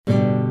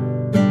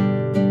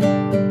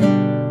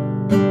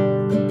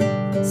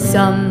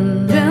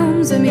Some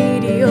films are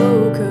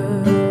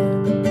mediocre,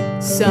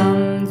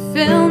 some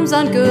films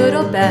aren't good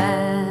or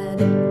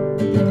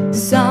bad,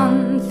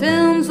 some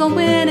films won't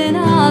win an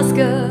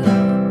Oscar,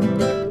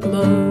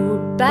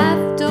 Globe,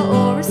 BAFTA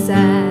or a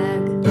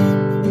SAG.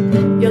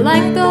 You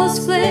like those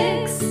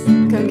flicks?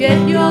 Come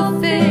get your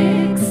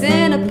fix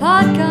in a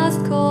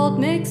podcast called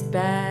Mixed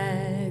Bag.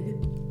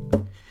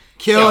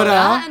 Kia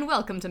ora. And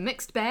welcome to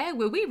Mixed Bag,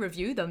 where we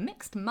review the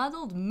mixed,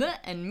 muddled, meh,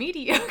 and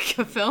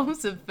mediocre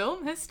films of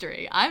film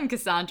history. I'm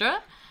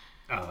Cassandra.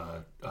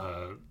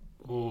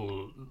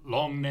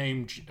 Long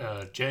name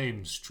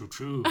James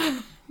True.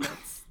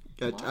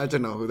 I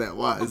don't know who that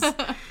was,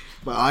 but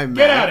I'm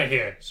Get Matt. out of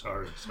here.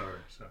 Sorry.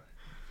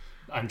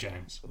 I'm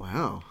James.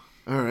 Wow.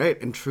 All right,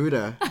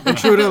 Intruder alert,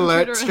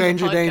 Intruder in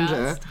stranger the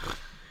danger. podcast.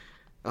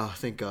 Oh,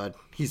 thank God.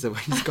 He's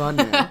gone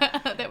now.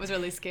 That was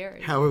really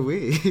scary. How are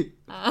we?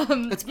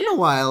 It's been a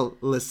while,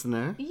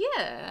 listener.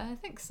 Yeah, I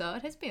think so.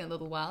 It has been a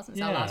little while since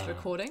our Yeah. last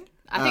recording.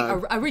 I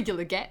think a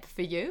regular gap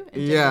for you in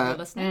terms yeah. of your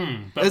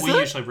listening. But Is we it?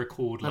 usually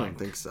record I like... don't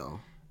think so.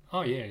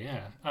 Oh,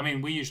 yeah. I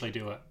mean, we usually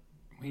do it.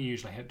 We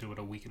usually have to do it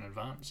a week in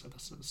advance, so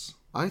this is...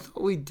 I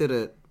thought we did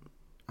it.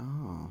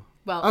 Oh.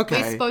 Well,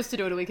 Okay. we're supposed to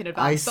do it a week in I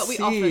advance, but we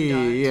see. often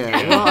don't.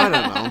 Yeah. Well, I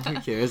don't know. Who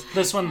cares?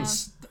 This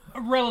one's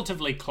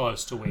relatively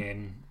close to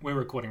when... We're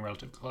recording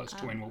relatively close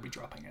to when we'll be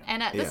dropping it.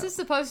 And this Yeah. is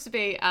supposed to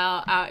be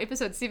our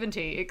episode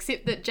 70,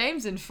 except that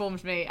James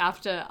informed me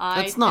after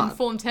I It's not.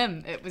 informed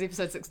him it was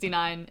episode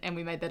 69, and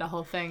we made that a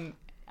whole thing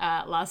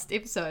last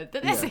episode.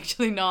 That that's Yeah.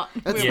 actually not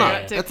It's where Yeah. we're not.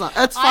 up to. It's not.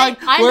 It's fine.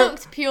 I We're-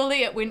 looked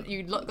purely at when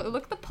you look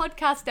at the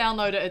podcast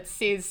downloader, it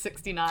says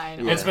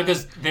 69. It's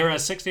because there are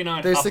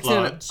 69 There's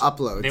uploads. 69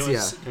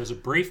 uploads, There was a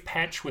brief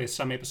patch where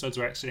some episodes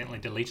were accidentally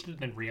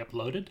deleted and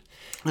re-uploaded.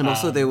 And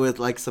also there were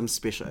like some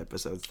special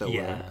episodes that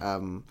yeah.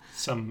 were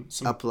Some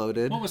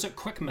uploaded. What was it?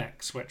 Quick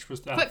Mix, which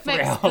was the Quick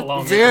Mix, 3-hour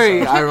long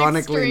Very episode.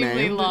 ironically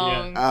extremely named.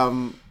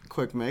 long.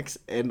 Quick Mix,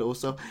 and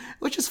also,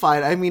 which is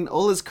fine. I mean,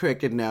 all is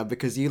corrected now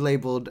because you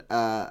labeled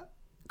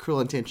Cruel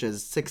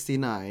Intentions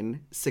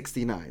 69.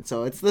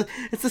 So it's the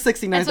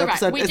 69th That's all right.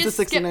 episode. We it's just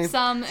the skipped 69th.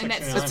 some, and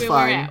that's 69. just It's where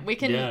fine. we're at. We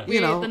can, Yeah.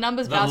 You know, the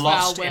numbers The bounce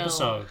lost our will.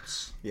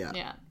 episodes. Yeah.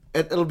 Yeah.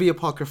 It'll be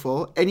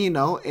apocryphal, and in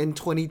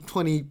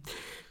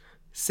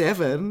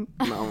 2027.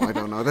 No, I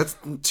don't know. That's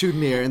too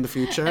near in the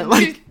future.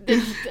 Like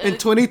in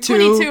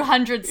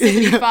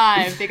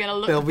 2275, they're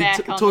going to They'll look be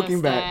back on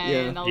talking this back, day, yeah.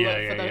 and they'll Yeah,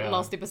 look for the yeah.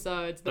 lost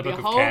episodes. The There'll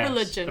be a Book of whole Cass,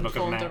 religion the Book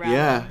of formed Matt. around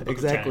yeah, it. Book of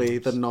exactly.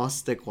 James. The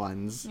Gnostic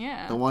ones.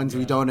 Yeah. The ones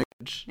we don't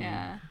acknowledge.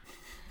 Yeah.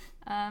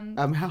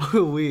 How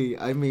are we?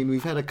 I mean,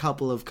 we've had a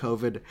couple of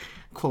COVID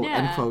quote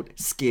Yeah. unquote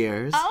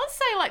scares. I would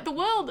say, like, the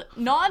world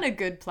not in a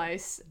good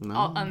place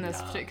on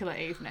this particular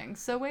evening.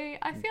 So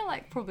I feel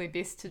like probably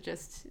best to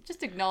just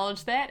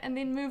acknowledge that and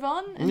then move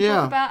on and Yeah.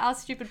 talk about our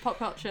stupid pop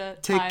culture.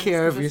 Take times,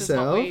 care 'cause of this is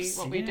yourselves.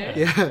 what we do.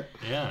 Yeah.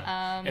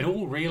 Yeah. It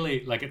all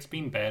really, like, it's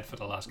been bad for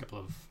the last couple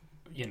of,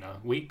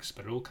 weeks,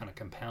 but it all kind of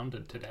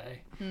compounded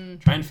today.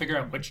 Try and figure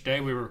out which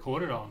day we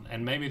recorded on,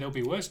 and maybe there'll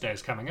be worse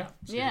days coming up.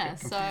 So you Yeah, get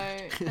so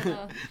confused.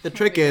 The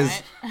trick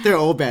is, they're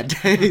all bad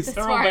days. that's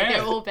They're all right, bad.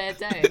 they're all bad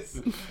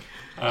days.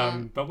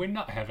 But we're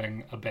not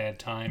having a bad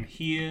time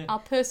here. Our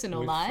personal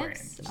With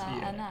lives friends, are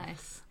yeah.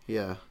 nice.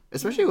 Yeah.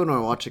 Especially when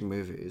we're watching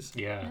movies.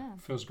 Yeah,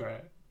 feels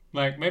great.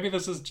 Like, maybe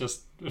this is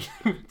just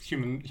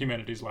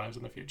humanity's lives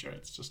in the future.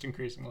 It's just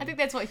increasingly. I think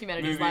that's what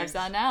humanity's Movies, lives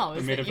are now,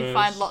 is the that you metaverse.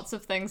 find lots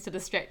of things to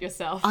distract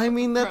yourself. I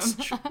mean, that's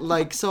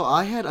like, so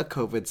I had a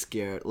COVID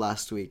scare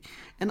last week,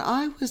 and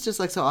I was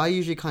just like, so I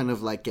usually kind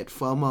of like get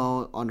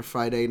FOMO on a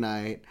Friday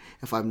night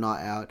if I'm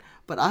not out,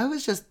 but I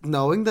was just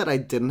knowing that I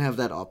didn't have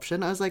that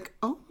option. I was like,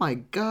 oh my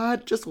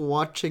God, just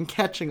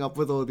catching up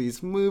with all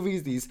these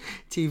movies, these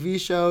TV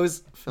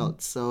shows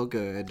felt so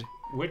good.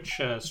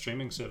 Which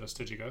streaming service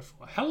did you go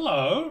for?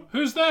 Hello?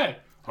 Who's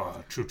that?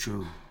 Oh,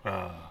 True.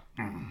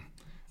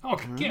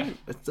 Okay, yeah.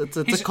 It's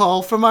a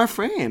call from our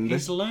friend.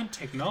 He's learned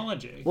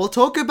technology. We'll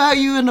talk about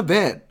you in a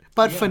bit,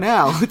 but for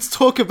now, let's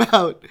talk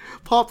about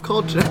pop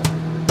culture.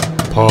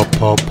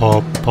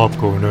 Pop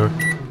corner.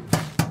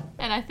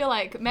 And I feel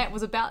like Matt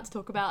was about to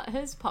talk about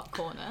his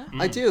popcorner.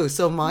 I do.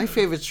 So my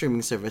favorite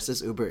streaming service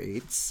is Uber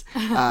Eats.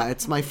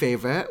 It's my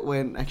favorite.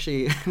 When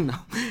actually, no,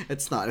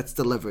 it's not. It's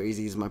Deliver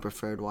Easy is my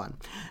preferred one.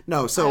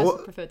 No, I so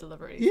also prefer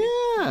delivery.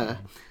 yeah.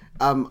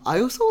 I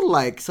also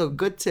like, so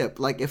good tip.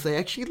 Like if they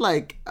actually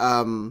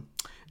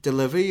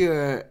deliver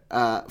your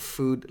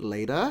food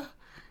later,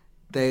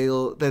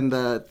 then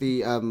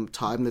the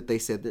time that they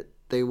said that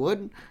they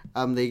would,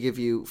 they give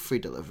you free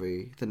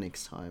delivery the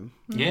next time.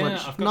 Yeah, Which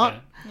I've got not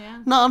that.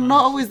 Yeah. not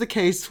always the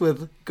case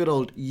with good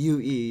old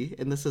UE,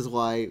 and this is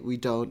why we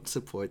don't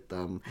support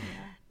them.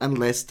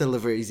 Unless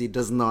Deliver Easy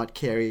does not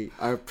carry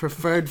our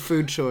preferred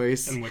food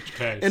choice. In which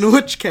case. In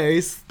which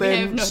case,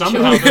 then have no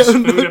somehow choice. this We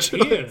have food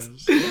no appears.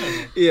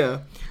 Yeah. yeah.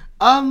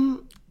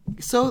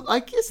 So I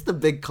guess the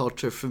big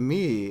culture for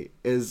me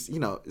is,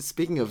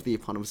 speaking of the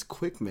eponymous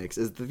Quick Mix,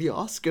 is that the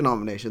Oscar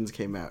nominations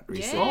came out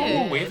recently.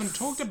 Oh, we Yes. haven't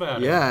talked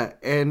about it. Yeah,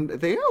 and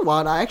they are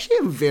one. I actually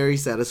am very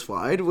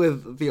satisfied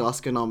with the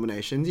Oscar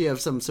nominations. You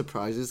have some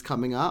surprises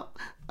coming up,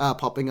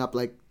 popping up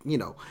like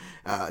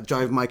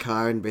Drive My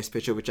Car and Best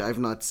Picture, which I've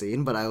not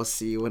seen, but I'll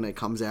see when it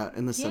comes out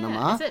in the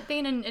cinema.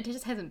 It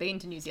just hasn't been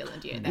to New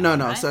Zealand yet. No.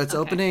 Right? So it's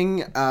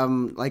opening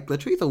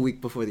literally the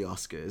week before the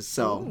Oscars.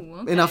 So Ooh,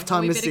 okay. enough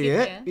time Well, to we see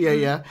better it. get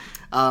Yeah.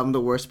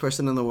 The worst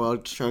person in the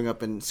world showing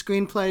up in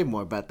screenplay.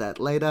 More about that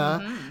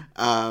later.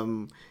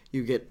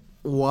 You get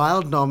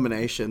wild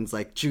nominations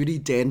like Judi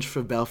Dench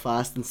for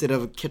Belfast instead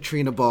of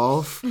Katrina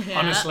Balfe. Yeah.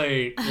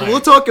 Honestly, like,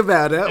 We'll talk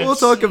about it. We'll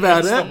talk about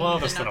it's it. the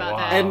wildest in a About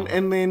while. that.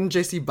 And then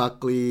Jessie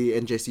Buckley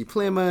and Jesse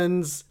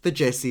Plemons, the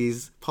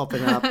Jessies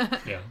popping up.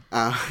 yeah.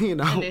 And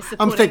they're I'm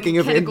supporting thinking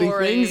of ending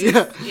things.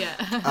 categories.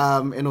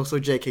 Yeah. And also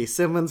J.K.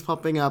 Simmons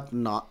popping up.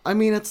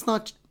 It's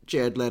not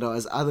Jared Leto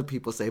as other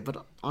people say,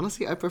 but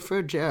honestly, I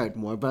prefer Jared.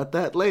 More about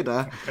that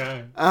later.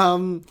 Okay.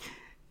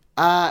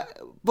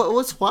 But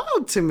what's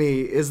wild to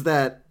me is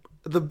that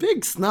the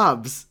big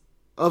snubs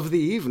of the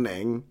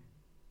evening,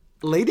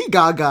 Lady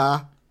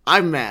Gaga,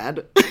 I'm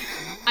mad.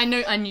 I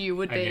knew you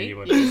would be. I knew you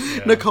would.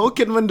 Yeah. Nicole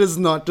Kidman does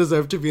not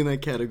deserve to be in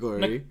that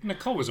category.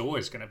 Nicole was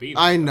always going to be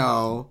there. I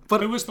know,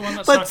 but Who was the one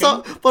that but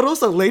snuck in? but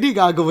also Lady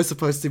Gaga was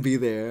supposed to be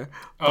there.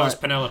 Oh, it's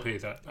but Penelope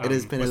that it is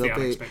was the Penelope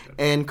unexpected.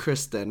 and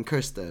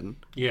Kristen.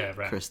 Yeah,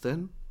 right.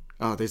 Kristen?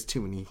 Oh, there's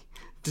too many.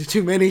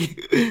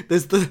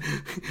 There's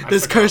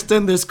forgot.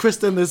 Kirsten, there's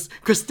Kristen, there's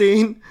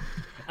Christine.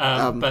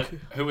 But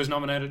who was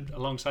nominated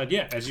alongside?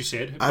 Yeah, as you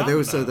said. There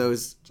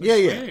was yeah.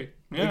 Sweet.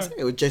 Yeah.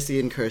 It was Jesse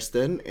and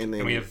Kirsten, and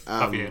then we have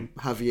Javier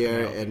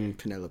Javier and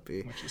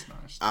Penelope. Which is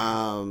nice.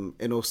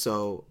 And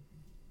also,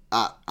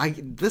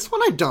 this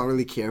one I don't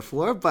really care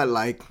for, but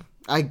like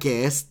I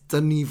guess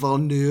Denis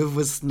Villeneuve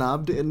was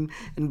snubbed in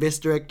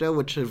Best Director,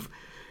 which have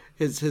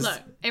his.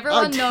 Look,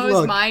 everyone knows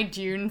look, my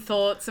Dune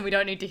thoughts, and we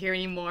don't need to hear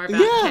any more about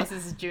Yeah.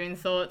 Cass's Dune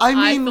thoughts. I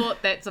mean- I thought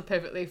that's a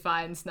perfectly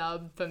fine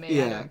snub for me. I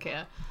Yeah. don't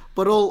care.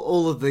 But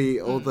all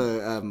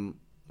the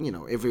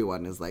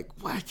everyone is like,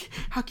 what?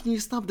 How can you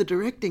snub the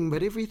directing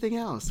but everything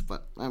else?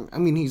 But I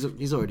mean, he's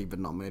already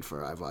been nominated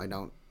for Arrival.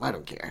 I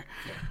don't care.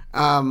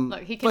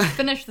 Look, he can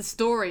finish the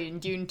story in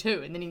Dune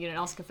 2, and then he can get an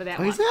Oscar for that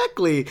one.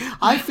 Exactly.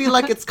 I feel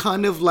like it's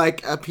kind of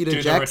like a Peter Do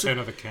the Jackson. Return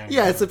of the King.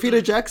 Yeah, it's a Peter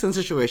Jackson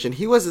situation.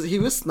 He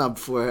was snubbed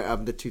for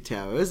the Two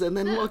Towers, and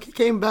then look, he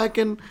came back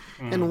and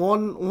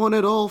won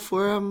it all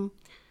for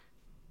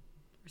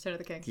Return of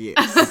the King.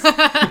 Yes,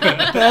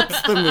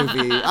 that's the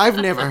movie. I've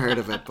never heard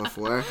of it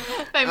before.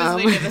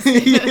 Famously never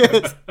seen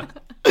it.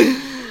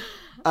 Yes.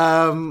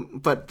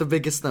 But the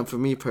biggest snub for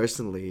me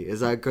personally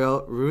is our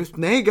girl Ruth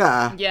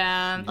Negga.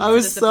 Yeah. I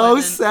was so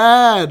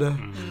sad.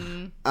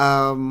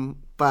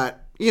 But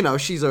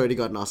she's already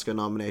got an Oscar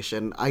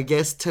nomination. I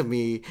guess to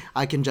me,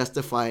 I can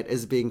justify it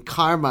as being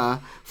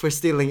karma for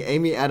stealing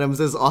Amy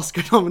Adams'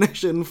 Oscar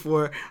nomination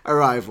for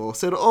Arrival.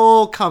 So it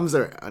all comes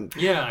around.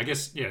 Yeah, I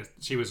guess,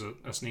 she was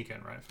a sneak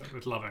in, right?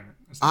 With Loving.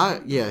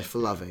 Yeah, for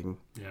Loving.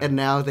 Yeah. And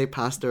now they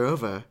passed her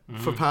over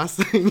for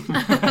passing.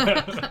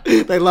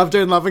 They loved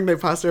her in Loving, they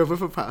passed her over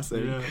for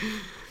passing. Yeah.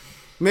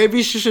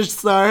 Maybe she should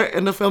star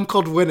in a film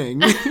called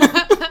Winning.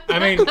 I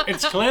mean,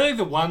 it's clearly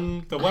the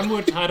one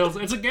word titles.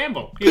 It's a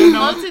gamble. You don't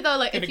know Honestly though,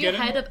 like if you get it.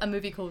 had a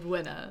movie called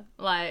Winner,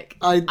 like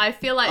I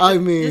feel like I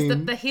just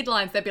mean- the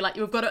headlines, they'd be like,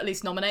 you've got to at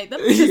least nominate them.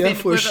 Because Yeah, then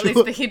for at least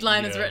sure. the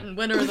headline is Yeah. written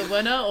winner is a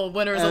winner or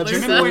winner is a Do you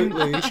loser. remember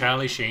Absolutely. when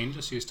Charlie Sheen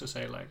just used to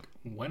say like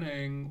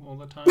winning all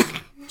the time? Do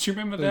you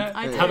remember that?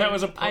 I How do. that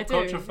was a pop I do.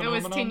 culture It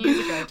phenomenon? was 10 years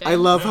ago, James. I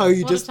love how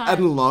you What a just time.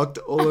 unlocked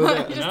all of You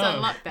that. just No.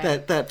 unlocked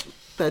that.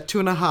 that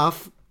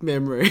 2.5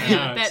 memory.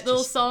 Yeah, it's That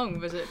little just- song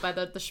was it by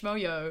the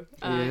Shmoyo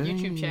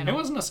YouTube It channel.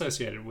 wasn't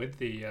associated with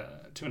the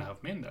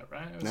 2.5 Men, though,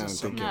 right? It was No, I don't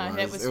just think some it No, was.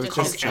 that was It was just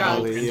just a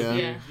Charlie, joke.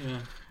 yeah.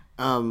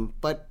 Yeah.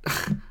 But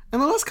in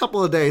the last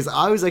couple of days,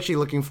 I was actually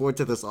looking forward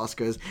to this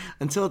Oscars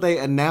until they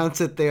announced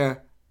that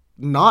they're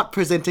not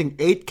presenting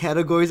 8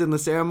 categories in the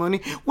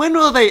ceremony. When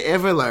will they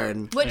ever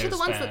learn? Which are There's the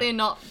ones that that. they're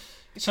not?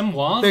 Some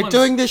wild They're ones.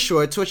 doing the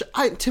shorts, which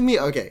to me,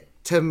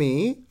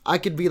 I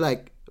could be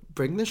like,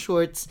 bring the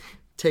shorts,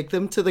 take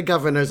them to the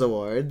Governor's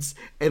Awards,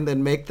 and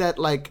then make that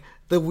like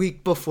the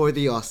week before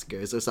the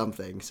Oscars or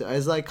something. So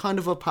as like kind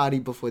of a party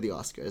before the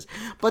Oscars.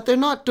 But they're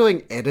not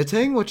doing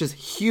editing, which is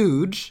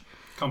huge.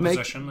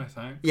 composition, I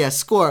think. Yeah,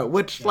 score,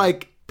 which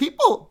like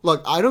people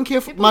look. I don't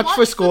care People much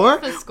for watch score,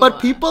 for score.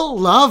 but people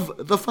love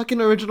the fucking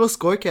original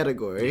score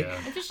category. Yeah.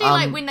 Especially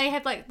like when they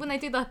have like when they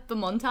do the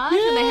montage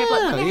and they have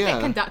like when they have Yeah.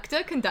 that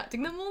conductor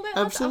conducting them all that.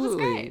 That was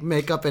Absolutely, great.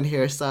 makeup and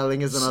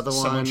hairstyling is another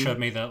Someone one. showed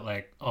me that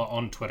like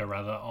on Twitter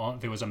rather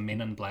there was a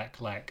Men in Black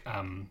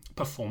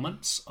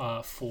performance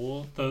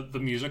for the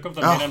music of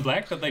the Men in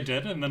Black that they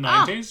did in the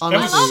 90s. That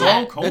was Honestly,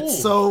 so cool.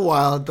 It's so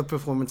wild, the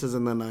performances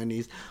in the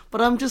 90s.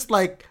 But I'm just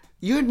like,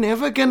 you're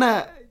never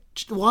gonna...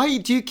 Why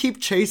do you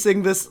keep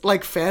chasing this,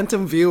 like,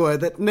 phantom viewer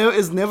that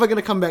is never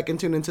gonna come back and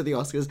tune into the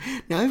Oscars?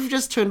 Now you've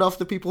just turned off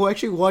the people who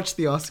actually watch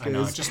the Oscars. I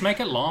know, just make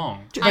it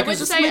long. I would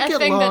Just say make a it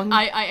thing long.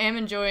 that I am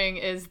enjoying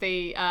is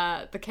the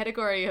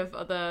category of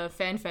the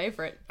fan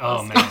favorite.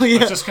 Oh man, yeah. I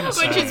was just gonna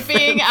say. Which is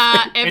being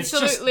It's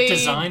just absolutely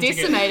designed to get-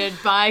 decimated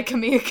by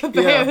Camila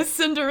Cabello's Yeah.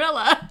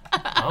 Cinderella.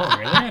 Oh,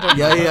 really? I don't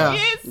Yeah, know. yeah,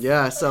 Yes.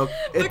 yeah. So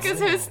it's, Because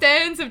her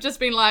stands have just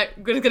been like,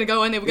 we're gonna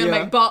go in there, we're gonna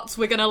Yeah. make bots,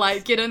 we're gonna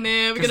like get in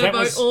there, we're 'Cause gonna that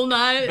vote was- all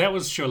night. That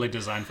was surely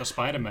designed for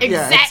Spider-Man.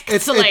 yeah,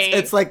 Exactly.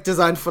 it's like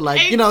designed for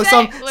like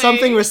Exactly.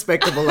 something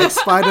respectable like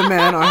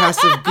Spider-Man or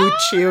House of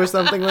Gucci or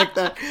something like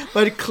that.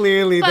 But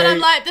clearly But they. I'm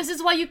like, this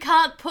is why you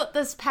can't put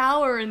this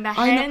power in the I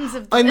know- hands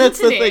of the and that's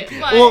the internet. thing.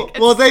 Like, Well,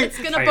 it's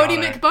gonna Bodie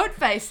Chaotic.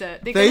 McBoatface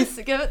it. They're They-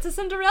 gonna give it to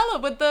Cinderella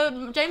with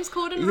the James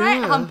Corden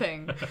rat Yeah.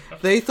 humping.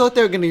 They thought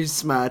they were going to use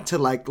Smart to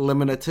like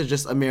limit it to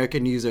just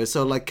American users.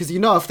 So like, because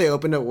if they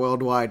open it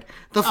worldwide,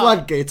 the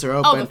floodgates are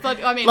open.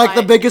 I mean, like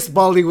the like- biggest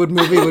Bollywood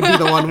movie would be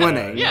the one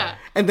winning. Yeah.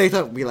 And they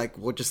thought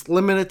we'll just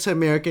limit it to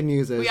American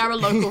users. We are a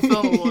local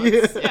film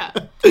awards. Yeah.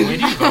 Where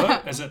do you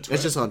vote? Is it Twitter?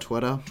 It's just on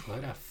Twitter.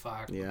 Twitter.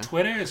 Fuck. Yeah.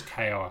 Twitter is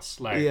chaos.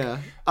 Like. Yeah.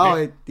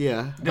 Oh,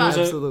 yeah. There was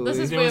a- Absolutely. This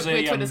is There where, was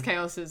a, Twitter's um,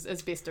 chaos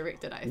is best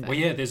directed, I think. Well,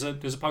 yeah. There's a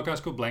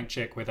podcast called Blank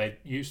Check where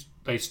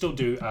they still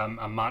do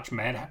a March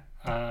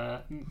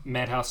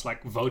Madhouse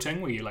like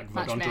voting where you like vote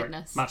March on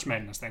Madness. March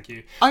Madness. Thank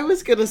you. I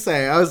was gonna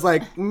say, I was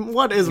like,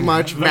 what is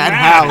March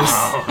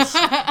Madhouse?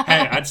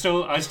 Hey, I'd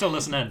still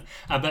listen in.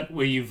 But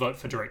where you vote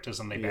for directors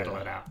and they battle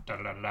it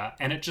out,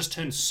 and it just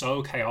turns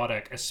so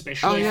chaotic,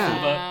 especially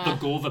yeah. for the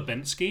Gore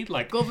Verbinski.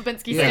 Like Gore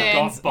Verbinski they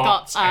stands got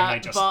bots and they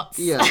just bots.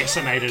 Yeah.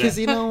 decimated it. 'Cause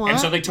you know what? And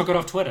so they took it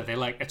off Twitter. They're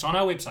like, it's on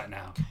our website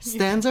now.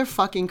 Stands are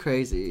fucking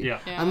crazy. Yeah.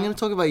 Yeah. I'm gonna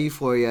talk about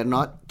Euphoria,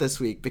 not this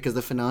week because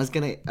the finale is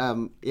gonna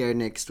air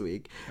next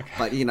week.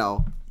 But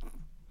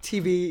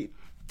TBD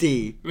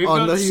We've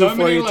on got the so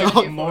many Euphoria like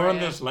talk. more on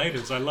Euphoria. this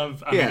later. I mean,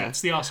 Yeah. it's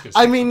the Oscars.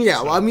 I mean, yeah.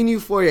 so- Well, I mean,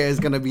 Euphoria is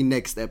gonna be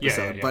next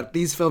episode, yeah. but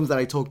these films that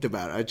I talked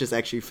about are just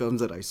actually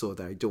films that I saw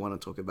that I do want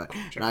to talk about.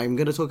 And I'm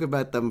gonna talk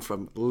about them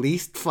from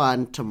least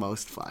fun to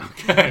most fun.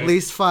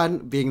 Least fun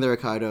being the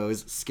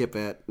Ricardos. Skip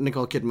it.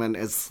 Nicole Kidman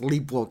is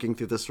sleepwalking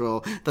through this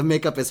role. The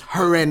makeup is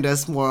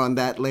horrendous. More on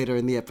that later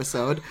in the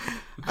episode.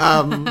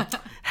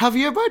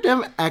 Javier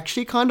Bardem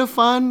actually kind of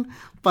fun,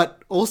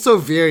 but also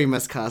very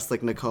miscast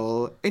like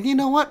Nicole. And you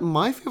know what?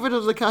 My favorite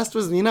of the cast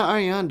was Nina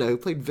Arianda, who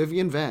played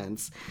Vivian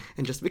Vance.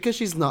 And just because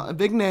she's not a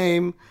big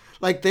name,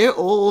 like they're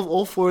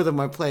all four of them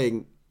are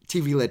playing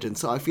TV legends.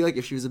 So I feel like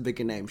if she was a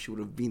bigger name, she would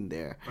have been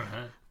there.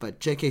 But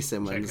J.K.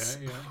 Simmons,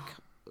 Okay, yeah.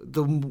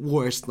 the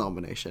worst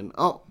nomination.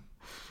 Oh,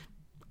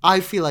 I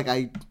feel like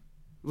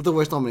the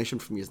worst nomination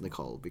for me is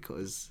Nicole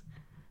because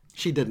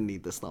she didn't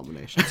need this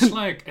nomination. It's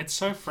like it's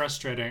so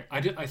frustrating.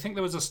 I think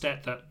there was a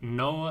stat that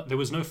there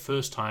was no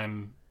first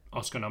time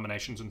Oscar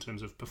nominations in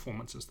terms of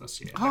performances this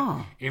year.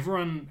 Oh.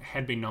 Everyone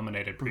had been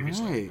nominated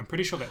previously. Right. I'm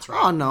pretty sure that's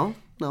right. Oh, no.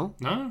 No?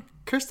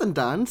 Kirsten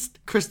Dunst,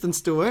 Kristen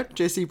Stewart,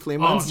 J.C.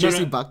 Plemons, no, J.C.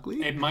 no.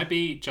 Buckley. It might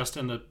be just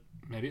in the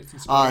maybe it's in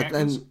supporting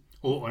actors and-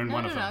 or in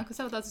one of No, them.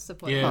 because that's a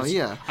support. Yeah. Oh,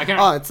 yeah. I can't-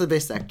 Oh, it's the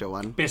best actor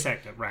one. Best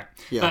actor, right?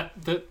 Yeah.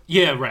 But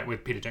right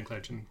with Peter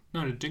Dinklage and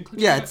Dinklage.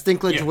 Yeah, it's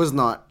Dinklage Yeah. was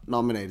not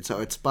nominated,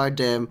 so it's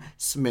Bardem,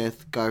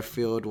 Smith,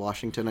 Garfield,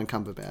 Washington, and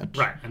Cumberbatch.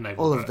 Right, and they've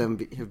All got- of them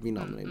have been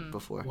nominated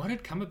before. What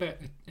did Cumberbatch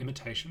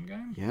Imitation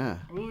Game? Yeah,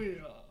 Oh yeah.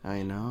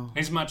 I know.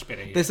 He's much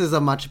better here. This is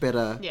a much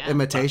better Yeah,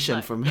 imitation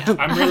but- from him.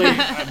 I'm really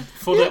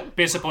for the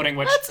best supporting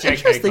which That's JK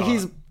interesting. got.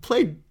 He's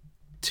played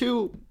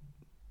two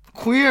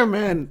queer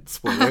men.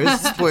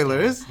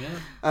 Spoilers. Yeah.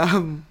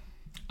 Yeah.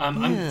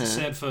 I'm Yeah.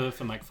 sad for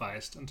Mike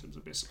Feist in terms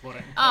of best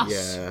supporting. Oh,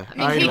 Yeah, I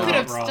mean, I he know. could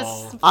have Role.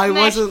 just I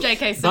smashed wasn't-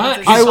 J.K.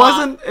 Simmons. But I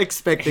wasn't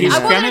expecting He's I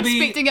that. gonna wasn't be-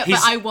 expecting it, but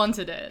he's- I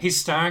wanted it. He's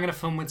starring in a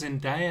film with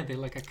Zendaya. They're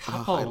like a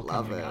couple I love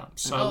coming it. up.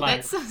 So Oh, like,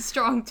 that's a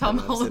strong Tom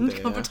love Holland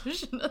Zendaya.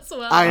 competition as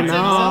well. I in terms know.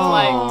 of,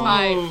 like,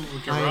 type.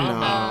 oh,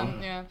 drama.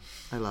 Yeah.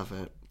 I love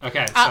it.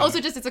 Okay. So,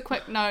 Also, just as a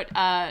quick note,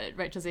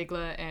 Rachel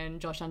Zegler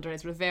and Josh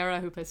Andres Rivera,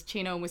 who plays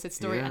Chino in West Side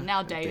Story, Yeah, are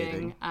now they're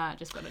dating. dating.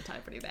 Just got to tie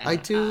pretty bad. I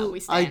we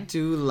I stand.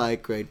 do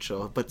like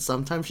Rachel, but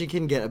sometimes she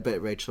can get a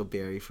bit Rachel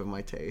Berry for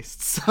my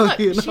taste. So Look,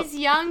 you know. she's a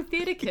young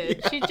theatre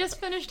kid. She just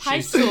finished high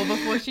She's- school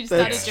before she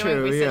started That's doing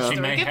true, West Side yeah. She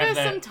Story. may Give have her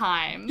that- some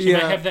time. she Yeah.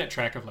 may have that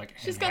track of like.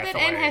 She's got that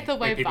Anne Hathaway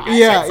where people vibe. get-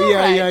 Yeah, It's all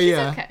right. yeah, She's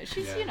yeah. okay.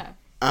 She's, you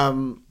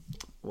know.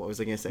 What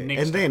was I gonna say?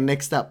 Next and then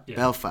next up, Yeah.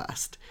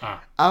 Belfast.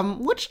 Ah.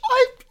 Which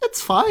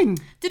it's fine.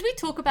 Did we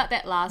talk about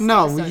that last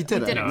No, episode? we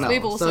didn't. No.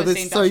 We've also So this-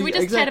 seen so Belfast. Should we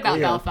just chat exactly, about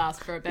yeah.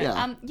 Belfast for a bit?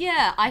 Yeah.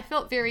 Yeah, I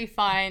felt very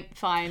fine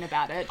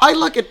about it. I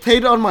like it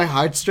played on my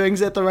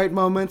heartstrings at the right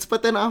moments,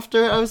 but then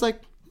after I was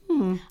like,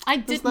 I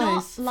did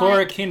nice. not For a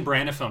like... Ken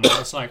Branagh film, I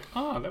was like,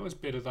 oh, that was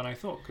better than I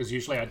thought. Because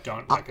usually I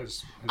don't like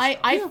his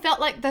I felt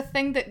like the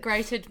thing that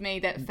grated me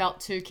that felt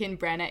too Ken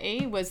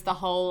Branagh-y was the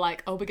whole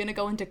like, oh, we're going to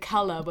go into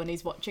colour when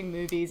he's watching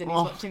movies and he's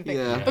Oh, watching things.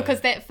 yeah. Because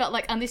that felt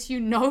like, unless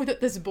you know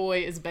that this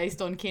boy is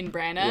based on Ken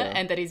Branagh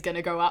and that he's going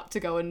to go up to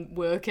go and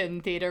work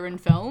in theatre and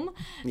film,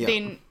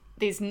 then...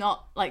 There's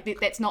not like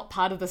that's not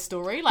part of the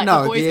story. Like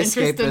No, the boy's the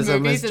interest in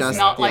escapism movies is is just-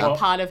 not like yeah.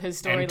 part of his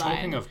And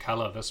talking storyline. of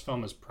colour, this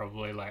film is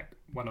probably like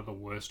one of the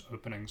worst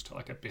openings to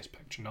like a Best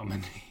Picture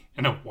nominee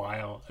in a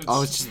while.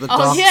 It's just the Oh,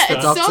 docks, yeah, the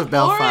it's docks so of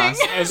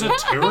Belfast. as a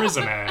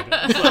tourism ad.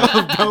 It's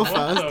like,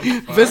 Belfast. what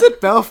the fuck?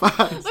 Visit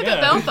Belfast. Look Yeah.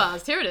 at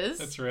Belfast. Here it is.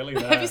 It's really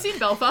that. Have you seen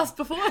Belfast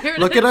before? Here it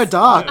Look is. at our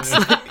docks.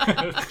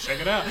 Check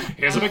it out.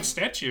 Here's a big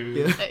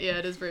statue. Yeah,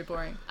 it is very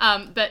boring.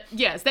 But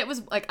yes, that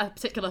was like a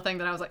particular thing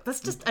that I was like, this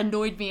just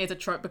annoyed me as a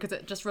trope because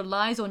it just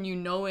relies on you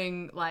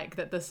knowing like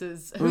that this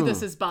is who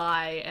this is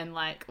by, and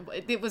like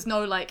there was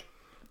no like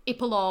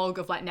epilogue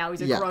of like now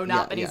he's a grown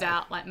up and he's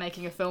out like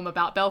making a film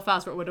about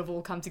Belfast where it would have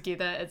all come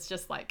together. It's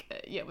just like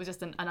it was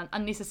just an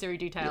unnecessary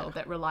detail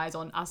that relies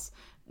on us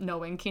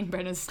knowing Ken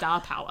Branagh's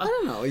star power. I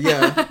don't know,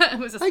 yeah. It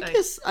was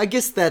just I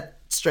guess that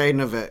strain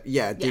of it,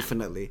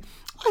 definitely.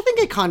 I think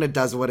it kind of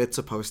does what it's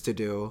supposed to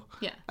do.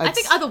 yeah. I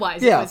think It's-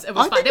 otherwise yeah, it was I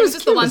fine. think That was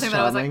just the Kim one was thing that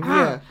I was like,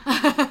 charming,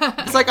 yeah.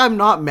 It's like I'm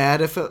not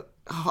mad if it.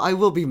 Oh, I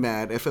will be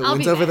mad if it I'll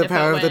wins be over mad the if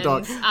power it of the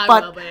dog. wins. I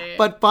will be.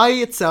 But by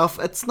itself,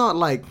 it's not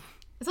like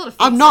it's not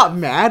I'm offensive. not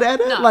mad at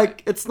it. No.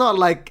 Like it's not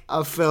like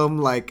a film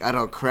like I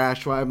don't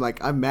Crash where I'm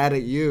like I'm mad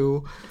at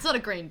you. It's not a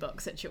Green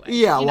Book situation.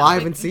 Yeah, You well know, I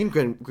haven't seen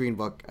Green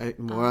Book.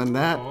 More on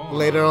that Oh.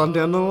 later on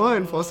down the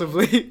line,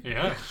 possibly.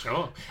 Yeah,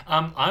 sure.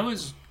 I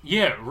was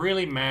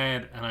really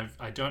mad, and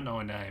I don't know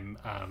her name.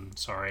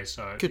 Sorry,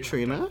 so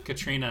Katrina?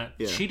 Katrina.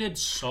 Yeah. She did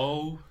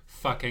so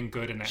fucking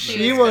good in that movie.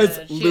 She was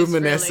good. She was really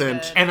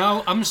luminescent. good. And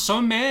I'm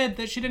so mad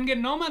that she didn't get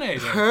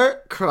nominated.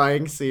 Her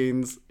crying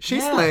scenes, she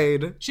Yeah.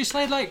 slayed. She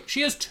slayed like she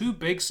has two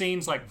big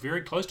scenes like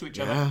very close to each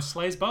other Yeah. and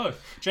slays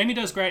both. Jamie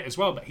does great as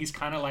well, but he's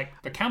kind of like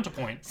the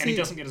counterpoint, and he See,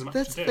 doesn't get as much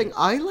That's to the do. thing.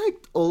 I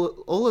liked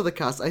all of the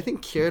cast. I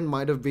think Kieran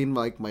might have been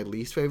like my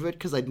least favorite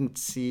because I didn't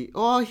see.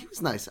 Oh, he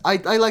was nice. I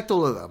liked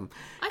all of them.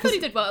 I thought he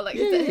did well. Like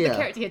Yeah, the yeah.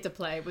 character he had to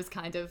play was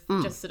kind of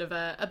just sort of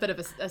a bit of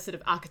a sort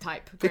of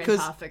archetype Because-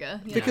 grandpa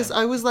figure. Yeah. Because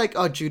I was like,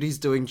 oh, Judy's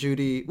doing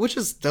Judy, which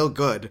is still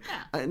good.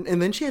 Yeah.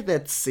 And then she had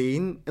that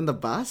scene in the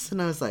bus, and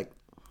I was like,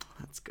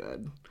 that's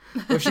good.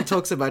 Where she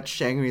talks about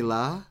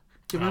Shangri-La.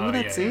 Do you remember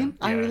Oh, that yeah, scene?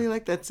 yeah. I Yeah. really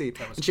like that scene.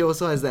 was And she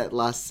also has that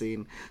last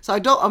scene. So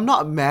I'm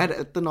not mad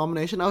at the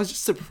nomination. I was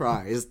just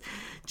surprised.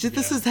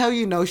 This Yeah. is how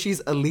you know she's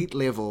elite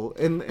level.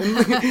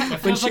 It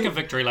feels like a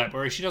victory lap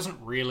where she doesn't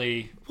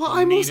really. Well,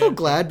 I'm need also it.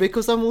 glad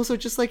because I'm also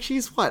just like,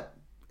 she's what?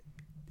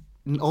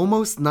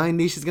 Almost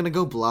 90. She's gonna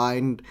go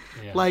blind.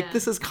 Yeah. Like, Yeah.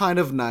 this is kind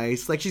of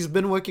nice. Like, she's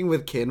been working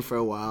with Ken for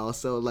a while.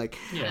 So, like,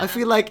 Yeah. I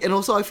feel like, and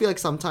also I feel like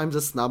sometimes a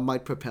snub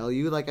might propel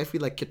you. Like, I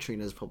feel like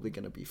Katrina's probably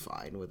gonna be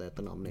fine without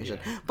the nomination.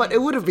 Yeah. But it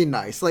would have been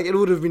nice. Like, it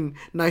would have been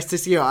nice to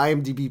see her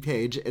IMDb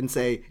page and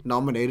say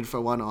nominated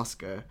for one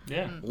Oscar.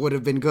 Yeah. Would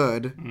have been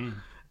good.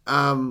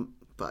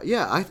 But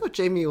yeah, I thought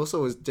Jamie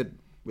also did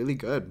really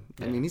good.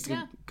 I mean, he's a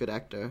Yeah. good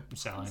actor. I'm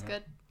selling That's it.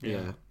 good.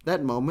 Yeah.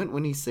 That moment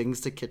when he sings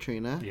to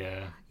Katrina,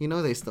 Yeah. you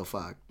know they still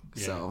fuck.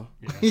 Yeah, So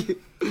yeah.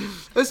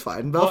 it was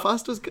fine.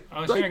 Belfast was good.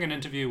 I was Like, hearing an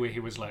interview where he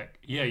was like,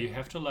 "Yeah, you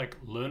have to like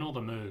learn all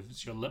the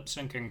moves. You're lip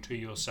syncing to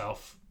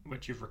yourself,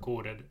 which you've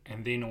recorded,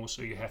 and then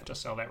also you have to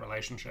sell that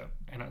relationship."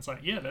 And it's like,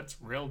 yeah, that's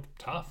real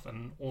tough,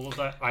 and all of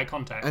that eye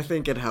contact. I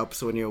think it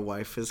helps when your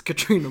wife is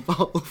Katrina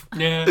Balfe.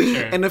 Yeah,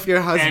 sure. And if your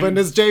husband And-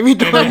 is Jamie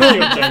Dornan,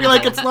 you're I Jamie feel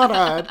like Dornan. it's not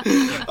hard.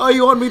 Oh,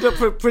 you want me to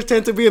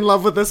pretend to be in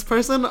love with this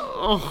person?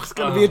 Oh, it's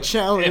gonna be a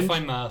challenge. If I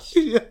must.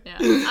 yeah.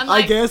 Yeah. I'm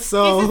like, guess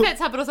so. He says that's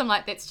hard, but also I'm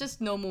like, that's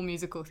just normal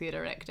musical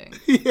theatre acting.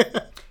 Yeah.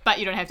 But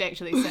you don't have to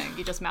actually sing.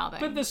 You're just mouthing.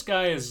 But this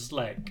guy is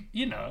like,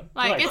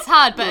 like it's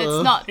hard, but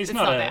it's not. He's it's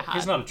not not a- that hard.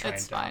 he's not a trained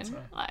It's fine.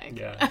 dancer. Like,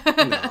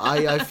 Yeah. No,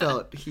 I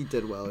felt he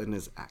did well in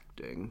his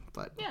acting,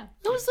 but Yeah.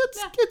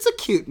 it's a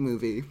cute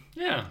movie.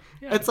 Yeah.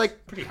 It's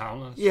like pretty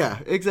harmless. yeah,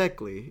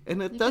 exactly,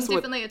 and it You does can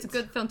what. definitely. It's a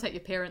good film. Take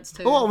your parents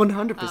to. Oh,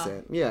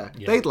 100%. Yeah,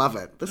 Yeah. they'd love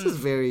it. This is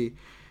very,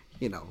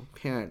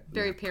 parent.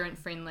 Very parent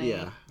friendly.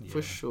 Yeah,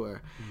 for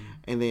sure.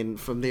 And then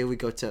from there we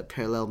go to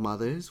Parallel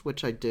Mothers,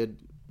 which I did.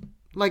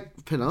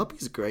 Like,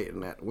 Penelope's great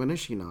in that. When is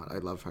she not? I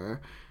love her.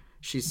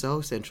 She's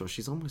so central.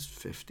 She's almost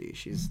 50.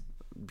 She's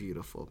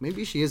beautiful.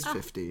 Maybe she is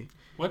 50.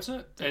 What's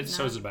it?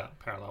 So it's about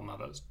parallel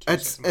mothers.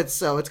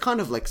 It's kind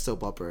of like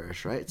soap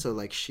opera-ish, right? So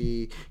like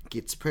she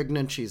gets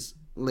pregnant. She's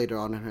later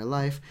on in her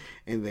life,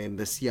 and then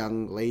this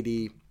young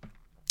lady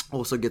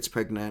also gets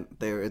pregnant.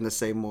 They're in the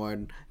same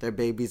ward. Their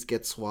babies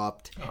get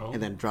swapped,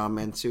 and then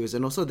drama ensues.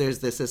 And also there's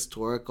this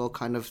historical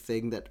kind of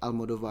thing that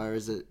Almodovar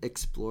is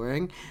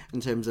exploring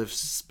in terms of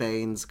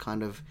Spain's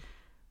kind of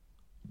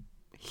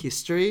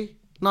history.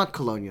 Not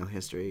colonial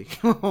history.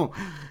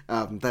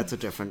 That's a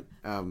different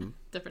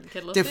Different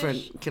kettle of different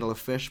fish. kettle of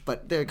fish,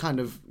 but they're kind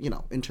of,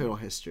 internal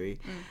history.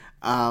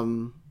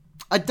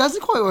 It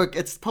doesn't quite work.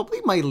 It's probably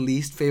my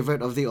least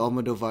favorite of the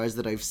Almodovars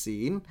that I've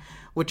seen,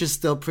 which is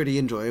still pretty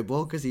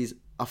enjoyable because he's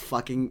a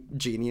fucking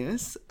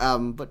genius.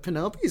 But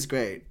Penelope is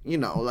great.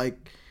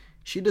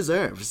 She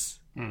deserves.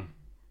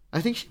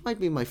 I think she might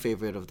be my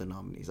favorite of the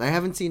nominees. I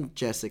haven't seen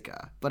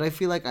Jessica, but I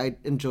feel like I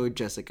enjoyed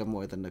Jessica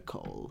more than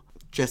Nicole.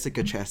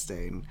 Jessica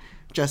Chastain.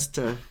 Just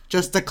to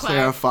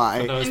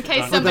clarify. those In that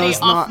case don't- somebody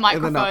those off not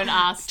in the know. microphone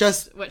asked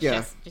which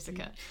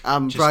Jessica.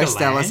 Bryce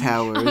Dallas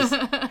Lange?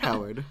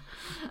 Howard.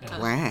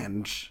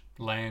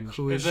 Lange.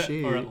 Who is it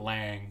she? or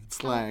Lang?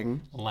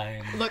 Slang.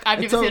 Lang. Look,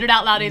 I've It's never a- said it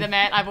out loud either,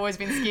 Matt. I've always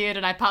been scared,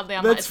 and I'm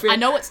That's like, fair. I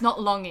know it's not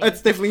Longy.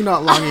 It's definitely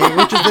not Longy,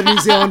 which is the New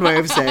Zealand way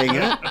of saying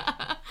it.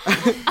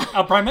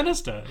 Our Prime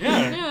Minister.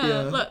 Yeah.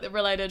 Yeah, look, they're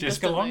related.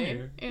 Jessica distantly.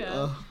 Longy.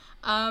 Yeah.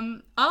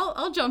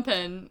 I'll jump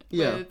in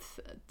Yeah. with.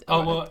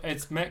 Oh well,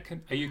 it's Matt.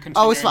 Are you continuing?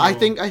 Oh, it's fine.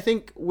 your- I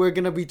think we're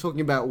gonna be talking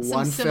about some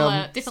one similar,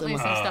 film. definitely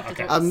similar- some stuff to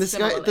okay. talk This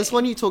similarly.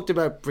 one you talked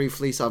about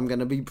briefly, so I'm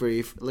gonna be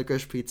brief.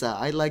 Licorice Pizza.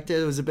 I liked it.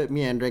 It was a bit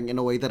meandering in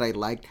a way that I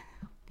liked.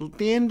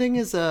 The ending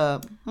is I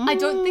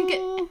don't think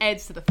it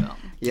adds to the film.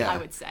 Yeah. I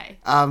would say.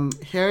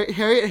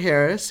 Harriet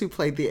Harris, who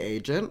played the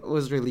agent,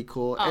 was really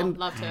cool, Oh, and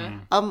loved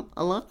her.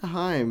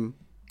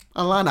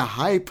 Alana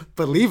Hype,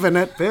 believe in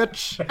it,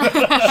 bitch.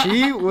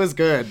 She was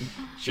good.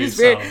 She's She's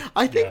very. solid,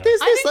 I think yeah.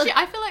 there's I this. think like,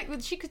 I feel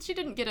like she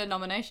didn't get a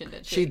nomination,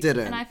 did she? She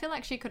didn't. and I feel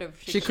like she could have.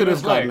 She could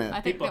have Like, gotten it.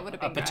 I think people- that would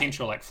have a been great.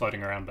 potential like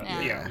floating around, but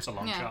Yeah. yeah, it was a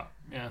long Yeah. shot.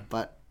 Yeah.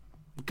 But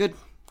good.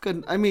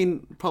 I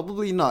mean,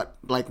 probably not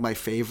like my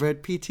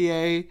favorite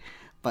PTA,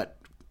 but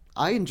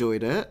I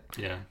enjoyed it.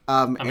 Yeah.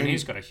 I I mean, and-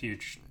 he's got a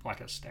huge,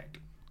 like a stacked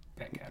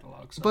back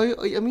catalogue. So. But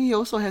I mean, he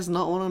also has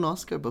not won an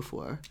Oscar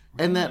before,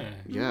 and that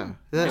Really?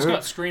 that He's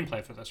got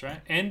screenplay for this,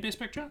 right? And Best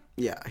Picture?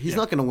 he's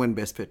not gonna win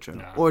Best Picture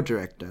or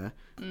director.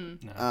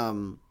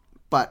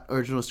 But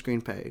original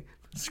screenplay.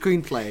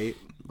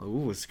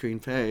 Ooh,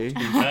 screenplay.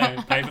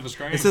 Pay for the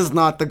screen. This is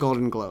not the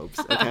Golden Globes,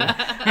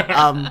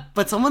 okay?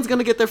 But someone's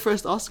gonna get their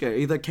first Oscar.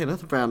 Either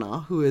Kenneth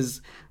Branagh, who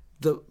is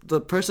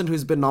the person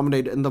who's been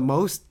nominated in the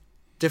most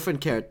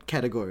different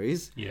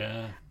categories,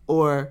 Yeah.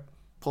 or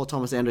Paul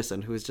Thomas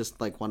Anderson, who is just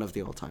like one of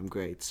the all-time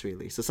greats,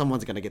 really. So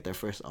someone's gonna get their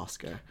first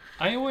Oscar.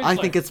 I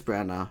think it's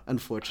Branagh, I think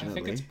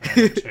unfortunately. it's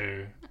Brandon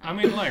too. I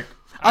mean, like,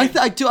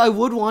 I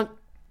would want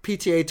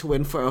PTA to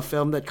win for a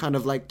film that kind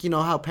of like, you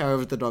know how Power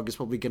of the Dog is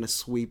probably gonna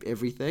sweep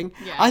everything.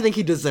 Yeah. I think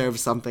he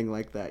deserves something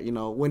like that. You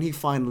know, when he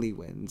finally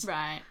wins.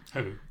 Right.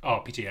 who?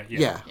 Oh, PTA. Yeah.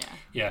 Yeah. Yeah.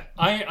 Yeah.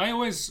 I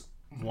always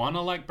want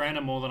to like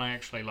Brandon more than I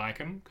actually like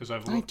him because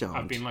I've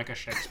don't. been like a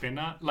Shakespeare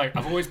nut. Like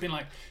I've always been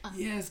like,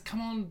 yes,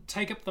 come on,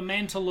 take up the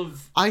mantle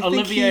of I think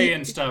Olivier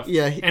and stuff.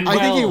 Yeah, and I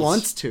think he Wells.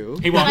 wants to.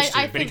 He But wants to,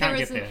 I but he think can't there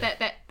get isn't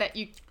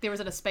there. there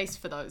isn't a space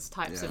for those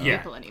types of Yeah.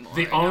 people anymore.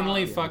 The you know?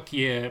 only fuck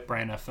yeah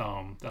Branagh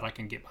film that I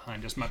can get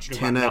behind is Much Ado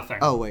About Tenet. Nothing.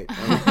 Oh wait.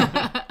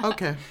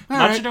 Okay. All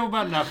Much right. Ado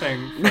About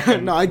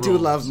Nothing. No, I do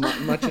rules.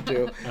 love Much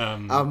Ado.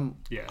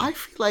 Yeah. I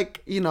feel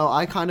like, you know,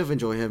 I kind of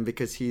enjoy him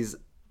because he's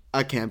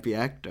a campy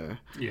actor.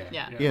 Yeah.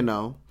 Yeah. You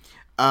know.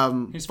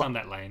 He's found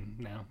that lane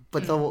now.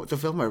 But the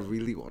film I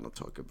really want to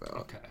talk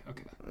about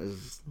Okay.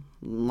 is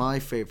my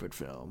favorite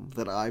film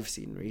that I've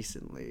seen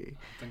recently.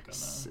 I think I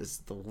know. It's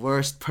The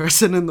Worst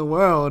Person in the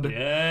World.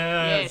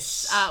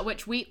 Yes. Yes,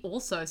 which we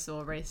also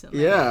saw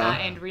recently. Yeah.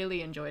 And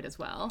really enjoyed as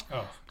well.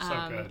 Oh,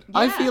 so good.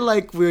 I Yeah. feel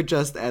like we're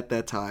just at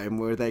that time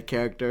where that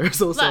character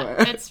is also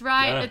Look, it's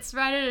right. Yeah. It's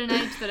right at an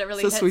age that it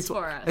really it's a hits sweet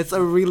for us. It's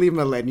a really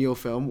millennial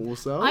film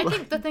also. I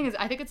think the thing is,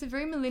 I think it's a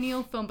very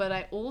millennial film, but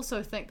I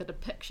also think the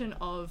depiction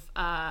of,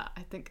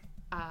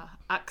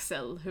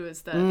 Axel, who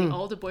is the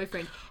older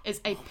boyfriend, is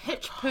a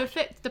pitch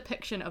perfect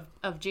depiction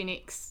of Gen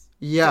X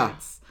Yeah.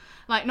 dudes.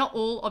 Like, not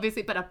all,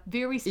 obviously, but a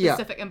very Yeah,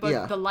 specific in both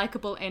yeah. the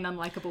likable and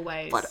unlikable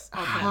ways But of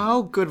him.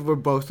 how good were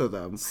both of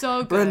them?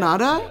 So good.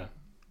 Renata? Yeah.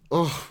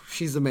 Oh,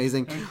 she's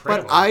amazing.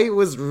 Incredible. But I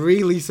was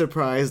really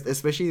surprised,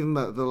 especially in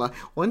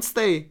once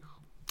they,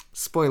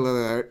 spoiler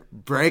alert,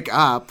 break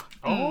up.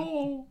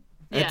 Oh.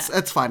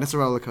 It's fine. It's a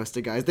roller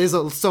coaster, guys. There's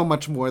so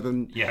much more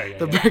than Yeah.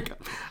 the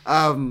breakup.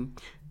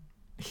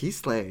 He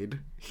slayed.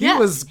 He Yeah,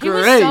 was He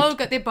great. was so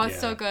good. They're both Yeah.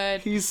 so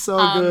good. He's so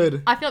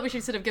good. I feel like we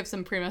should sort of give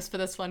some premise for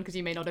this one because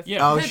you may not have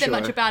Yeah. Oh, heard that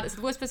much sure. about it. It's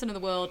The Worst Person in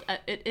the World.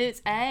 It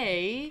is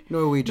a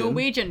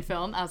Norwegian.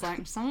 film. I was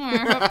like,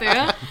 somewhere up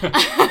there.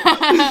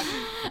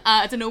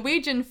 It's a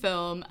Norwegian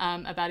film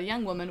about a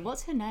young woman.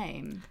 What's her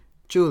name?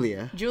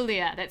 Julia.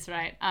 Julia, that's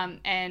right.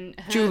 And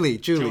her, Julie.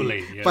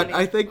 Julie, yeah. But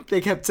I think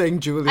they kept saying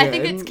Julia. I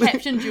think it's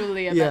captioned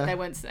Julia, Yeah.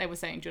 but they were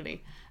saying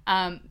Julie.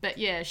 But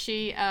yeah,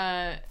 she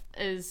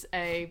is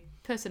a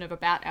person of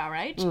about our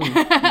age.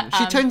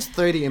 She turns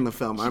 30 in the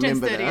film. I She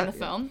turns remember 30 that. in the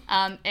film.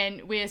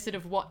 And we're sort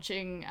of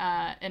watching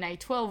in a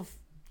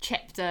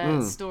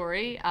 12-chapter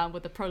story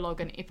with a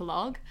prologue and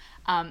epilogue,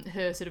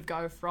 her sort of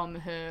go from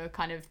her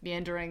kind of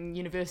meandering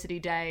university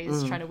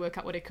days, trying to work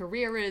out what her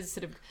career is,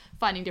 sort of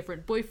finding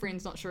different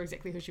boyfriends, not sure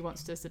exactly who she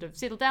wants to sort of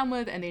settle down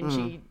with, and then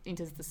she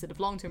enters this sort of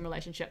long-term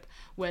relationship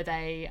where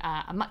they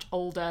are a much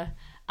older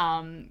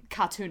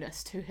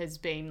cartoonist who has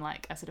been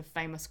like a sort of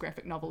famous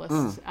graphic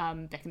novelist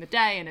back in the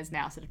day and is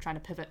now sort of trying to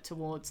pivot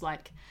towards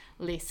like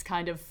less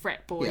kind of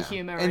frat boy Yeah.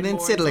 humor And then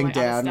more settling into,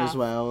 like, other down as stuff.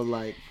 well.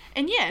 Like,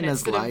 And yeah, and in it's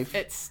his sort life. of,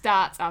 it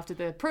starts after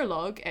the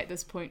prologue at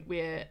this point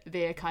where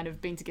they're kind of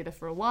been together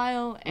for a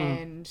while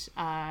and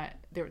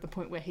they're at the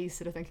point where he's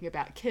sort of thinking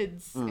about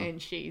kids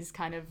and she's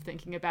kind of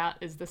thinking about,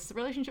 is this the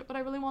relationship that I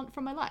really want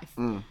from my life?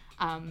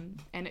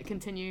 And it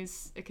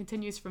continues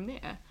from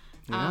there.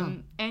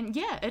 And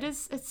yeah,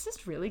 it's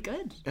just really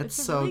good. It's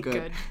a so really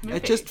good. movie.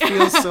 It just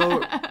feels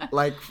so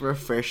like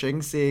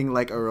refreshing seeing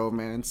like a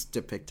romance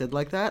depicted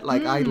like that.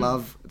 Like I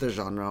love the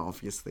genre,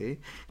 obviously.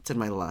 It's in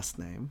my last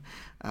name.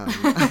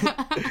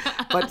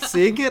 But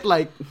seeing it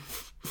like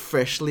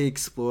freshly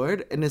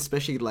explored, and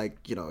especially like,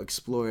 you know,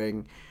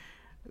 exploring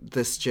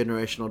this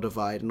generational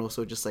divide, and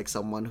also just like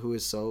someone who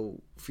is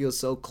feels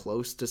so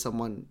close to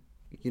someone,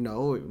 you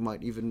know, it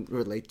might even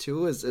relate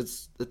to,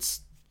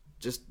 it's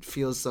just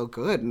feels so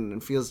good,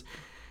 and it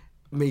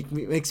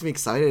makes me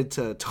excited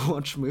to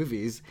watch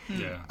movies.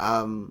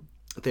 Yeah.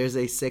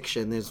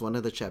 There's one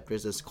of the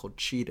chapters that's called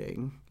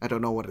Cheating. I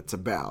don't know what it's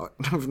about.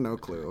 I have no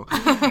clue.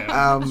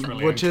 Yeah, it's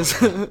really Which is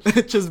unclear.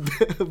 it's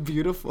just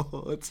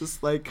beautiful. It's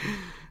just like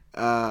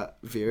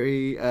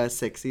very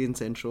sexy and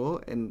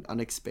sensual and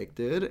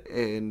unexpected,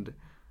 and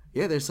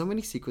yeah, there's so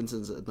many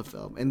sequences in the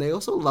film, and they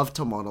also love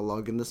to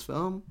monologue in this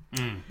film.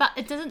 But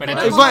it doesn't. But They it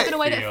don't doesn't monologue in a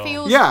way that feel-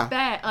 feels Yeah.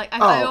 bad. Like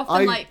I often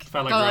I like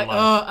felt go like like,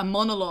 real life. a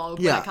monologue.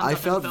 Yeah, when it comes I up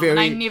in felt the film. And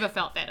I very- never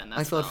felt that in this.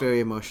 I felt film. very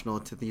emotional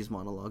to these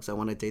monologues. I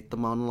want to date the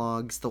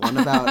monologues. The one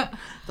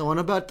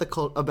about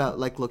about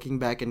like looking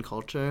back in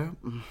culture.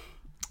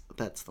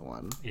 That's the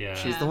one. Yeah.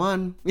 She's Yeah. the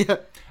one. Yeah.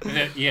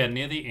 Yeah,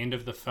 near the end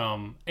of the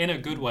film, in a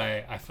good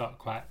way, I felt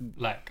quite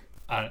like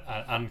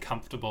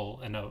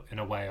uncomfortable in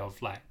a way of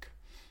like,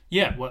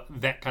 yeah, what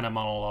that kind of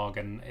monologue,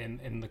 and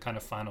in the kind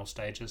of final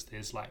stages,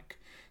 there's like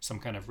some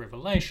kind of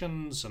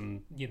revelations,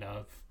 and you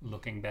know,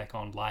 looking back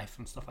on life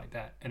and stuff like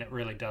that, and it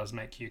really does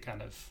make you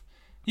kind of,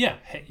 yeah,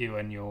 hit you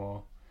in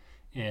your,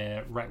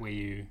 yeah, right where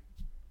you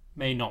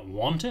may not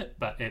want it,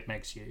 but it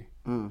makes you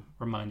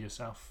remind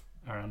yourself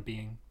around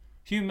being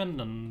human,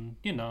 and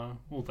you know,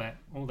 all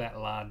that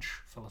large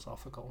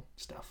philosophical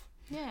stuff.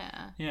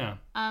 Yeah. Yeah.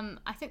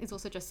 I think there's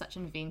also just such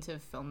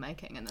inventive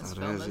filmmaking in this It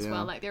film is, as yeah.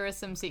 well. Like there are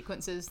some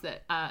sequences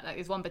that, like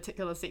there's one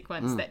particular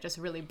sequence that just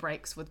really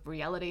breaks with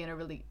reality in a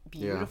really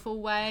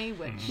beautiful way.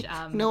 Which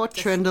You know what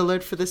trend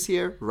alert for this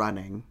year?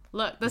 Running.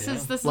 Look, this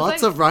is the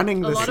Lots thing. of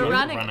running A this lot year. of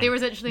running. Running. There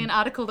was actually an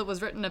article that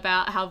was written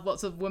about how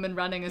lots of women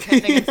running is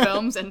happening in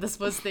films, and this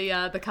was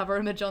the cover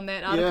image on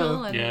that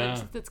article. And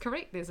Yeah. it's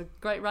correct. There's a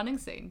great running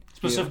scene.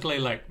 Specifically,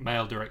 like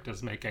male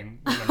directors making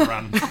women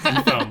run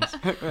in films.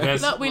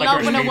 There's Look, we Licorice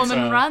love when a Pizza,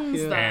 woman runs,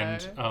 though.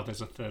 And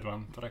there's a third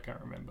one that I can't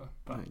remember.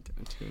 But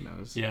Who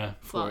knows? yeah,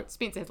 Well,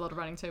 Spencer has a lot of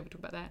running too. We'll talk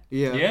about that.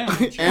 Yeah. Yeah.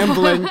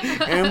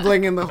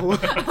 ambling in the whole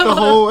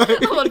way.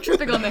 A lot of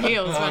tripping on the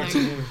heels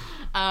running.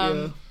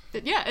 Yeah.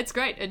 But yeah, it's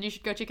great, and you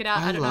should go check it out.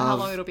 I I don't know how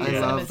long it'll be. I in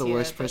love cinemas The yet,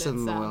 Worst but Person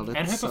in the it's, World. and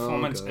her It's so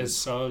performance good. is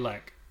so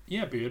like,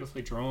 yeah,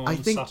 beautifully drawn, I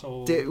think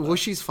subtle. well,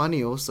 she's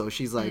funny also.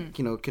 She's like,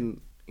 you know, can,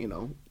 you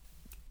know,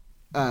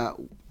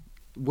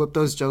 whip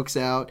those jokes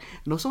out,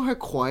 and also her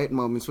quiet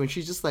moments when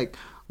she's just like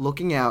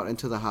looking out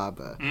into the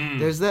harbor.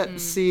 There's that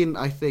scene,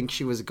 I think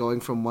she was going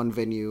from one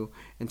venue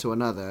into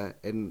another,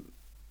 and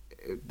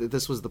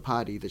this was the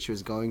party that she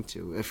was going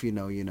to, if you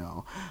know, you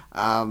know.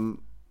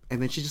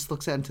 And then she just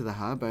looks out into the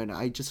harbor, and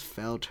I just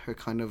felt her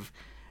kind of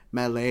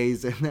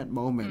malaise in that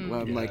moment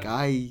where I'm like,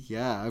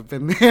 I've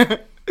been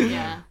there.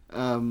 yeah.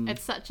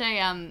 It's such a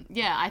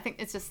I think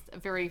it's just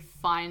very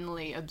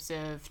finely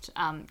observed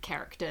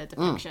character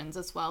depictions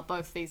as well.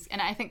 Both these,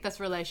 and I think this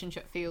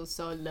relationship feels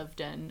so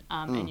lived in,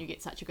 and you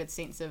get such a good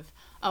sense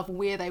of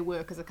where they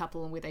work as a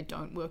couple and where they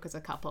don't work as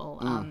a couple,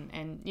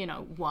 and you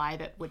know why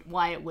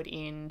it would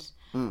end,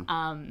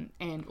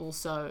 and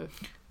also.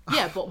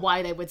 Yeah, but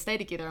why they would stay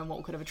together and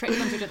what could have attracted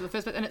them to each other in the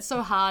first place. And it's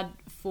so hard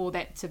for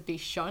that to be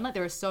shown. Like,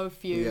 there are so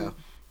few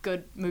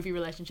good movie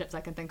relationships I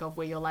can think of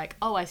where you're like,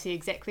 oh, I see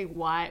exactly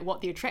what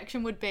the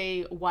attraction would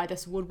be, why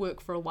this would work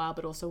for a while,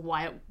 but also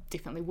why it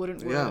definitely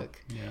wouldn't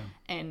work. Yeah.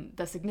 And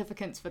the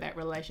significance for that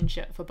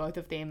relationship for both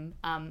of them,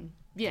 in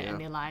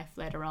their life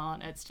later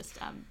on. It's just,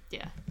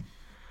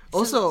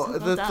 Also, So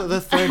well done.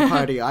 the third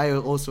party, I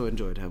also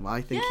enjoyed him.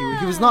 I think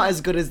he was not as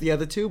good as the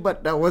other two,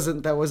 but that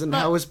wasn't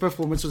how his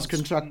performance was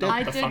constructed. Not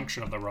I the did-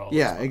 function of the role.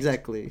 Yeah,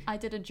 exactly. I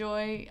did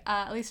enjoy,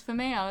 at least for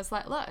me, I was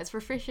like, look, it's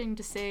refreshing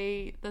to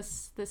see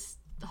this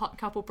hot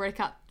couple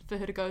break up for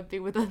her to go be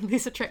with a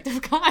less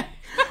attractive guy.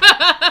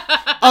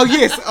 Oh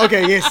yes,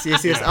 okay, yes.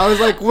 I was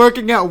like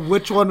working out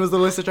which one was the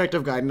less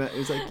attractive guy, and it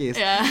was like yes.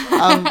 Yeah.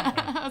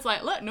 I was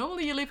like, look,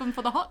 normally you leave him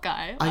for the hot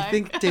guy. I Like-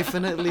 think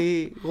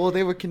definitely. Well,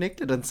 they were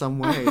connected in some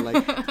way.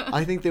 Like,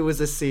 I think there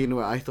was a scene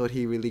where I thought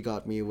he really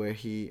got me, where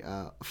he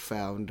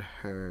found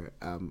her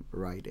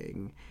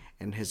writing,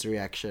 and his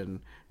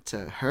reaction to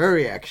her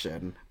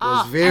reaction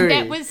was very.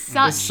 and that was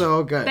such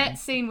so good. That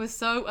scene was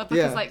so because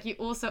Yeah. like you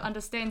also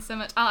understand so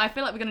much. Oh, I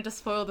feel like we're gonna just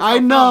spoil this. I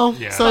whole know.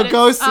 film. Yeah. So But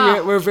go it's- see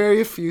it. We're very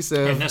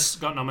effusive. And this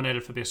got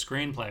nominated for best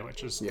screenplay,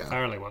 which is Yeah.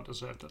 thoroughly what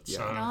deserved it.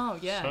 So, Oh,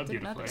 yeah, so I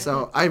didn't know beautifully. that.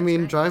 So I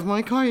mean, Drive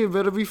My Car. You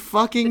better be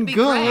fucking be I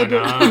good.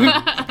 great.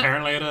 know.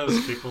 Apparently it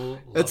is. People love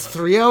It's it.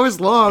 3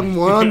 hours long.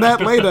 More on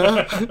that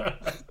later.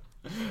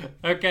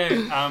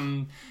 Okay.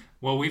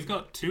 Well, we've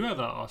got 2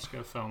 other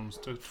Oscar films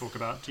to talk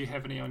about. Do you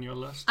have any on your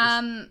list?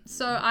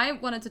 So I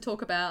wanted to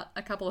talk about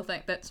a couple of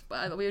things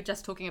that we were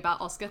just talking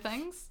about Oscar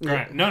things.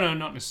 Right. No,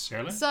 not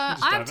necessarily. So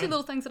Just I have dive 2 in.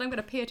 little things that I'm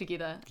going to pair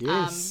together.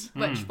 Yes.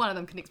 Which one of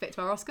them connects back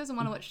to our Oscars and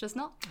one of which does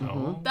not.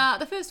 Oh.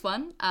 The first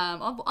one,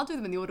 I'll do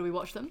them in the order we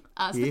watched them.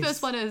 So the Yes.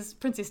 first one is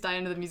Princess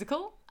Diana the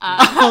musical.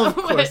 Of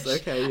course,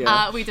 which, okay,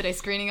 yeah. we did a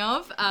screening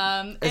of.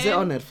 Is it and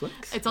on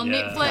Netflix? It's on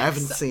Yeah. Netflix. I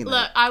haven't seen it.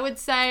 Look, I would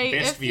say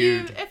Best if you're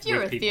viewed a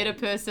with theatre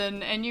people.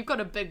 person and you've got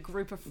a big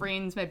group of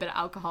friends, maybe a bit of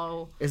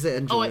alcohol. Is it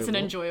enjoyable? Oh, it's an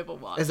enjoyable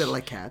watch. Is it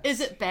like Cats? Is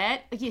it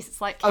bad? Yes,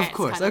 it's like Cats. Of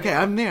course. Kind of Okay,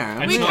 level. I'm there.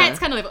 I'm It's We're there. not- Cats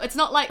kind of level. It's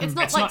not like It's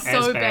like not so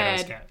as bad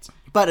as bad. Cats.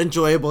 But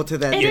enjoyable to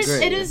that It is.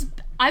 degree. It is.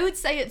 I would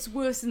say it's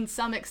worse in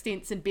some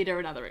extents and better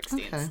in other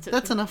extents. Okay,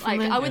 that's enough for Like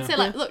me. I would Yeah. say,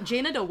 like, look,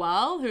 Jenna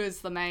Dewell, who is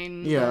the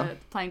main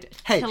playing,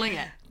 Hey, killing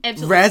it.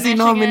 Absolutely Razzie smashing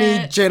nominee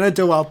it. Jenna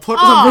Dewell. Put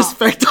some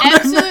respect on her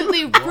name.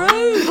 Absolutely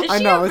rude. Is I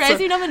she know, a it's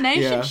Razzie a-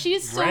 nomination? yeah. She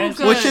is so Razzie-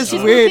 good. Which is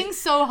She's weird. working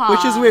so hard.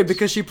 Which is weird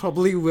because she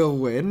probably will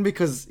win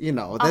because,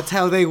 that's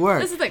how they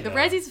work. This is the thing. The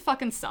Razzies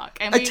fucking suck,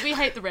 and we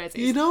hate the Razzies.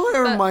 You know what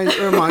it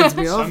reminds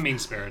me So of?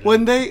 mean-spirited.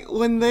 When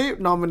they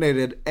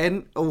nominated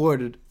and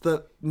awarded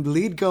the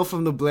lead girl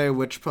from the Blair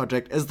Witch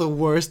Project as the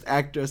worst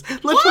actress.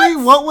 Literally,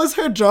 what was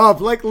her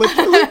job? Like,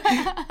 literally.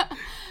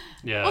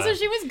 Yeah. Also,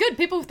 she was good.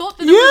 People thought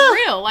that it was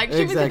real. Like,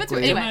 she was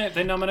Exactly. good. Anyway.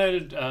 They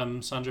nominated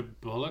Sandra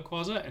Bullock,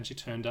 was it? And she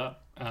turned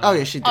up. Oh,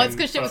 yeah, she did. Oh, it's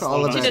because she, For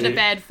all of she it. did a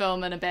bad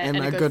film and a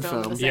good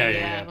film. in the same Yeah, year,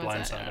 yeah,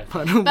 was it?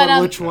 Blindsided.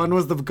 But which one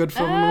was the good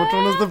film and which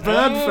one was the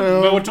bad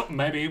film? We'll talk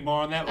maybe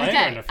more on that later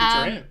in a future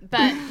ad.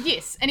 But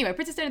yes, anyway,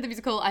 Princess Diana the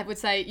musical, I would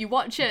say you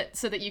watch it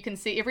so that you can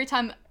see every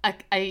time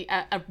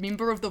a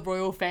member of the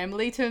royal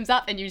family turns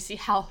up and you see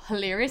how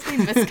hilariously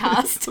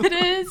miscast it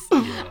is.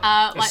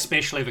 Like,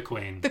 Especially the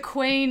Queen. the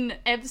Queen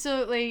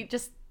absolutely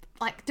just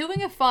like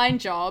doing a fine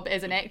job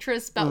as an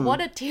actress, but what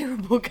a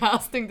terrible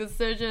casting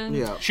decision.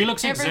 Yeah. She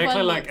looks Everyone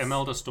exactly like looks-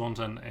 Imelda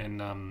Staunton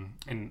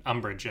in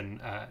Umbridge in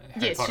Harry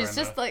Yes, Potter she's and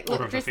just the like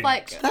Order look of the just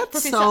like Phoenix. That's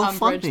Professor so Umbridge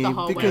funny the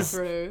whole way because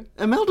through.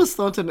 Imelda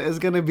Staunton is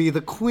going to be the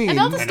queen.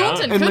 Imelda I know.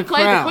 Staunton In could The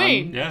play Crown. the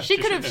Queen. Yeah, she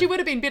she could have. should She have. would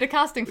have been better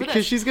casting for Because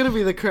this. she's going to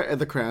be the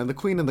crown, the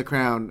queen in the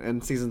crown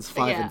in seasons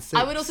 5 Yeah, and 6.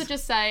 I would also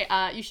just say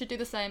you should do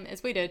the same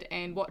as we did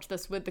and watch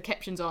this with the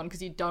captions on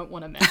because you don't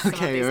want to miss some of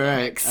Okay, these alright,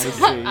 lyrics. I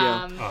see,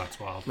 yeah. Oh, it's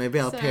wild. Maybe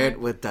I'll So- pair it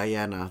with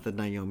Diana, the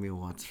Naomi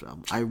Watts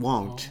film. I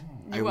won't.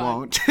 I You won't.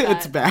 won't,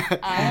 It's but,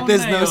 bad.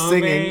 There's no Naomi.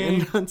 singing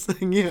and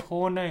dancing. Yeah.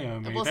 Poor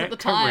Naomi. It was that at the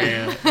time.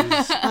 career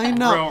is I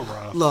know. real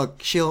rough.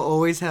 Look, she'll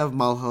always have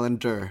Mulholland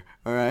Dur.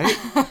 All right.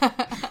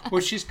 Well,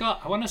 she's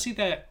got. I want to see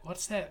that.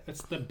 What's that?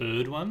 It's the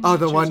bird one. Oh,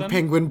 the she one was in?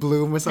 Penguin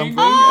Bloom or something.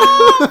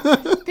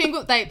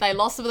 Penguin, they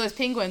lost some of those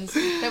penguins.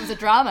 That was a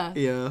drama.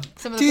 Yeah.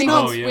 Some of Do the you know-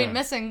 penguins Oh, yeah. went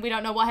missing. We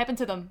don't know what happened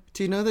to them.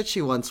 Do you know that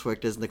she once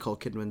worked as Nicole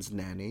Kidman's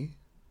nanny?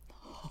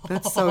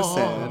 That's so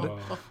sad.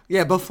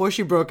 Yeah, before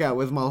she broke out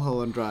with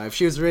Mulholland Drive,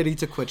 she was ready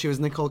to quit. She was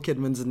Nicole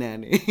Kidman's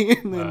nanny.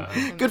 And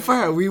then, good for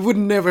her. We would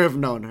never have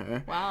known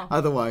her. Wow.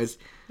 Otherwise.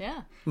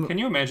 Yeah. Can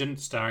you imagine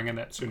starring in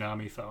that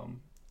tsunami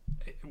film,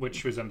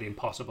 which was in The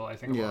Impossible, I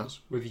think it Yeah. was,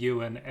 with you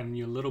and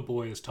your little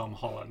boy is Tom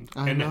Holland?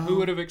 I and know. who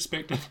would have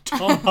expected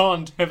Tom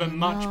Holland to have a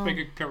much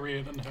bigger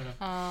career than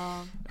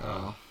her?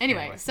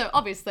 Anyway, so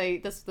obviously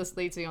this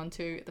leads me on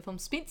to the film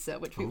Spencer,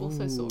 which we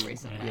also saw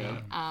recently,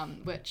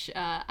 which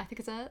I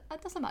think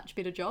does a much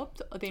better job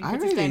than I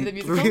Princess Diana the really-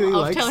 musical really of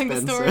like telling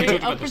Spencer. the We story talked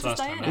of about this Princess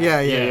last time, Diana.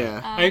 right?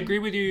 Yeah. I agree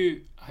with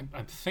you.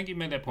 I think you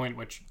made that point,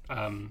 which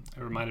it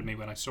reminded me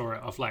when I saw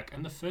it of like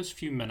in the first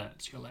few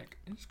minutes, you're like,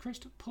 is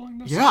Krista pulling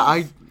this? Yeah,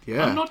 off?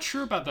 yeah. I'm not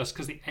sure about this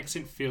because the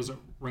accent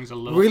rings a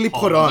little Really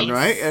put on, odd.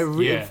 right?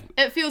 Yeah.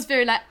 It feels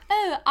very like,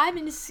 oh, I'm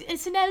in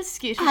SNL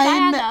sketch with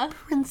I'm Diana.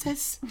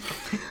 princess.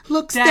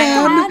 Looks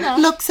Diana.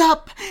 down, looks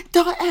up.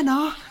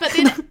 Diana. But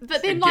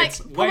then It like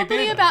gets way probably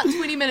better. about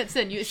 20 minutes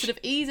in, you sort of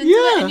ease into Yeah.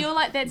 it, and you're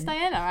like, "That's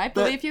Diana, I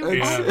believe you."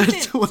 it's- 100%.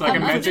 it's It's like a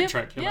I'm magic there.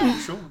 trick. You're Yeah. like,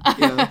 sure.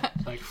 Yeah.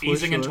 Like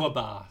easing sure. into a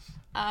bath.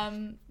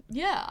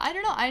 Yeah, I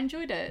don't know. I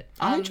enjoyed it.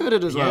 I enjoyed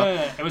it as well.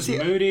 Yeah, it was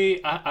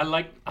moody.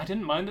 I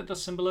didn't mind that the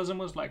symbolism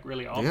was like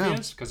really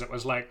obvious because it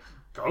was like,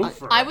 go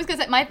for it. I was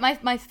gonna say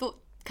my thought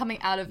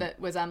coming out of it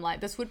was I'm like,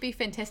 this would be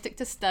fantastic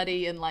to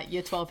study in like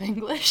year 12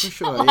 English. For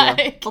sure,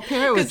 yeah. I'll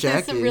pair it with 'cause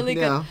there's some Jackie, really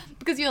yeah. good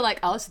because you're like,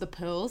 oh, so the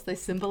pearls they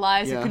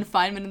symbolize Yeah. the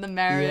confinement in the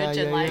marriage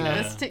Yeah, and like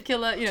yeah. this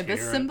particular, this Carrot.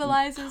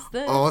 symbolizes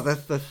this. Oh,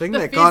 that's the thing The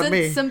that got pheasant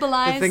me. The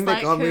symbolized, thing that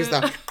like, got me is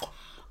her- that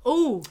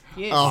Oh,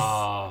 yes.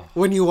 Oh,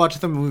 when you watch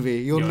the movie,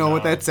 you'll know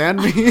what know. that sound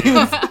means.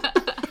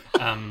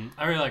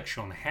 I really like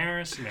Sean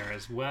Harris in there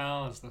as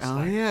well as this Oh,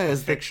 like yeah,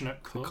 as the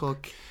affectionate cook.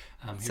 Cook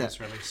He Sa- was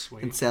really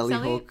sweet. and Sally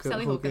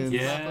Sally Hawkins.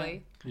 yeah,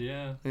 Lovely.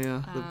 yeah,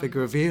 Yeah, the big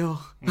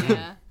reveal.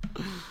 Yeah.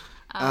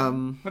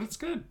 but it's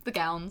good. The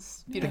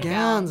gowns. The Beautiful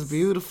gowns,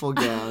 beautiful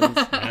gowns.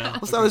 Yeah,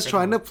 Also, I was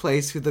trying to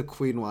place who the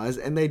queen was,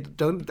 and I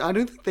don't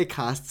think they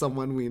cast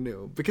someone we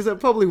knew because it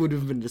probably would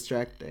have been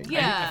distracting.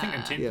 Yeah. I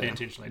think they Yeah.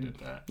 intentionally did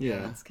that.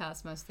 Yeah. Let's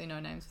cast mostly no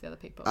names for the other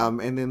people.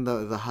 And then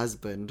the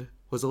husband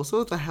was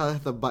also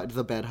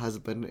the bad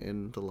husband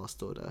in The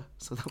Lost Order.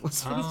 So that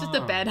was He's just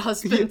a bad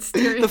husband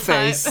stereotype. the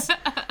face.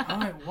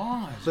 Oh, it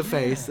was. The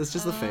face. It's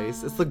just the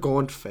face. It's the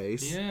gaunt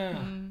face. Yeah.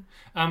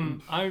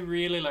 I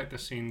really like the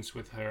scenes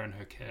with her and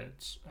her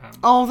kids.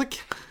 Oh,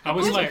 I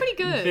was Those are like, pretty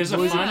good. there's a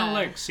Yeah. final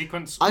like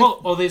sequence.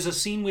 I- There's a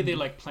scene where they're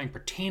like playing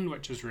pretend,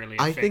 which is really.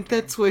 I think affecting.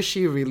 that's where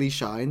she really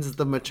shines,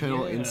 the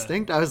maternal Yeah.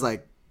 instinct. I was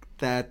like,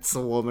 that's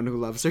a woman who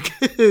loves her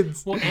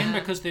kids. Well, and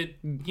because they're,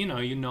 you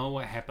know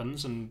what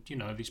happens, and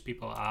these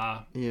people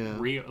are Yeah.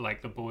 real.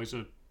 Like the boys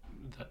that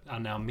are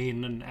now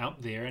men and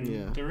out there, and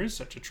Yeah. there is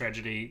such a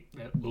tragedy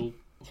that will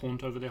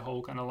haunt over their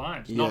whole kind of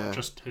lives. Yeah. Not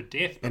just her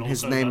death, but And also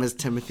his name the- is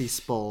Timothy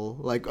Spall,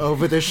 like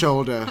over the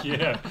shoulder.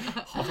 yeah,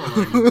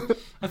 hovering.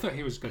 I thought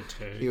he was good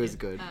too. He was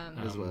good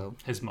as Um, well.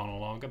 His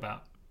monologue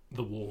about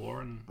the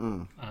war and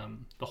Mm.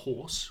 the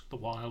horse, the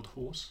wild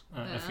horse.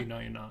 If you know,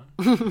 you know.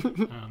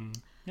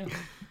 Yeah.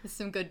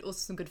 There's also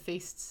some good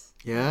feasts.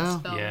 Yeah. In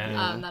this film,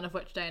 Yeah. none of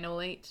which Diana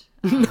will eat.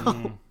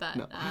 Mm.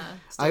 But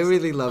I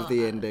really still love the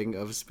fun. ending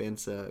of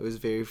Spencer. It was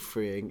very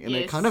freeing, and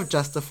it Yes. kind of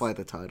justified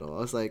the title. I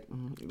was like,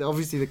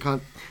 obviously they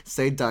can't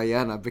say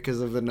Diana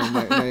because of the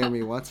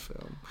Naomi Watts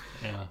film,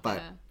 Yeah.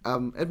 but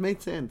it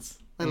made sense.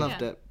 I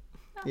loved Yeah. it.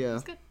 Oh, Yeah,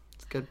 it's good.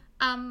 it's good.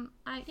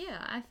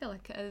 I feel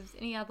like is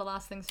any other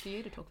last things for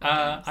you to talk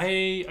about?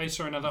 James? I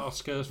saw another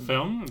Oscar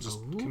film, just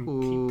can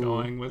Ooh. keep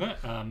going with it,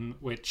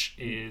 which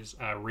is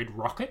Red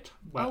Rocket.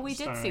 We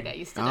did see that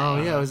yesterday.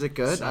 Oh yeah, was it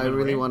good? I Simon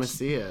really Rex. want to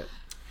see it.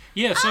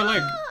 Yeah, so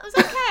like, It was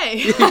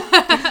okay.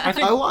 I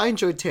think, I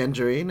enjoyed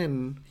Tangerine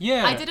and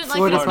yeah, I didn't like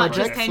Florida it as much as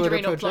Project,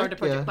 Tangerine or Florida Florida Project,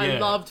 Project, but yeah. I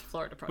Yeah. loved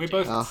Florida We're Project.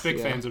 both Oh, big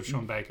yeah. fans of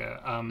Sean Baker,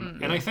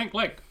 and I think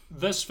like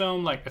this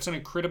film, like it's an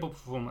incredible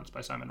performance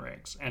by Simon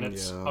Rex, and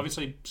it's Yeah.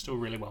 obviously still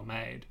really well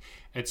made.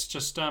 It's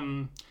just,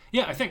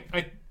 yeah, I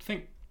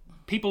think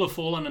people have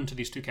fallen into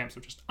these two camps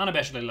of just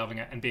unabashedly loving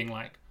it and being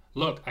like,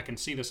 look, I can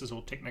see this is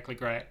all technically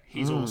great.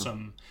 He's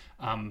awesome,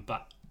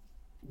 but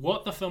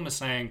what the film is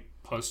saying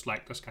post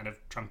like this kind of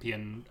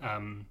Trumpian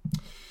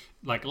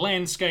like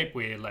landscape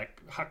where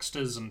like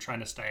hucksters and trying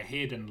to stay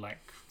ahead and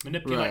like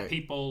manipulate Right.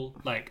 people,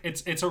 like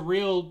it's a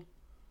real,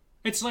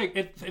 it's like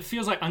it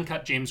feels like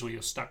Uncut Gems where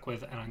you're stuck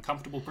with an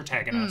uncomfortable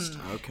protagonist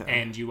Okay.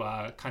 and you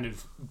are kind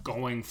of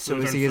going so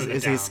further is he and further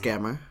is he a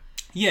down. scammer?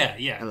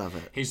 Yeah, I love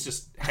it. He's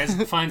just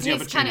finds the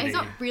He's opportunity. he's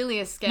not really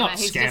a scammer. Not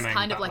He's just scamming,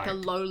 kind of but like a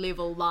like-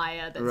 low-level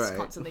liar that's Right.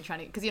 constantly trying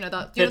to. Because you know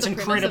That's the premise of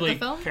incredibly the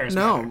film. charismatic.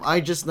 No,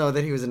 I just know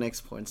that he was an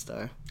ex-porn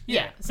star.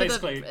 Yeah, so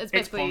basically, it's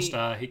ex-porn basically-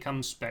 star. He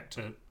comes back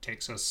to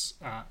Texas.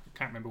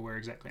 Can't remember where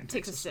exactly in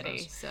Texas Texas. City.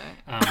 it is. So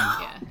Um,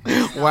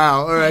 yeah.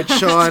 Wow. All right,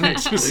 Sean.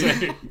 Texas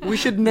City. We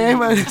should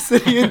name a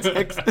city in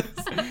Texas.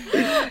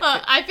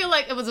 I feel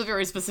like it was a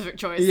very specific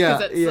choice Yeah,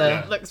 because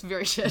yeah. it looks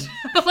very shit.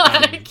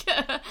 like,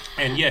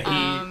 And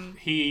yeah,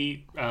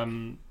 he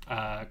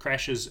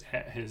crashes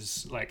at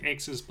his like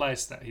ex's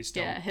place that he's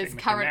still yeah, his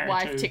technically current married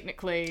wife to.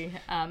 technically,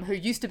 who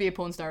used to be a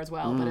porn star as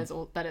well,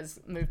 but has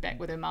moved back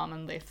with her mum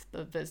and left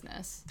the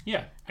business.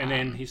 Yeah, and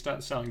then he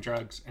starts selling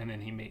drugs, and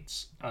then he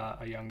meets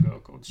a young girl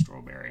called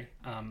Strawberry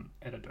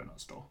at a donut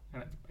store,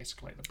 and that's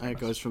basically the And premise.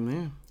 it goes from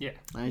there. Yeah,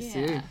 I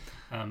see. Yeah.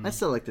 I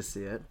still like to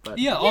see it, but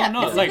yeah. Oh Yeah,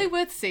 no, it's like definitely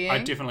worth seeing. I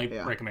definitely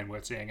Yeah. recommend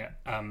worth seeing it.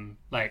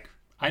 Like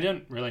I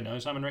don't really know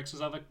Simon Rex's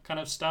other kind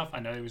of stuff.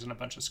 I know he was in a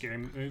bunch of scary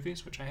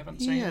movies, which I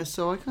haven't seen. yeah.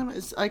 So I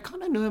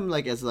kind of knew him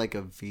like as like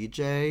a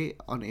VJ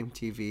on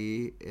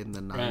MTV in the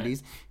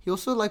 90s. He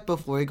also like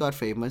before he got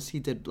famous, he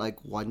did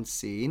like one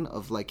scene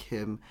of like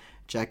him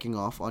jacking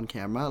off on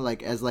camera,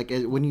 like as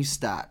when you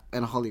start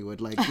in Hollywood,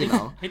 like you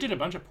know, He did a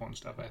bunch of porn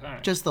stuff, I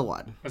think. just the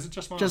one. Is it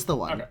just one? Just the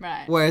one. Okay.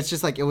 Right. Where it's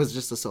just like it was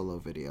just a solo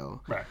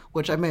video, Right.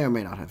 which I may or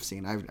may not have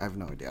seen. I have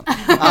no idea.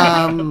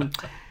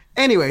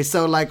 Anyway,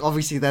 so like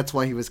obviously that's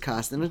why he was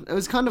cast, and it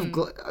was kind of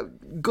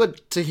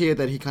good to hear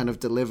that he kind of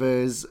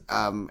delivers.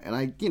 And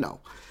I,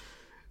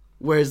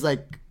 whereas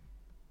like,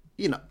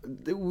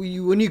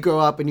 when you grow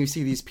up and you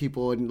see these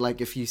people, and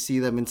like if you see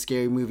them in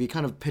Scary Movie, you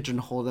kind of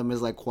pigeonhole them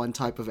as like one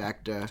type of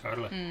actor.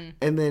 Totally.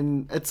 And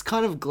then it's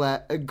kind of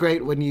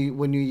great when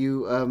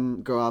you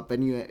grow up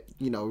and you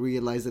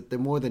realize that they're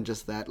more than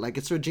just that. Like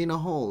it's Regina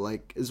Hall,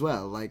 like as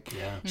well. Like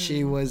Yeah.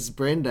 she was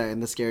Brenda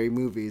in the Scary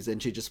Movies,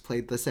 and she just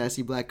played the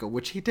sassy black girl,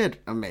 which he did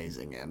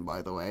amazing in,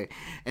 by the way.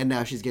 And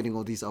now she's getting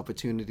all these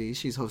opportunities.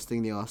 She's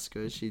hosting the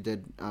Oscars. She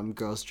did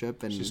Girls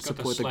Trip and She's got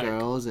Support this the like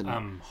Girls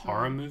and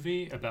horror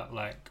movie about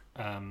like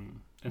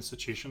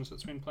institutions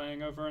that's been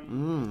playing over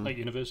in like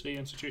university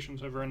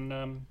institutions over in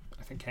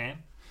I think Cannes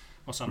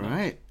or something.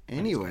 right.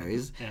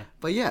 Anyways, Yeah.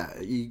 but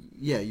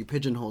you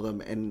pigeonhole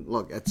them, and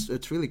look,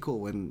 it's really cool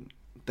when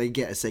they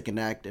get a second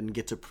act and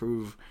get to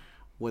prove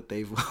what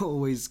they've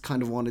always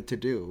kind of wanted to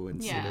do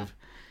instead Yeah. of.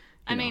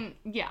 I mean,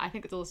 yeah, I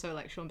think it's also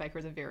like Sean Baker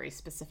is a very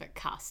specific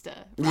caster.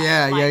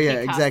 Yeah, Like, he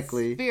casts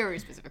exactly. very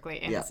specifically,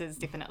 and Yeah. this is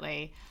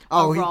definitely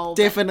Oh, a he role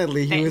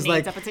definitely- that he was needs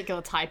like- a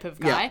particular type of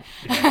Yeah.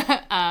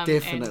 guy.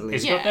 Definitely.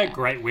 He's Yeah. got that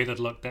great weathered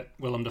look that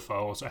Willem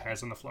Dafoe also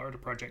has in the Florida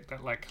Project.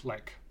 That like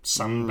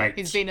sunbaked.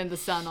 He's been in the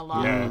sun a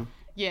lot. Yeah.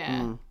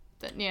 Yeah.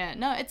 But yeah,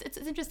 no, it's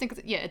interesting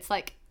because it's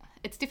like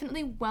it's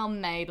definitely well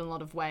made in a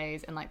lot of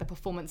ways, and like the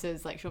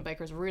performances, like Sean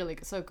Baker is really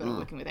so good at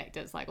working with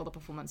actors. Like all the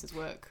performances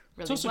work really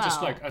well. It's also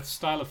just like a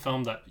style of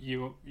film that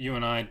you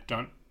and I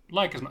don't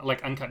like as much,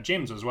 like Uncut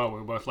Gems as well.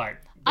 We're both like,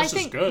 this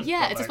is good.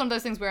 Yeah, but it's just like, one of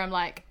those things where I'm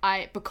like,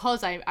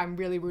 I'm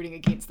really rooting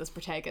against this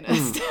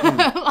protagonist,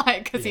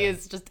 like because he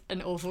is just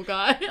an awful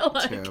guy.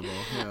 Like, Terrible.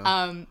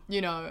 Yeah.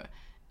 you know,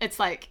 it's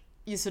like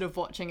you're sort of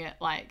watching it,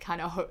 like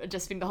kind of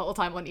just being the whole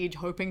time on edge,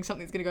 hoping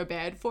something's gonna go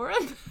bad for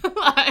him.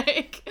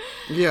 Like,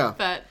 Yeah.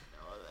 but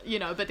you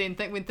know, but then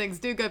when things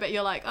do go bad,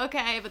 you're like,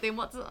 okay, but then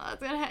what's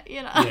gonna happen?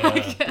 You know, Yeah,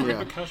 like, the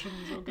repercussions.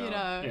 Oh God. you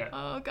know, Yeah.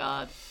 oh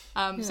god.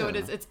 So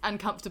it's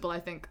uncomfortable, I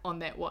think, on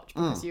that watch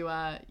because you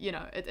are, you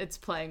know, it's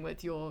playing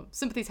with your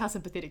sympathies, how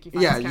sympathetic you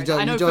find Yeah, this you character.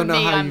 don't- I know you don't for know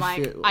me, how I'm you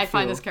like, feel- I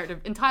find feel. this character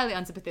entirely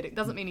unsympathetic.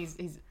 Doesn't mean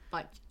he's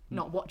like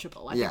not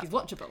watchable. I Yeah. think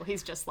he's watchable.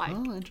 He's just like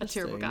a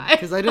terrible guy.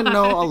 Because I didn't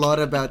know a lot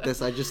about this.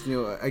 I just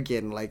knew,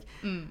 again, like,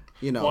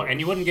 you know. Well,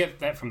 and you wouldn't get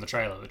that from the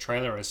trailer. The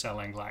trailer is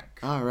selling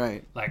All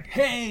right. like,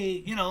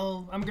 hey, you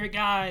know, I'm a great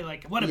guy.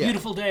 Like, what a Yeah.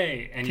 beautiful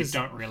day. And you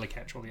don't really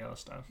catch all the other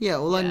stuff. Yeah,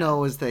 all I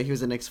know is that he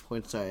was an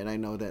ex-porn star, and I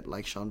know that,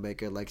 like, Sean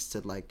Baker likes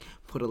to, like,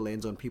 put a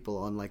lens on people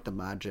on, like, the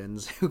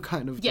margins who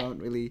kind of Yeah. don't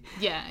really,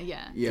 yeah.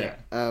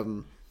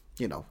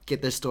 you know,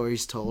 get their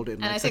stories told in,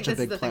 And like, I think such a this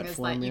is big the thing platform. is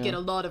like you yeah. get a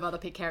lot of other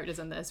characters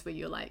in this where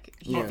you're like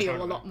you Yeah. feel a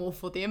Totally. lot more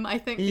for them. I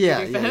think than Yeah,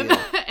 you do for yeah, him.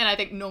 yeah. And I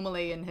think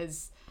normally in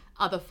his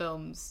other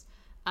films,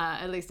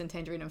 at least in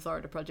Tangerine and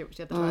Florida Project, which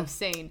are the two I've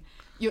seen,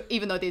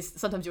 even though there's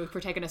sometimes your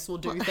protagonists will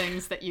do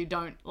things that you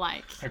don't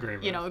like,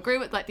 agree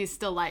with. Like there's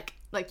still like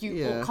you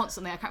Yeah. will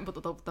constantly. I can't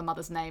remember what the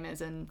mother's name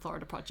is in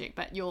Florida Project,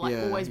 but you're like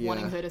Yeah, always yeah.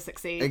 wanting her to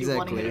succeed. You're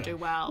wanting her to Exactly. do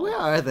well. Where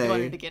are they? You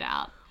want her to get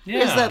out. Yeah.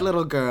 Where's that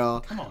little girl?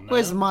 Come on now.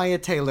 Where's Maya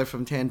Taylor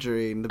from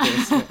Tangerine, the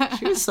best?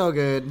 She was so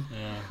good.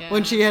 Yeah.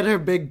 When she had her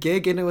big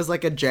gig and it was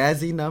like a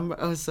jazzy number,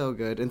 it was so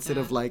good. Instead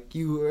of like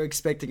you were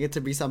expecting it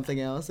to be something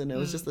else, and it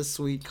was just a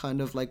sweet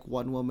kind of like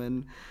one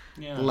woman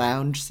Yeah.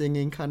 lounge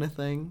singing kind of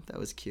thing. That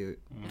was cute.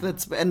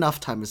 That's enough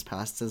time has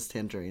passed since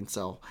Tangerine,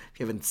 so if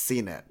you haven't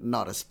seen it,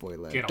 not a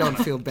spoiler. Get on Don't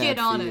it. feel bad Get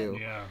on for it. you.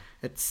 Yeah.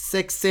 It's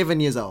 6-7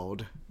 years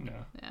old. Yeah.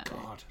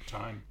 God,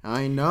 time.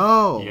 I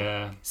know.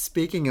 Yeah.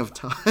 Speaking of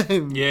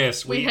time.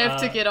 Yes, We have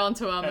to get on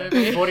to our at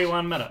movie.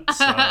 41 minutes.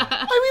 So.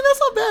 I mean, that's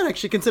not bad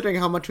actually, considering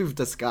how much we've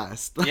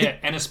discussed. Yeah,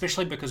 and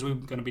especially because we're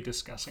going to be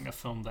discussing a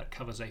film that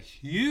covers a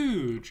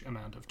huge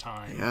amount of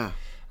time. Yeah.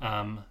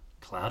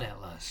 Cloud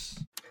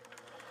Atlas.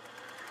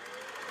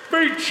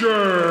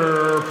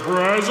 Feature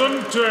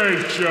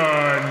presentation.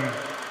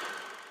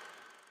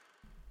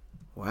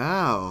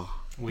 Wow.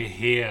 We're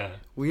here.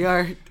 We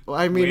are.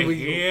 I mean, We're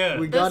here.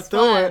 we got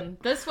through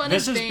it. This one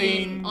This has has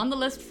been been- on the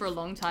list for a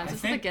long time. I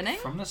Since the think beginning.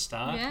 from the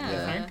start,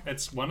 Yeah. I think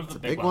it's one of the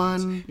big big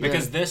ones. one,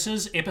 Because yeah. this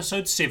is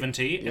episode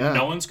 70, and Yeah.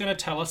 no one's going to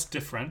tell us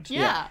different.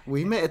 Yeah.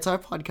 We make it's our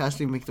podcast.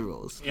 We make the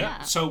rules.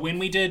 Yeah. So when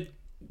we did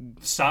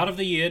start of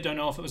the year, don't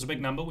know if it was a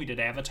big number, we did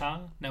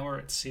Avatar. Now we're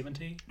at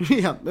 70.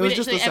 Yeah, it was We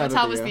just did, the start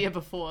Avatar of was the the year. year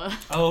before.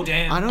 Oh,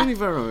 damn. I don't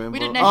even remember. We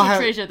did Oh, National ha-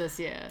 Treasure this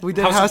year. We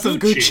did House House of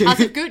of Gucci. Gucci. House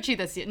of Gucci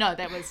this year. No,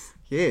 that was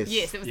Yes.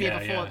 yes, it was the year Yeah,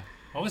 before. yeah.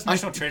 What was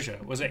National Treasure?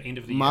 Was it end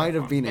of the year? Might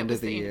have been That end was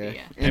of the the end of year. the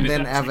year. And Maybe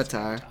then that was next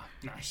Avatar.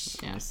 Nice.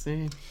 Yeah. I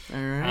see.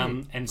 All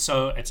right. And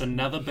so it's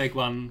another big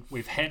one.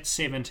 We've hit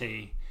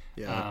 70.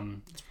 Yeah.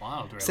 It's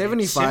wild, really.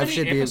 75 70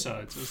 should be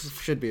episodes.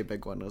 should be a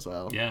big one as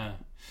well. Yeah.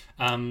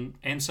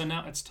 And so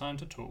now it's time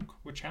to talk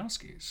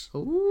Wachowskis.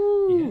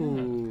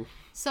 Ooh.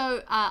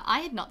 So I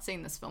had not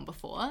seen this film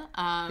before.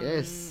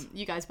 Yes.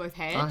 You guys both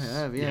had. I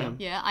have. Yeah.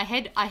 Yeah, I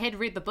had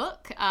read the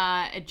book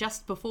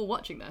just before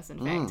watching this. In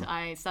fact,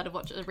 I started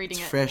reading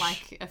it fresh.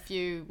 like a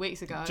few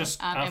weeks ago,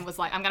 Just and was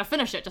like, I'm gonna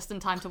finish it just in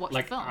time to watch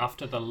Like the film.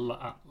 after the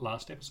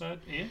last episode,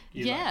 yeah?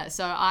 You Yeah,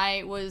 so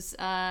I was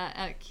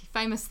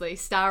famously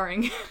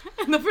starring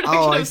in the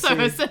production Oh, I of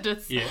Soho see.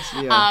 Citrus. Yes.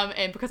 Yeah.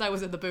 And because I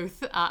was in the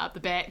booth up the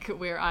back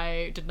where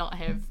I did not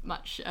have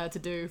much to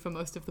do for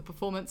most of the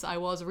performance, I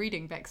was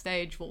reading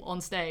backstage, well,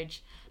 on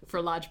stage for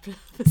a large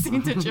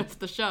percentage of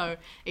the show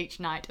each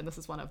night, and this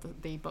is one of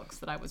the books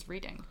that I was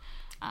reading.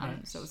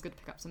 So it was good to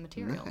pick up some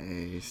material.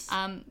 Nice.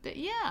 But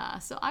yeah,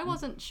 so I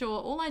wasn't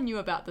sure. All I knew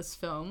about this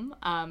film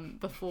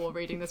before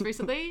reading this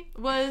recently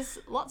was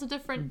lots of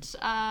different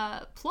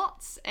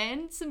plots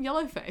and some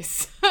yellow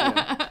face.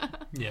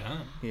 Yeah.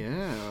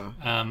 Yeah.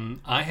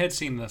 I had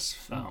seen this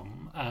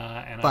film,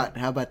 and But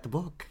how about the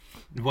book?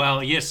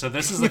 well, yes. So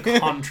this is the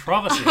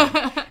controversy.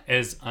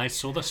 Is I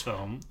saw this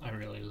film, I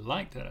really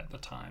liked it at the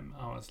time.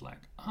 I was like,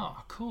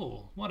 oh,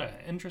 cool! What an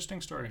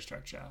interesting story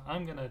structure.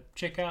 I'm gonna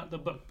check out the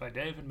book by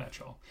David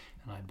Mitchell,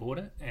 and I bought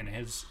it. And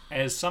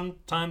as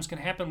sometimes can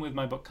happen with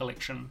my book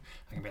collection,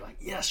 I can be like,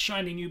 yes,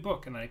 shiny new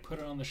book, and I put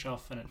it on the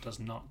shelf, and it does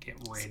not get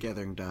read.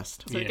 Gathering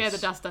dust. So it Yes.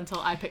 gathered dust until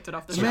I picked it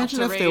off the Imagine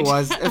shelf if to there read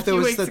was a few the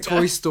weeks ago.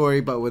 Toy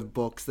Story but with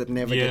books that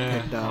never Yeah.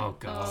 get picked up. Oh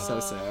god. So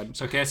sad.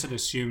 So Cass had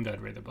assumed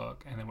I'd read the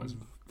book, and then was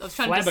was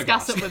trying to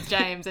discuss it with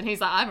James, and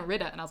he's like, I haven't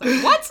read it. And I was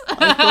like, what?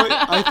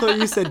 I thought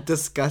you said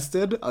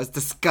disgusted. I was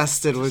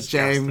disgusted with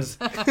James.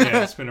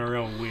 Yeah, it's been a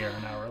real weir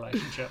in our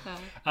relationship.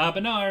 But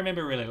no, I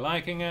remember really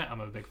liking it.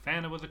 I'm a big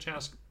fan of the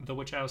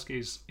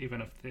Wachowskis,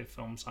 even if their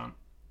films aren't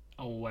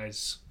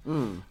always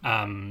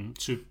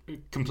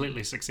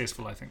completely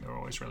successful. I think they're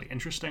always really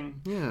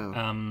interesting.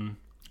 Yeah.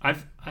 I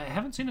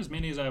haven't seen as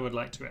many as I would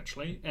like to,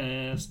 actually.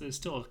 There's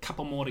still a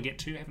couple more to get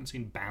to. I haven't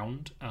seen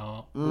Bound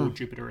or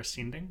Jupiter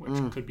Ascending,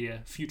 which could be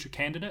a future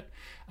candidate.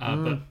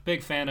 But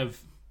big fan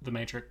of The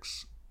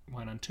Matrix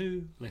 1 and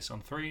 2, less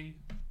on 3,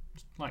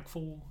 like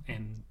 4,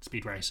 and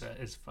Speed Racer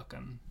is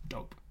fucking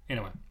dope.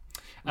 Anyway,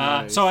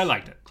 Nice. so I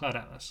liked it. Cloud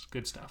Atlas,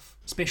 good stuff.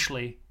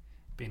 Especially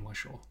Ben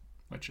Whishaw,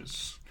 which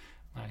is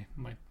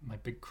my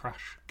big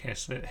crush.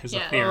 Guess it has a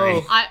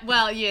theory.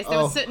 Yes, there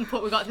was a certain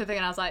point we got to the thing,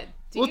 and I was like,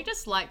 do you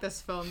just like this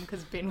film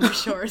because Ben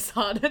Whishaw is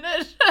hard in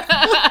it?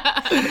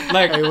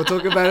 Hey, we'll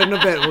talk about it in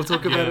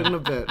a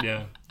bit.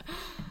 Yeah.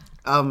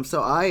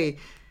 So I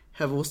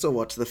have also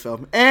watched the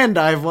film, and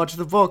I've watched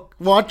the book.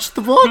 Watched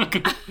the book.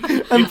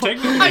 You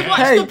technically I have.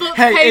 watched the book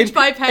page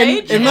by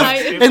page.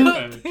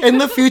 In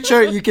the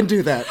future, you can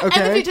do that. Okay.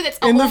 In the future, that's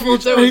all we'll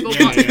do is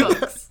we'll watch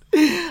books.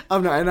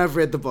 And I've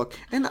read the book,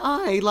 and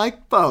I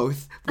like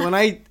both. When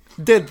I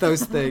did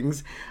those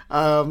things,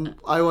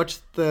 I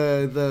watched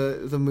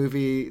the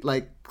movie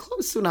like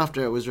close soon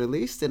after it was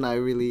released, and I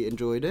really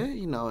enjoyed it.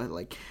 You know,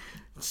 like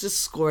it's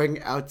just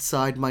scoring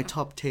outside my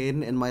top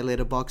 10 in my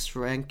Letterboxd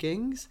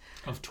rankings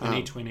Of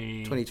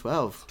 2020...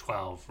 2012.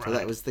 12, right. So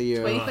that was the year.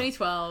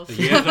 2012. The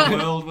year the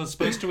world was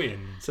supposed to end.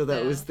 So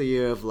that was the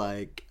year of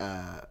like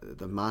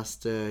The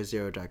Master,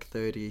 Zero Dark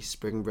 30,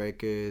 Spring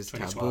Breakers,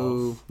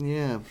 2012. Taboo.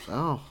 Yeah.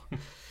 Oh.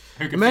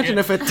 Who could Imagine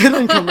forget? if it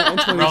didn't come out in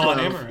 2012.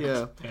 Roland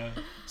Emmerich. Yeah.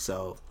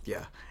 So,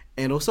 yeah.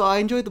 And also, I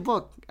enjoyed the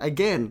book.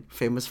 Again,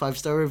 famous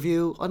 5-star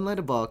review on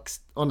Letterboxd.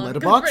 On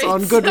Letterboxd?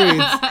 On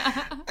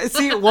Goodreads.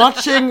 See,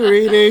 watching,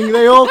 reading,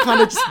 they all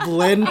kind of just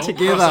blend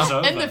together. crosses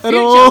over. In the It future,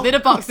 all-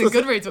 Letterboxd and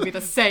Goodreads will be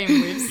the same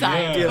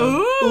website. Yeah.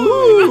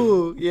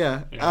 Ooh.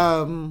 Yeah.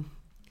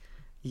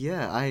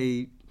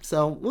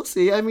 So we'll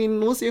see. I mean,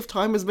 we'll see if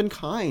time has been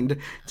kind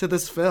to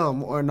this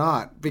film or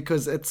not,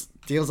 because it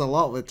deals a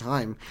lot with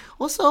time.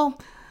 Also,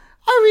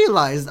 I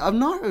realized I'm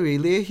not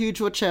really a huge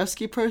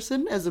Wachowski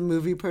person as a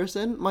movie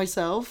person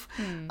myself.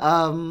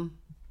 Don't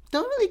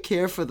really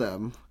care for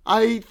them.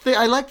 I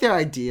like their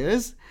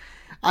ideas.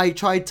 I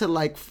tried to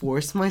like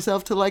force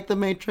myself to like The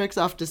Matrix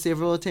after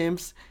several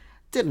attempts.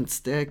 Didn't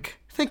stick.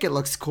 Think it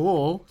looks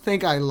cool.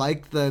 Think I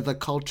like the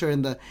culture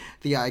and the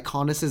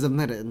iconicism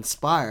that it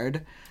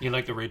inspired. You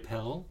like the red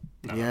pill?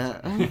 No,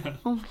 Yeah,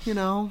 you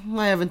know,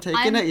 I haven't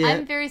taken it yet.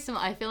 I'm very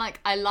similar. I feel like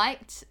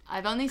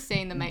I've only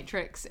seen The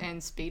Matrix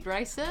and Speed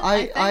Racer.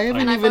 I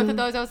haven't both even- of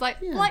those, I was like,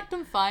 liked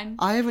them fine.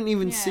 I haven't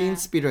even Yeah. seen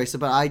Speed Racer,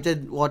 but I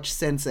did watch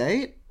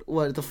Sense8,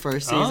 the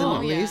first season Oh.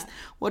 at least,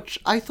 which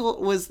I thought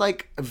was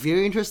like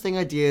very interesting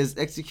ideas,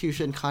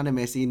 execution kind of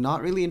messy,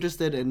 not really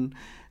interested in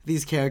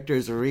these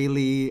characters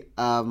really,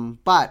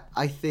 but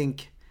I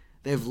think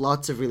they have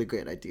lots of really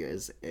great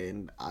ideas,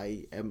 and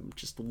I am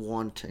just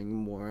wanting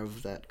more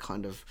of that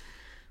kind of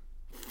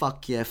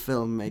fuck yeah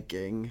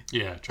filmmaking.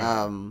 Yeah,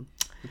 true.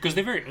 Because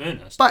they're very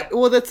earnest. But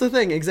well, that's the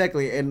thing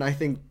exactly, and I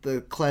think the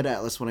Cloud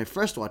Atlas when I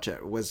first watched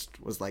it was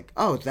like,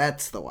 oh,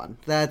 that's the one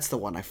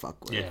I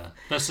fuck with. Yeah,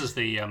 this is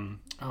the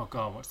oh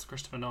god, what's the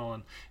Christopher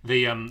Nolan?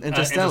 The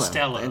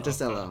Interstellar.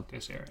 Interstellar. of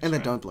this series, And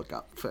then right? don't look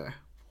up for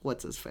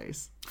what's his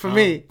face for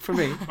me.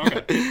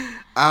 Okay.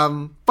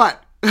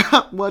 But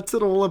what's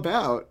it all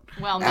about?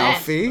 Well, Matt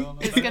Alfie.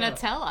 is going to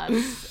tell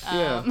us.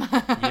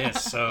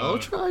 Yes, so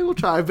We'll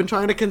try. I've been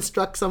trying to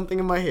construct something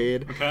in my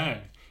head.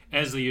 okay.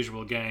 As the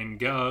usual game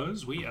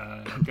goes, we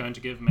are going to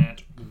give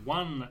Matt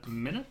 1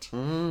 minute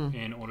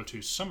in order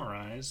to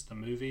summarize the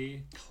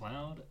movie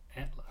Cloud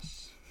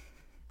Atlas.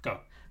 Go.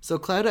 So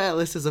Cloud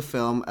Atlas is a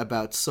film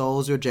about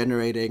souls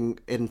regenerating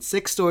in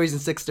 6 stories in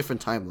 6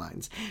 different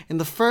timelines. In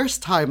the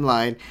first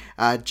timeline,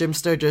 Jim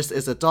Sturgis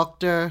is a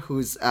doctor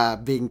who's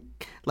being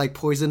like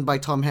poisoned by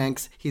Tom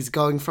Hanks. He's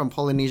going from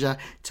Polynesia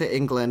to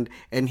England,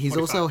 and he's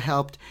 45. also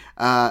helped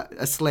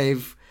a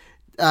slave,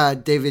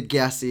 David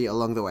Gyasi,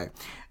 along the way.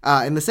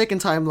 In the second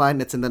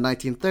timeline, it's in the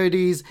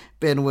 1930s.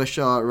 Ben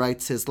Whishaw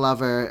writes his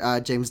lover,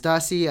 James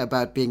Darcy,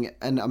 about being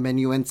an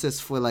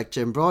amanuensis for like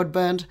Jim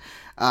Broadbent.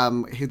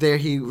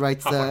 He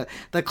writes the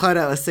Cloud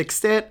Atlas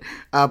sextet,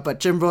 but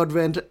Jim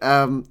Broadbent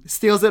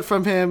steals it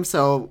from him,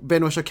 so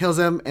Ben Whishaw kills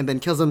him and then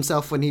kills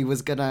himself when he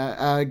was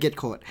gonna get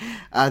caught.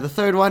 The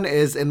third one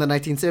is in the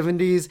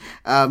 1970s.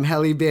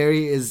 Halle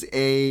Berry is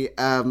a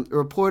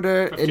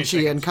reporter, 15 and she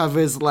seconds.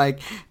 uncovers like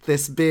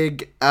this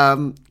big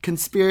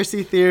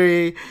conspiracy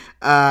theory,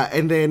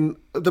 and then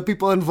the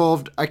people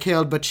involved are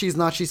killed, but she's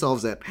not. She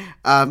solves it.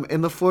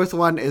 And the fourth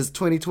one is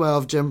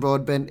 2012. Jim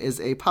Broadbent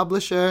is a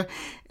publisher,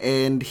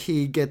 and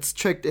he gets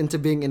tricked into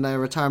being in a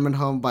retirement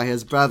home by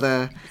his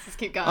brother. Let's just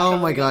keep going. Oh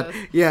Can't my look god. at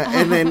this. Yeah,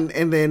 and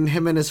then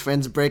him and his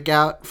friends break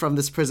out from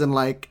this prison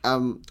like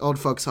old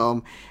folks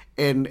home.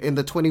 In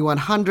the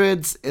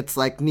 2100s, it's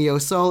like Neo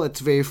Soul.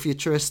 It's very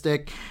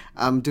futuristic.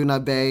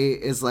 Duna Bay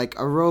is like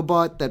a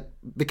robot that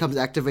becomes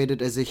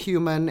activated as a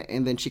human,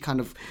 and then she kind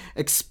of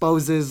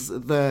exposes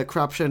the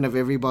corruption of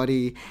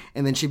everybody,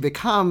 and then she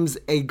becomes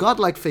a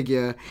godlike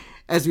figure,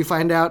 as we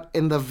find out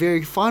in the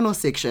very final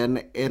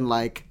section in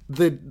like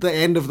the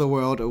end of the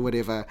world or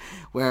whatever,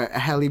 where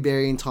Halle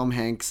Berry and Tom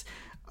Hanks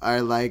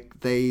are like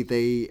they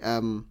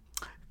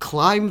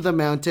climb the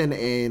mountain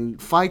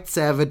and fight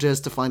savages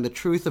to find the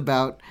truth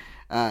about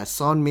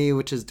Son Mi,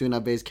 which is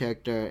Duna Bay's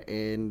character,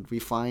 and we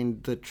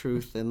find the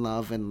truth and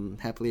love and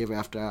happily ever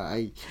after.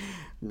 I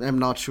am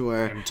not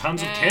sure. And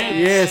tons of kids.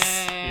 Yes.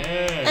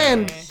 Yeah.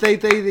 And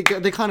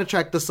they kind of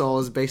track the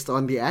souls based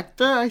on the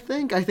actor. I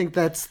think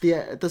that's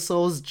the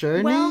soul's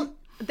journey. Well,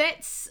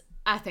 that's,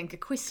 I think, a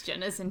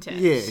question, isn't it?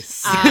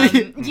 Yes.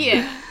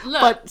 Yeah.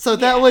 Look. But so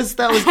that was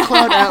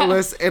Cloud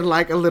Atlas in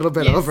like a little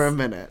bit Yes. over a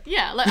minute.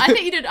 Yeah, like I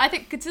think you did. I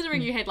think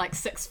considering you had like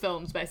 6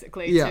 films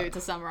basically Yeah. to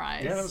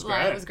summarize, Yeah, that was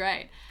like, great. it was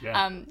great.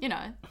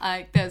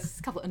 Yeah. There's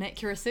a couple of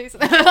inaccuracies.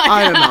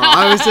 I don't know.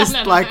 I was just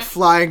No, like no.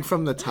 flying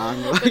from the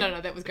tongue. Like, No,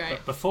 that was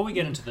great. Before we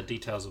get into the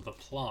details of the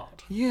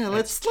plot, yeah,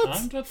 let's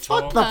time to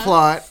fuck talk the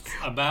plot.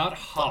 about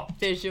hot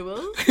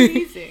Visual,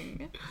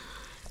 pleasing.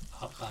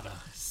 butter.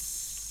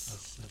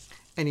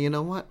 And you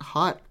know what?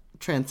 Hot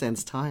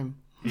transcends time.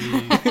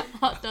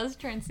 Hot does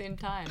transcend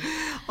time.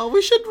 Oh,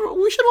 we should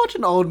watch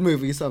an old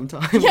movie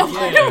sometime. Yeah,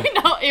 why do we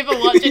not ever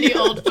watch any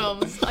old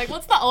films? Like,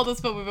 what's the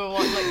oldest film we've ever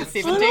watched? Like the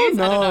 70s? don't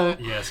know.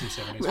 Yeah, some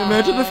 70s.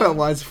 Imagine if it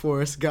was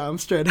Forrest Gump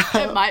straight up.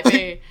 It might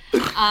be.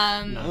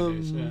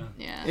 90s, yeah.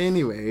 Yeah.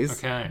 Anyways,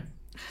 Okay.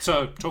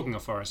 So, talking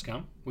of Forrest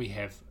Gump, we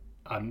have...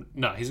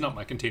 no, he's not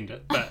my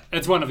contender, but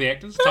it's one of the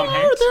actors, Tom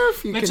Hanks. there are a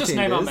few Let's just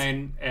name our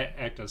contenders. main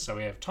actors. So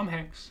we have Tom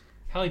Hanks,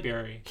 Halle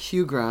Berry,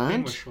 Hugh Ben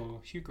Grant,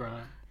 Whishaw, Hugh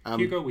Grant,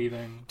 Hugo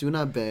Weaving,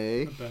 Duna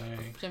Bay, Bay,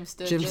 Jim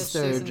Sturgis, Jim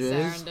Susan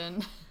Sturgis.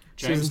 Sarandon.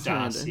 James Susan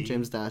Sarandon, Darcy.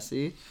 James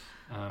Darcy,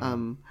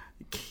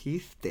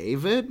 Keith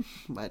David,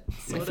 but I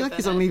Sort feel of like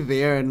he's in it. only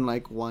there in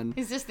like one.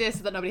 He's just there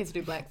so that nobody has to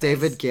do blackface.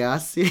 David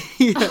Gyasi.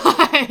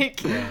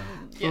 Like,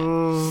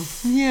 Yeah.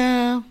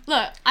 Yeah.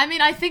 Look, I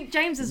mean, I think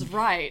James is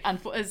right.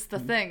 Is the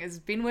thing is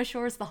Ben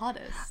Whishaw is the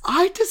hottest.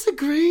 I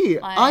disagree.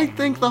 I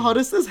think the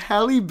hottest is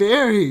Halle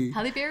Berry.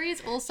 Halle Berry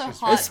is also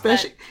hot,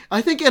 Especially,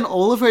 I think in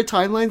all of her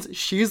timelines,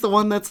 she's the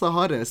one that's the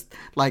hottest.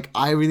 Like,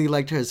 I really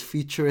liked her as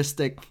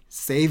futuristic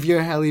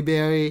savior Halle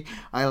Berry.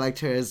 I liked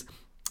her as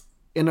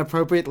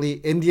inappropriately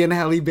Indian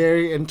Halle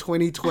Berry in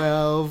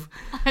 2012.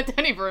 but I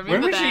don't even remember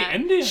When was that. she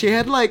Indian? She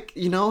had like,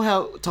 you know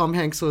how Tom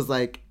Hanks was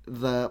like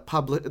the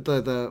public,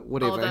 the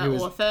whatever. Oh, the he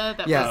was, author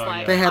that yeah, was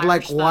like they had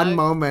like Irish one thug.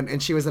 moment,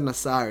 and she was in a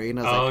sari, and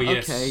I was Oh, like,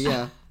 yes. okay,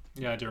 yeah.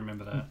 Yeah, I do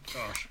remember that.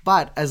 Gosh.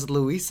 But as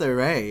Louisa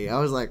Ray, I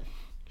was like,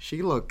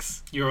 she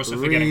looks You're also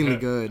forgetting really her,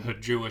 good. her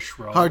Jewish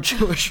role. Her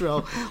Jewish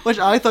role, which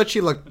I thought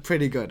she looked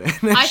pretty good in.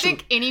 I actually.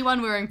 think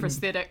anyone wearing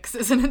prosthetics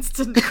is an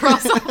instant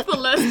cross off the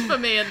list for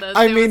me in this.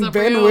 I There mean, was a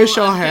Ben real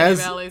Whishaw Uncanny has-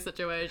 Valley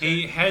situation.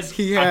 He has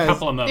He a has.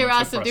 couple of moments. There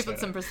are of some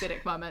prosthetic.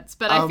 prosthetic moments,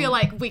 but I feel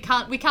like we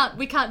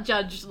can't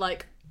judge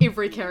like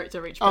every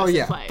character each person Oh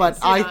yeah, plays. but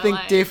you I know, think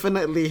like-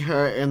 definitely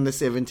her in the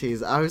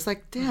 70s. I was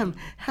like, damn,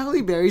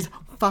 Halle Berry's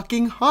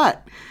fucking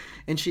hot,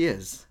 and she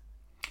is.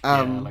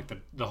 Yeah, like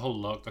the whole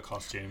look, the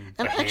costume.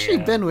 And the actually,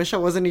 hair. Ben Whishaw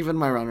wasn't even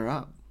my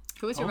runner-up.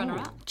 Who was your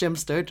runner-up? Jim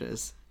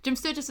Sturgis. Jim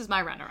Sturgis is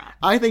my runner-up.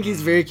 I think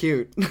he's very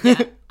cute.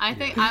 I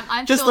think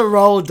I'm Just still, the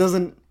role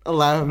doesn't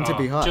allow him to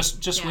be hot.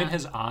 Just when Yeah.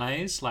 his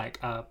eyes like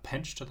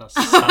pinched to the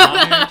side.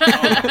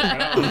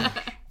 Oh my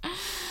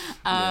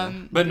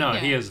God. But no,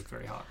 he is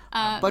very hot.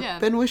 But yeah.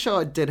 Ben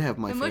Whishaw did have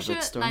my Ben favorite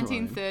Whishaw,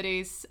 storyline.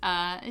 1930s.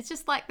 It's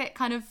just like that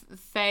kind of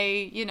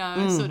fey, you know,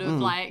 Mm, sort of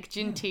like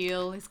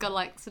genteel. He's got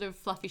like sort of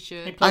fluffy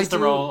shirt. He plays the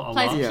do- role a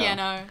Plays lot. the Yeah.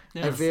 piano.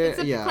 It's It's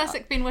a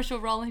classic Ben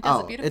Whishaw role. And he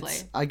does it beautifully.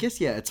 I guess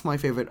it's my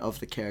favorite of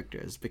the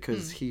characters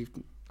because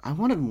I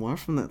wanted more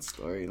from that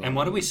story. And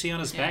what do we see on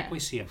his back? Yeah. We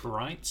see a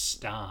bright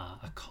star,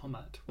 a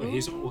comet. Where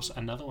he's also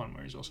another one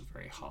where he's also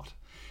very hot,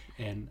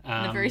 and in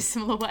a very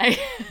similar way.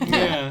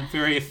 yeah,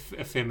 very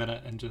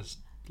effeminate and just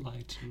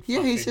light. And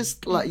Yeah, he's fluffy.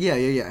 just like yeah.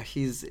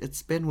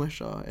 It's Ben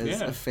Whishaw as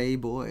Yeah. a fey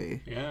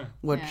boy. yeah.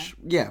 Which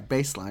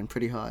baseline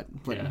pretty hot,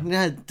 but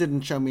Yeah. it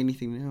didn't show me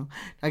anything new.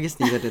 I guess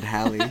neither did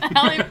Halle.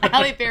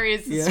 Halle Berry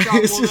is a Yeah,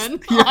 strong it's just-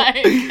 woman. yeah. Like,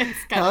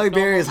 it's kind Halle of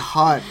Berry normal. is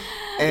hot,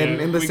 and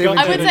Yeah, in the we got 70s,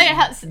 I would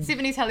It say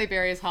 70s Halle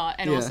Berry is hot,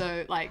 and Yeah.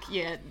 also like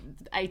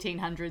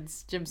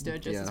 1800s Jim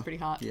Sturgis is pretty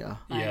hot. Yeah.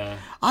 Like, Yeah.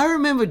 I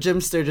remember Jim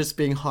Sturgis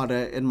being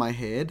hotter in my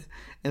head,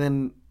 and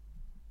then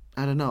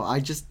I don't know. I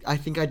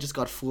think I just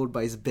got fooled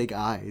by his big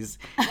eyes,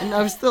 and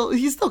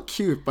he's still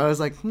cute, but I was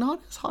like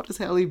not as hot as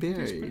Halle He's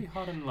pretty Berry.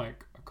 hot in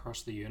like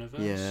across the universe.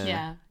 Yeah.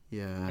 Yeah.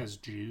 Yeah. as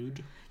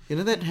Jude. You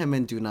know that him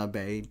and Duna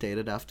Bay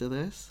dated after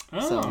this?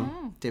 So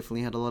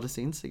definitely had a lot of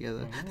scenes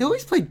together. They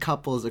always played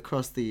couples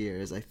across the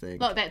years, I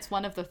think. Look, that's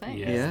one of the things.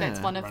 Yeah. That's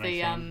one of Running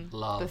the theme.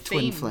 Love. the Twin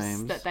themes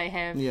flames. that they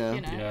have. Yeah.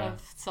 You know, Yeah.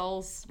 of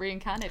souls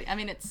reincarnating. I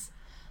mean, it's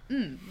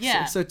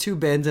yeah. So 2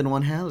 Bens and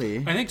 1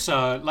 Hallie. I think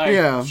so. Like,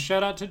 Yeah.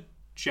 shout out to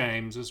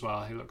James as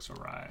well. He looks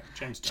alright.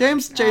 James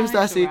James he's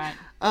Darcy.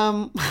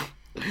 alright.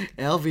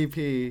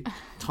 LVP,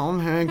 Tom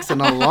Hanks,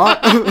 and a lot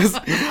of his,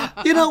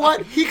 you know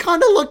what? He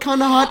kind of looked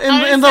kind of hot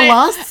I would in the say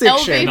last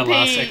section. In the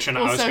last LVP, section,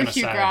 I was also gonna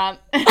Hugh say. Grant.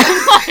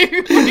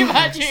 Like, pretty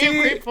much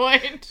every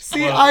point.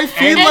 See, Well, I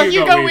feel and like And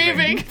Hugo Hugo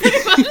Weaving.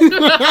 Weaving.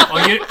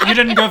 Oh, you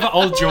didn't go for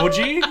old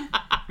Georgie?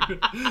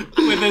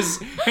 With his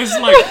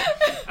like,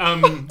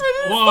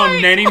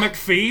 Nanny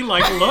McPhee,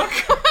 like, look?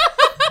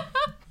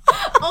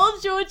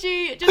 Old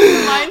Georgie just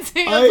reminds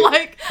me I- of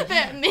like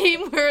that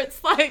meme where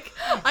it's like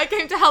I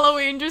came to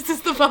Halloween dressed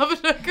as the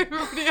Babadook and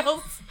everybody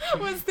else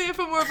was there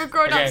for more of a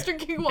grown-ups Okay,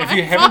 drinking wine. if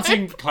you haven't vibe.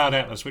 seen Cloud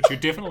Atlas, which you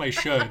definitely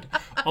should,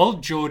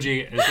 old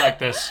Georgie is like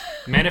this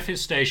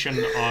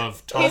manifestation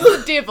of Tom He's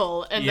the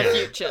devil in Yeah. the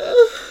future.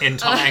 in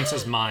Tom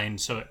Hanks's mind,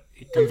 so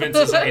it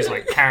convinces him he's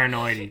like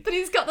paranoid. But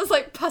he's got this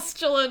like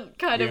pustulant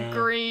kind Yeah. of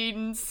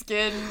green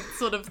skin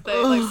sort of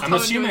thing. Like I'm toned to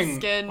his assuming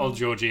skin. old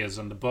Georgie is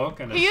in the book,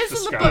 and He it's is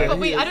in the book,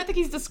 described. but I don't think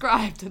he's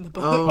described in the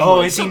book.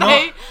 Oh, is he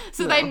not?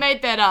 So they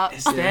made that up.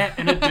 Is that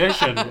an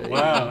addition?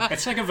 Wow,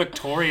 it's like a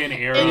Victorian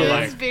era, It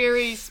like is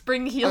very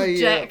spring-heeled Oh, yeah.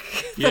 Jack,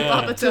 the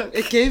Yeah. Babadook.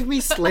 it gave me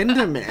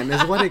Slender Man,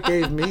 is what it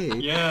gave me.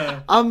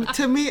 yeah.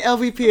 To me,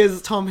 LVP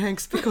is Tom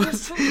Hanks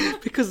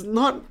because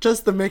not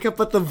just the makeup,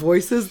 but the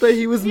voices that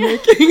he was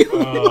making.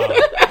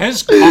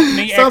 His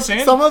Cockney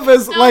accent. Some of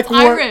his No, like it's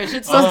Irish.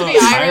 It's supposed to be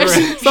Oh, Irish.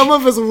 Irish. some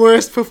of his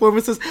worst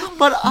performances,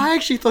 but I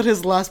actually thought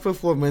his last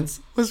performance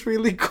was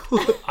really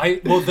cool.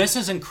 Well, this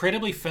is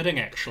incredibly fitting.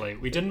 Actually,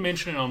 we didn't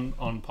mention it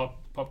on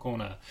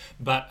Popcorner,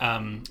 but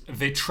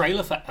the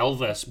trailer for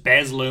Elvis,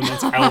 Baz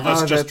Luhrmann's Elvis,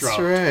 Oh, just that's dropped.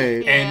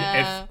 right. Yeah.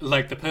 And if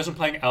like the person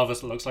playing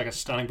Elvis, it looks like a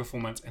stunning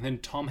performance, and then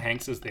Tom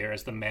Hanks is there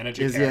as the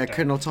manager character.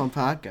 Colonel Tom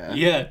Parker.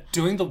 Yeah,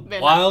 doing the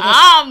Been like, wildest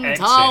I'm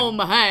accent. Tom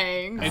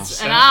Hanks,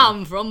 It's and so-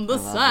 I'm from the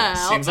South.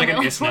 Seems like an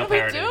And I'm SNL what are we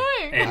parody.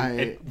 doing?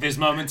 And there's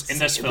moments in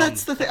this film.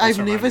 That's the thing. that also I've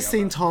remind never me of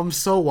seen it. Tom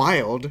so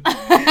wild.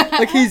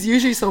 Like he's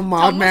usually so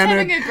mild Tom was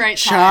mannered, having a great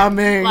time.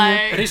 charming. But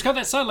Like, he's got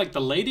that side, like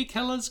the lady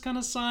killers kind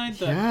of side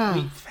that Yeah.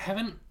 we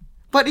haven't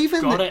But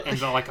even got it in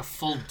like a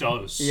full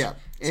dose. yeah.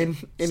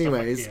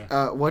 Anyways,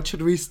 yeah. what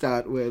should we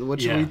start with?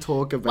 What should Yeah. we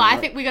talk about? well, I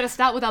think we got to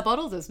start with our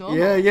bottles as normal.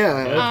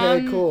 Yeah.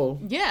 Okay, cool.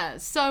 Yeah,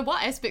 so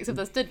what aspects of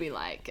this did we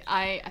like?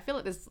 I feel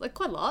like there's like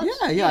quite a lot.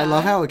 Yeah. I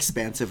love how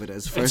expansive it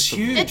is. First It's of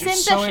all. huge. It's It's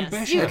ambitious. so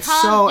ambitious. You It's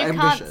can't, so you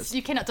ambitious. Can't,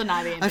 you cannot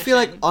deny the ambition. I feel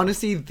like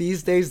honestly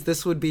these days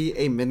this would be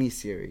a mini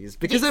series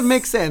because it Yes.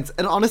 makes sense,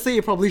 and honestly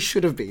it probably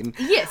should have been.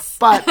 Yes.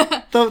 But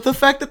the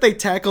fact that they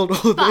tackled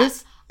all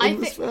this I in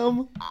this think-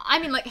 film, I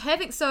mean, like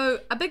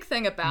a big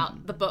thing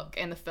about the book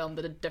and the film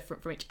that are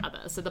different from each other.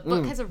 So the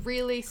book has a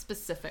really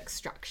specific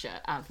structure.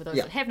 For those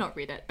Yeah. that have not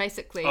read it,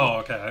 basically. Oh,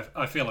 okay.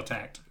 I feel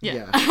attacked.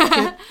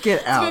 Yeah.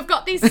 get out. So we've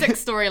got these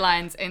 6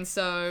 storylines, and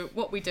so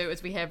what we do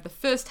is we have the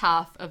first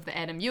half of the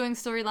Adam Ewing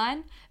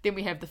storyline, then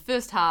we have the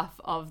first half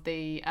of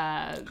the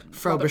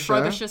Robert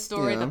Frobisher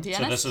story, yeah. the So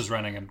pianist. this is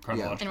running in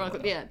chronological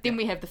order. Then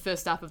we have the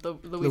first half of the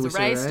Louisa Louisa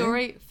Ray Ray.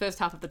 story, first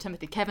half of the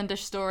Timothy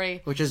Cavendish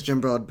story. Which is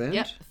Jim Broadbent.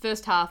 Yep,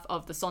 first half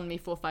of the Sonmi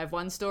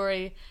 451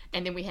 story,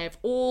 and then we have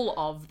all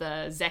of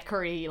the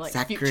Zachary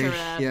future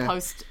yeah.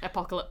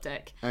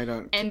 post-apocalyptic.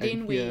 And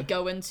then we yeah.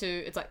 go into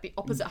it's like the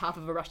opposite half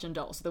of a Russian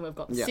doll. So then we've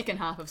got the Yeah. second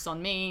half of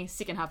Sonmi,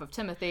 second half of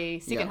Timothy,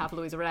 second Yeah. half of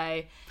Louisa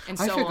Ray, and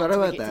so I on. forgot till we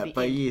about get to that, the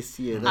but end. yes,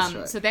 yeah, that's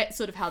right. So that's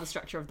sort of how the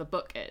structure of the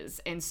book is.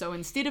 And so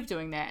instead of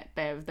doing that,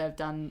 they've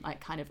done like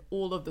kind of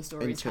all of the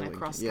stories kind of Interlinked.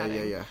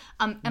 cross-cutting. Yeah.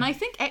 And I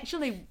think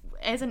actually,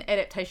 as an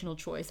adaptational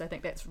choice, I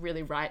think that's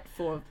really right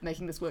for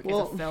making this work as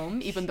a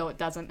film, even though it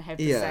doesn't have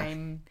the Yeah.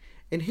 same.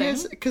 And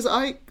here's because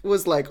I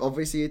was like,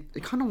 obviously,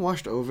 it kind of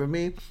washed over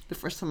me the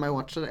first time I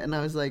watched it, and I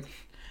was like,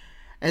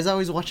 as I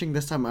was watching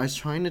this time, I was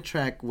trying to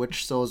track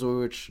which souls were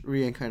which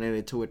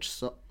reincarnated to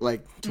which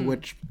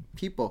which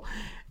people,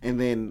 and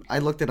then I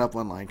looked it up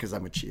online because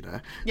I'm a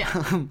cheater.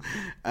 Yeah.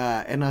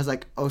 And I was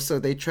like, oh, so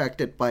they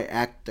tracked it by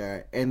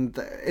actor, and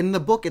in the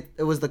book, it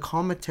was the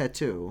comet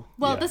tattoo.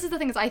 Well, Yeah. this is the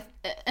thing is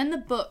in the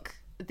book,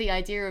 the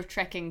idea of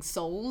tracking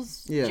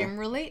souls Yeah.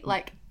 generally,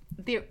 like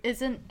there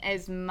isn't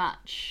as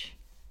much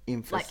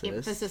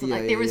Emphasis.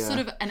 like there is sort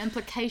of an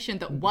implication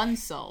that one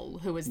soul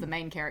who is the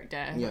main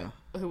character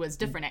who is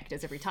different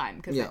actors every time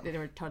because Yeah.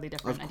 they're a totally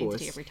different Of identity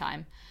course. every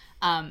time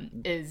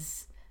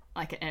is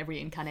like a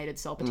reincarnated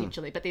soul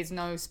potentially, but there's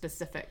no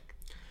specific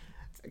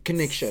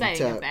connection saying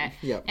to of that,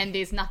 yeah. and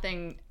there's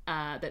nothing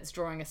that's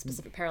drawing a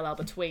specific parallel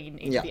between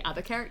each Yeah. of the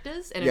other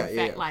characters, and Yeah, in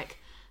yeah, fact yeah. like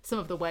some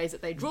of the ways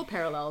that they draw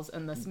parallels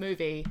in this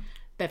movie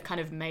they've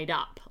kind of made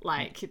up,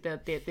 like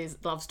there's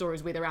love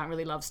stories where there aren't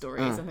really love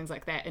stories and things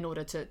like that in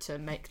order to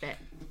make that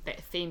that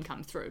theme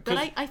come through.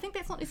 But I think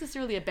that's not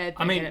necessarily a bad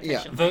thing. I mean,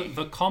 adaptation.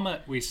 the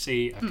comet we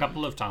see a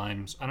couple of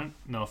times. I don't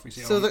know if we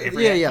see it So on the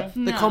every actor,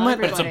 the No, comet.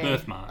 not but it's a everybody.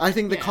 birthmark. I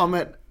think the Yeah.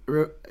 comet,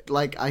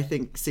 I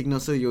think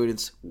signals to the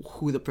audience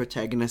who the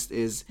protagonist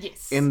is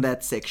Yes. in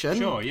that section.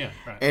 Sure, yeah,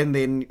 right. And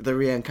then the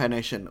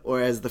reincarnation,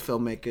 or as the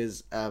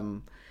filmmakers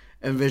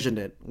envisioned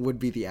it, would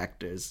be the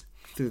actors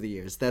through the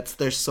years. That's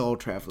their soul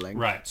traveling.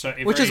 Right, so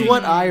Which is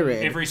what I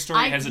read. Every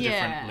story has a yeah.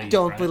 different lead.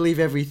 Don't right? believe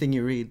everything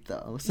you read,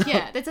 though. So.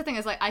 Yeah, that's the thing,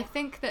 is like I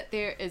think that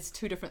there is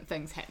two different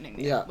things happening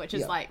there, Yeah, which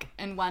is yeah. like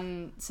in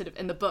one sort of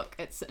in the book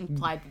it's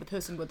implied that the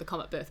person with the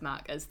comet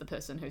birthmark is the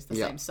person who's the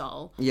Yeah. same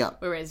soul. Yeah.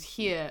 Whereas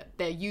here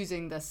they're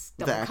using this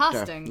The double actor,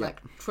 casting, yeah.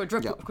 like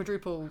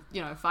quadruple,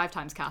 5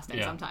 times casting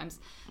Yeah. sometimes,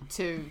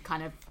 to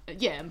kind of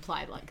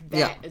imply like that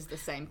Yeah. is the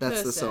same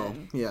That's person. the soul.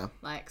 Yeah.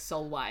 Like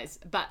soul wise.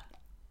 But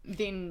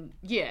then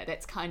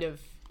that's kind of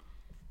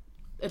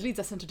it leads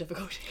us into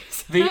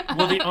difficulties.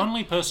 The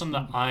only person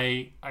that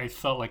I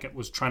felt like it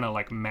was trying to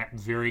like map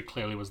very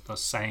clearly was the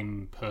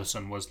same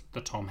person was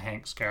the Tom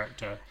Hanks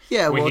character.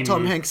 Yeah, where well, he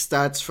Tom moved- Hanks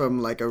starts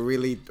from like a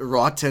really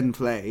rotten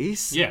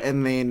place. Yeah.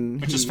 And then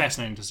which is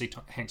fascinating to see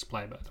Tom Hanks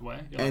play, by the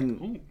way. You're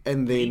and like, ooh,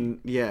 and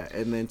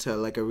then to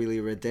like a really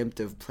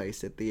redemptive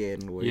place at the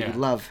end where Yeah. you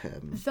love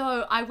him.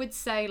 Though I would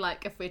say,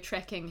 like, if we're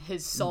tracking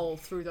his soul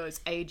through those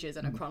ages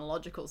in a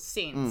chronological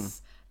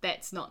sense,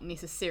 that's not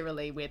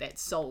necessarily where that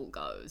soul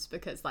goes,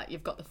 because, like,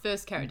 you've got the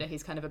first character,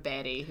 he's kind of a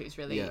baddie who's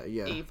really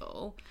Yeah.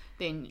 evil.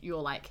 Then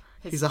you're like,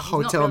 He's a not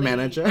hotel really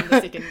manager. in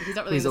the second- he's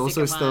not really He's in the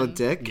also second still a one.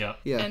 dick. Yeah.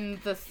 Yeah. And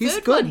the third He's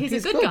one, good. he's a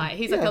He's good good. guy.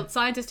 He's Yeah. like a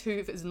scientist who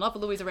is in love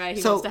with Louisa Ray.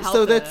 He So wants to help so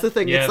her. that's the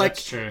thing. Yeah, it's like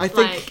that's true. I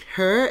think Like-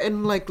 her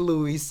and like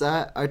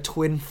Louisa are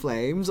twin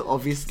flames,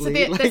 obviously.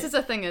 So like, this is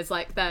the thing, is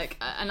like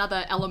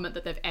another element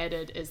that they've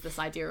added is this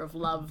idea of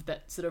love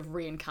that sort of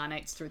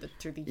reincarnates through the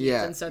years.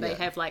 Yeah, And so they yeah.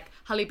 have like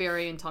Halle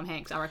Berry and Tom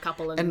Hanks are a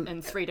couple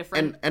in 3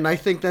 different. and I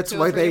think that's two or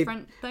why three they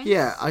different things?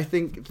 yeah, I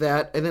think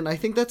that, and then I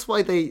think that's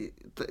why they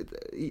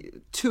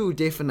two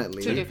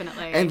definitely. Two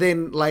definitely. And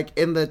then like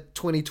in the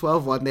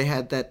 2012 one they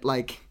had that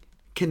like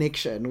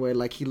connection where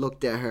like he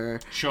looked at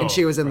her Sure, and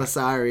she was in the right.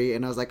 sari,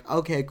 and I was like,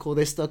 okay, cool,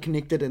 they're still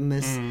connected in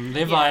this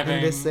they're vibing.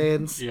 in this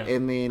sense. Yeah.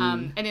 And then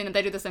and then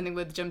they do the same thing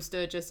with Jim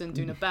Sturgis and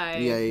Duna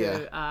Bay, Yeah,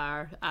 who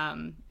are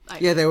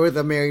like, yeah, they were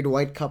the married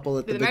white couple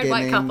at they're the the married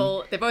beginning. white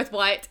couple. They're both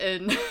white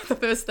in the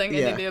first thing, and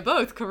Yeah. then they're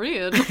both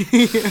Korean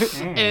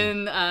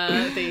in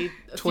the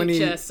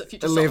future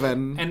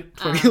 2011 And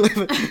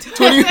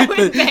 2011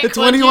 Went back, the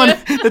 21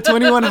 the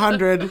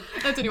 2100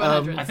 That's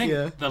 2100. I think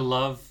Yeah. the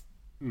love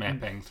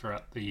mapping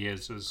throughout the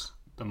years is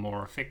the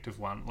more effective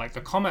one. Like the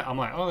comet, I'm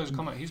like, oh, there's a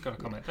comet, he's got a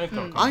comet, they've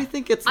got a comet. I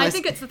think it's I less-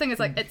 think it's the thing is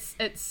like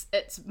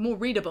it's more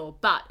readable,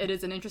 but it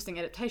is an interesting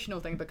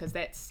adaptational thing because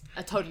that's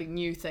a totally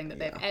new thing that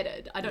they've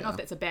added. I don't know if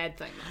that's a bad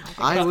thing.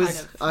 Though. I think I it's was-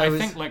 kind of, I was-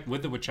 think like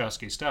with the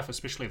Wachowski stuff,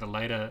 especially the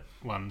later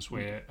ones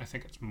where I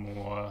think it's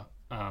more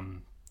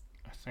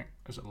I think,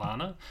 is it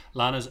Lana?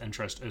 Lana's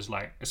interest is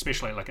like,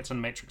 especially like it's in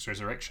Matrix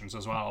Resurrections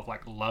as well, of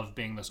like love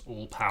being this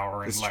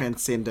all-powering, This like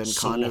transcendent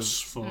kind of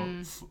source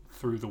for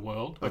through the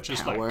world, which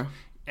is power. like,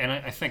 and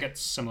I think it's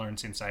similar in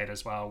Sense8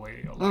 as well, where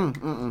you're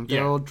like, they're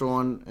yeah, all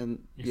drawn and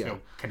you yeah. feel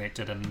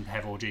connected and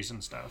have orgies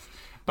and stuff.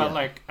 But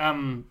like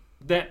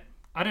that,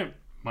 I don't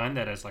mind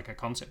that as like a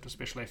concept,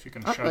 especially if you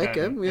can show like that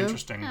in it, yeah.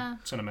 interesting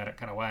cinematic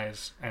kind of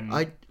ways. And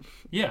I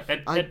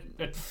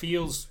it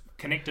feels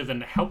connective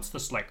and it helps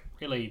this like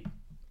really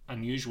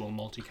unusual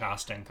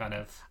multicasting kind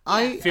of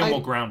feel more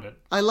grounded.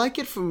 I like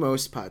it for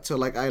most part. So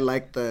like I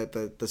like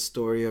the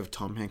story of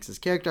Tom Hanks's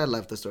character. I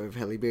love the story of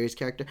Halle Berry's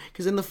character,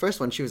 because in the first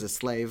one she was a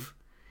slave,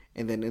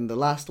 and then in the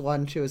last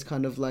one she was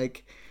kind of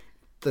like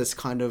this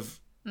kind of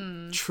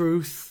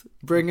truth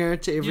bringer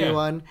to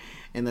everyone.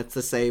 And that's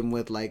the same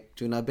with like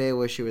Dunabe,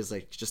 where she was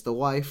like just a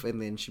wife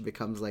and then she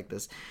becomes like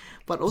this.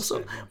 But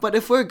also, but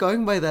if we're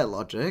going by that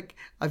logic,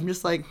 I'm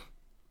just like,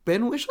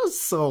 Ben Wishaw's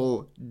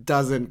soul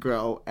doesn't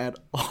grow at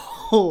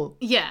all.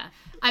 yeah.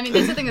 I mean,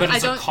 that's the thing is But I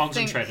it's a don't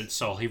concentrated think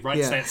soul. He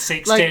writes Yeah. that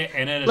sextet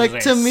and it is like a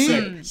to me,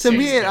 sick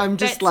sextet. I'm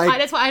just that's, like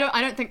that's why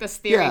I don't think this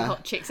theory Yeah.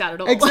 checks out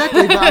at all.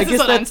 exactly. But I This is guess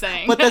what I'm that's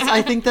saying. but that's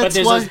I think But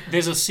that's why.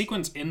 there's a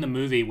sequence in the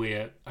movie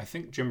where I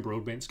think Jim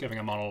Broadbent's giving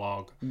a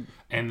monologue,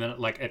 and then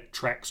like it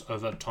tracks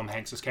over Tom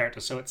Hanks's character.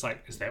 So it's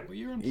like, is that what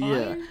you're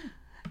implying? Yeah.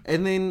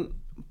 And then,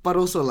 but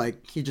also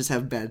like he just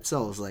have bad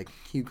souls, like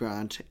Hugh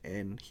Grant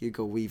and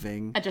Hugo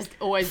Weaving. I just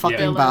always Fucking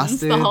villains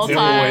the bastards. whole They're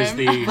time. always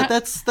the But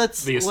that's The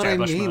what I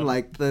mean. establishment.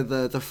 Like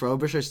the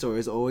Frobisher story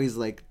is always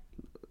like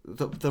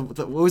the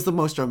what was the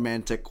most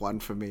romantic one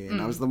for me, and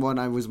that was the one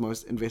I was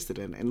most invested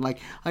in. And like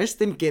I just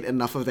didn't get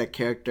enough of that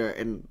character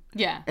in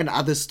Yeah.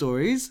 other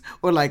stories,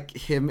 or like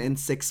him in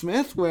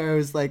Sixsmith, where it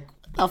was like,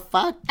 the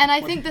fuck. And I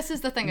think this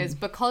is the thing, is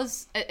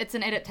because it's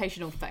an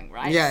adaptational thing,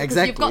 right? Yeah, Because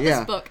you've exactly, got yeah.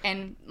 this book,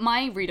 and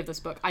my read of this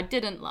book, I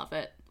didn't love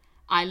it.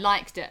 I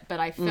liked it, but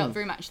I felt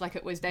very much like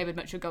it was David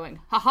Mitchell going,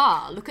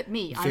 haha, look at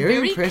me. I'm Very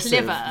very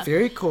impressive, clever.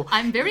 very cool.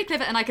 I'm very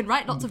clever, and I can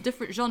write lots of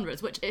different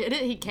genres, which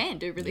he can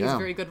do, really. He's Yeah, a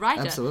very good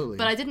writer. absolutely.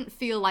 But I didn't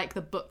feel like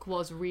the book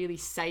was really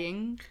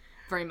saying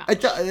very much.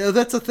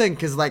 That's the thing,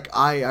 because like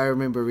I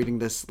remember reading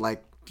this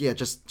like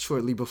just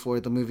shortly before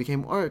the movie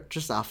came, or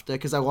just after,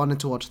 because I wanted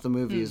to watch the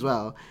movie as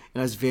well,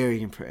 and I was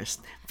very impressed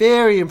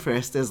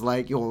as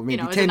like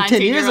maybe as a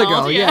 10 years ago.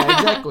 19-year-old, yeah. Yeah,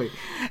 exactly.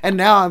 And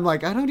now I'm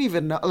like, I don't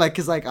even know, like,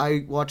 because like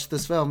I watched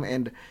this film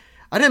and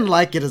I didn't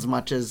like it as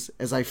much as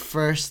I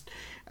first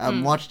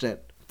watched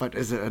it. But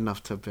is it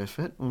enough to biff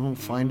it? We'll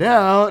find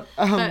out.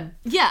 But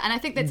yeah, and I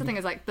think that's the thing,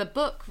 is like the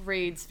book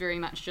reads very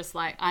much just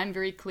like, I'm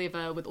very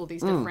clever with all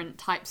these different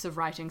types of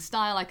writing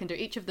style. I can do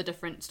each of the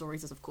different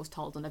stories is of course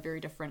told in a very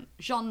different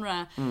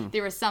genre.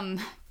 There are some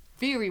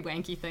very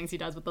wanky things he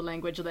does with the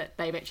language that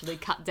they've actually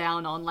cut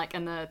down on, like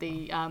in the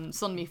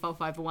Sonmi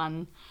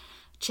 451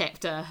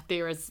 chapter,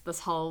 there is this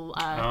whole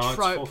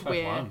trope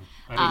where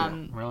I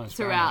didn't realize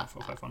throughout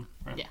 451.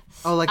 Right. yeah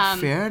Oh, like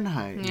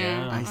Fahrenheit.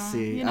 yeah. I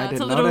see. I I it's a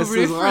didn't little notice as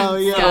reference, well.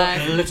 Yeah.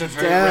 guys.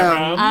 Literary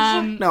Damn.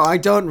 reference. No, I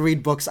don't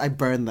read books. I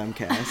burn them,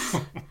 Cass.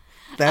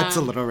 That's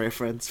a little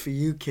reference for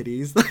you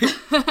kiddies.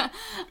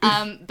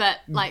 But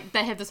like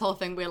they have this whole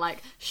thing where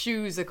like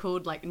shoes are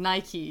called like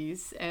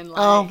Nikes and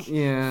like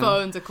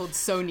phones are called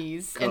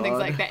Sonys and things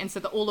like that, and so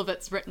all of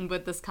it's written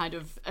with this kind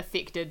of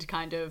affected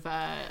kind of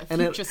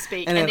future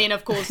speak, and then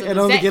of course in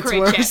the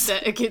Zachary chapter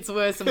it gets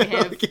worse, and we've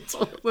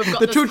got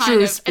The this true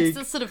kind of speak. it's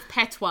this sort of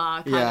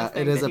patois kind of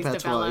thing it is that a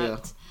he's patois,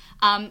 developed.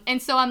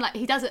 And so I'm like,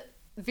 he does it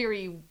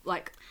very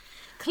like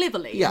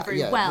cleverly and very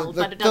well,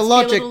 but it does the feel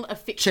logic a little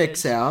affected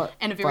checks out,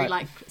 and a very but-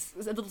 like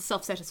a little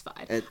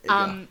self-satisfied.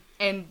 Yeah.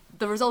 And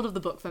the result of the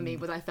book for me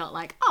was I felt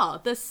like,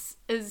 this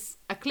is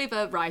a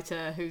clever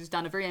writer who's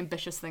done a very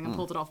ambitious thing and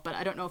pulled it off, but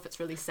I don't know if it's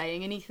really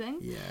saying anything.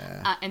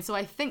 Yeah. And so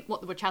I think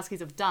what the Wachowskis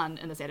have done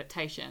in this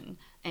adaptation,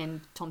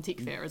 and Tom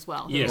Tykwer as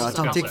well, who Yes,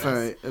 also Tom does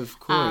Tykwer, this, of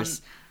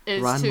course.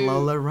 is Run, to-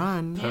 Lola,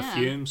 run.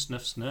 Perfume,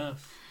 sniff,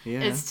 sniff.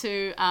 Yeah. is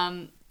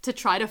to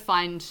try to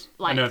find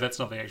I like know that's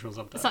not the actual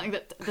subtitle. something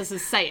that this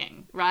is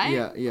saying,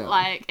 right? Yeah.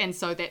 Like, and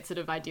so that sort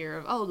of idea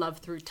of love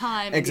through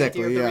time, and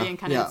Exactly, the idea of the yeah,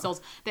 reincarnated yeah.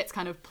 souls, that's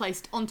kind of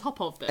placed on top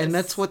of this. And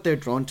that's what they're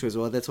drawn to as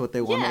well. That's what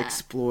they want to Yeah.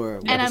 explore.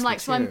 with And this I'm like,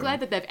 so I'm material. glad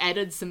that they've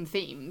added some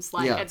themes.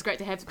 Like, Yeah. it's great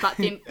to have, but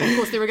then of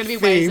course there are going to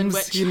be ways in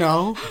Themes, which you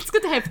know. it's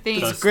good to have themes.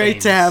 Those It's great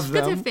themes. to have Good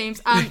to them. have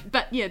themes.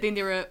 But yeah, then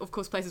there are of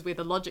course places where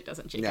the logic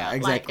doesn't check Yeah, out.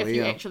 exactly, Like if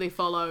you yeah. actually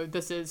follow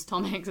this is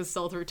Tom Hanks'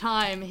 soul through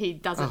time, he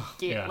doesn't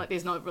get Yeah. like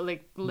there's no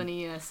really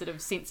linear sort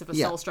of sense of a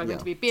Yeah, soul struggling yeah.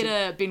 to be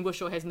better. Ben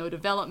Whishaw has no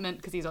development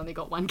because he's only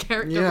got one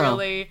character Yeah.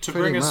 really. to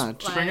Pretty bring us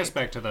much. to bring us Like-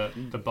 back to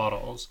the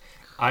bottles,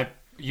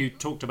 you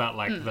talked about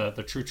like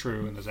the True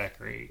True and the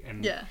Zachary,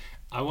 and Yeah.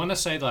 I want to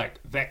say like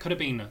that could have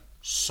been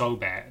so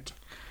bad.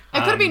 It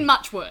could have been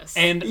much worse.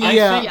 And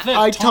Yeah, I think that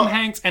I Tom to-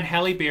 Hanks and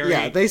Halle Berry,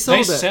 Yeah, they sold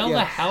it, sell yeah.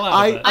 the hell out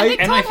I- of it. I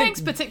think and Tom Hanks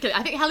particularly.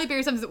 I think Halle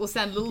Berry is something that will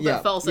sound a little Yeah,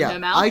 bit false yeah. in her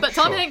mouth, but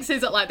Tom Sure. Hanks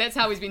says it like that's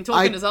how he's been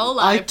talking his whole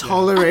I life.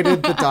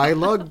 tolerated the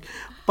dialogue,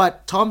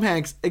 but Tom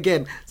Hanks,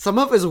 again, some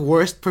of his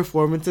worst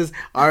performances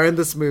are in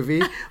this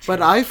movie,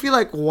 but I feel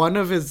like one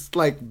of his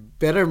like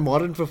better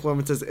modern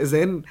performances is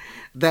in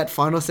that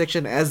final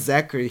section as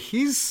Zachary.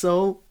 He's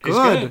so He's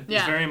good. good. Yeah.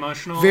 He's very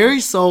emotional. Very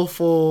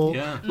soulful.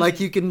 Yeah. Like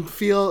you can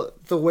feel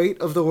the weight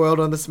of the world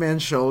on this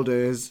man's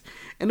shoulders.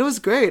 And it was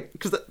great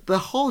because the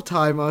whole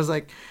time I was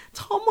like,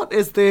 Tom, what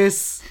is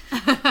this?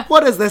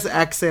 What is this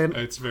accent?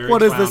 It's very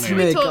What is this clowny. Can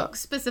we makeup? talk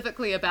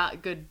specifically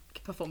about good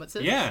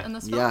performances Yeah. in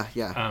this film?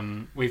 Yeah.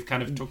 We've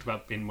kind of talked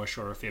about Ben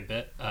Whishaw a fair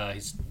bit.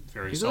 He's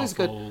very He's always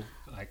good. soulful.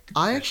 Like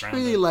I very actually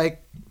really grounded.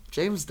 like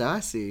James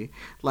Darcy.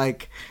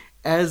 Like,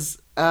 as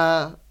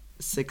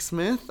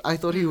Sixsmith, I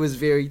thought he was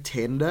very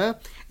tender.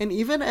 And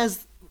even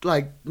as,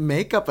 like,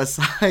 makeup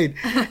aside,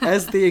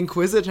 as the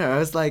Inquisitor, I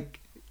was like,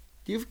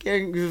 you're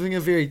giving a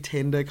very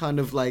tender kind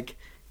of, like,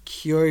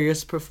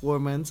 curious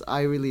performance.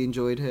 I really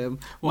enjoyed him.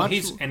 Well,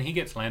 Much- he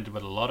gets landed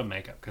with a lot of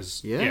makeup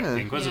because Yeah. the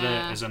Inquisitor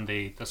Yeah. is in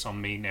the This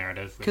On Me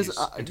narrative where 'Cause he's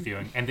I-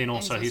 interviewing, and then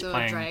also And he's also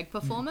playing. a drag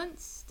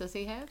performance. Does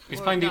he have? He's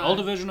Or playing the no?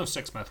 older version of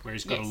Sixsmith where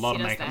he's got Yes, a lot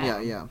he of does makeup. that.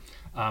 on. Yeah.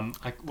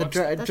 What's-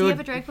 Does he have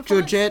a drag performance?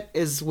 Georgette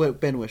is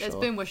Ben Whishaw. It's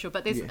Ben Whishaw,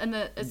 but there's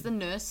Yeah. is the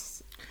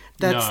nurse.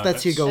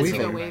 That's Hugo That's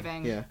Weaving. Hugo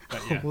Weaving. Yeah.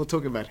 But yeah. We'll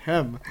talk about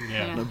him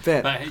Yeah. in a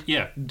bit. But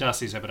yeah,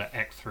 Darcy's able to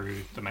act through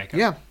the makeup.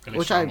 Yeah, really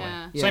which I-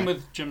 strongly. Yeah. Same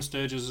with Jim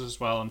Sturgis as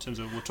well. In terms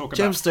of we'll talk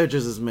Jim about.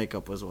 Sturgis'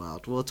 makeup was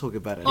wild. We'll talk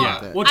about it in Yeah.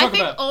 a bit. We'll I talk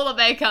think about. all the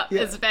makeup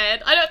Yeah. is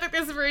bad. I don't think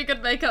there's very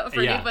good makeup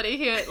for Yeah. anybody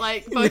here.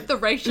 Like both the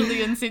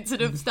racially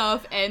insensitive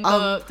stuff and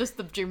just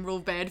the general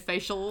bad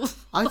facial.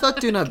 I thought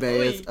Duna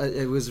Bay Oi.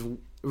 it was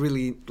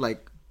really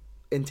like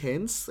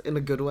intense in a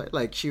good way.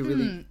 Like she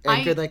really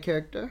anchored that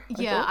character.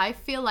 I Yeah, thought. I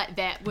feel like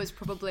that was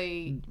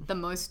probably the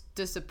most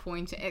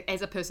disappointing.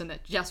 As a person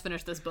that just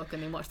finished this book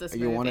and then watched this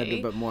movie, You wanted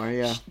a bit more,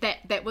 yeah.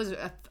 That was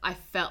I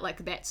felt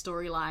like that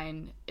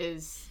storyline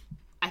is.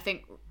 I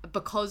think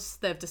because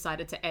they've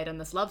decided to add in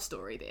this love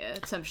story there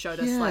to show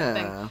this like Yeah.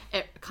 thing,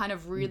 it kind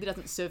of really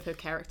doesn't serve her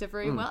character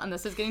very well. And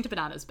this is getting to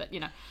bananas, but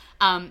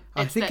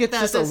I think it's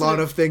just a lot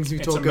of things we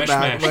talk about.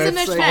 mishmash.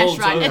 It's a mishmash,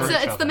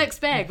 right? It's the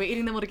mixed bag. We're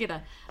eating them all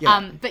together.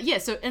 Yeah. But yeah,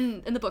 so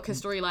in the book, her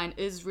storyline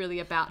is really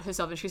about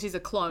herself, and she's a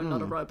clone,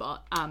 not a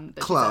robot. But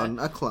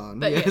A clone.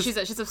 But yes. yeah, she's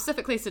a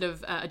specifically sort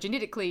of a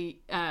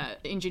genetically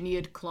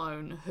engineered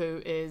clone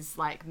who is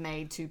like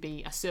made to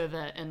be a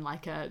server in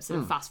like a sort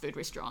of fast food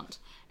restaurant,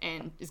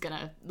 and is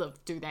gonna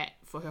do that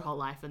for her whole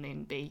life and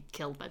then be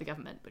killed by the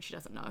government, but she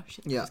doesn't know.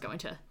 She thinks she's going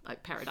to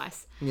like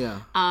paradise. Yeah.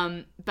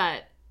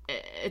 But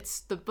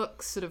it's the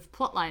book's sort of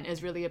plotline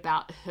is really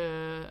about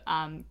her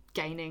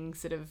gaining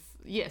sort of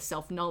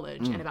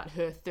self-knowledge and about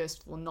her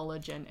thirst for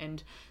knowledge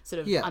and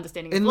sort of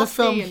understanding in the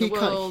film philosophy and the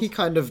world. he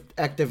kind of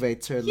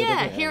activates her a little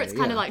bit. Here it's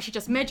kind of like she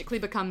just magically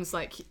becomes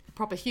like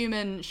proper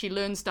human. She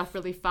learns stuff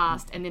really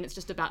fast, and then it's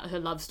just about her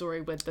love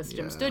story with this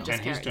Jim Sturgis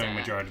And he's character. doing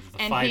majority of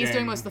the and fighting. he's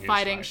doing most of the He's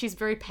fighting. like- She's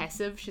very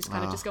passive. She's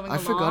kind of just going I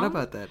along. forgot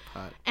about that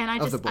part And I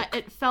of just the book.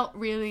 it felt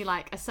really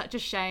like such a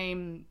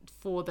shame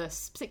for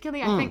this,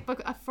 particularly I think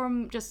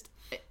from just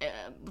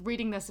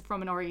reading this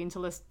from an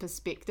Orientalist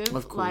perspective.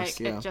 Of course, like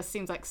yeah. it just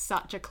seems like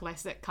such a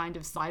classic kind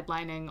of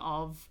sidelining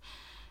of,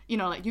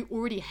 like you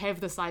already have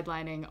the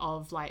sidelining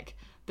of like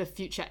the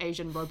future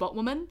Asian robot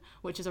woman,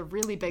 which is a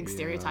really big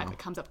stereotype that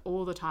comes up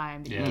all the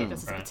time. That you get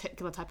this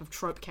particular type of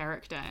trope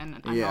character,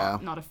 and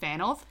I'm not a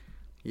fan of.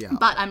 Yeah.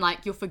 But I'm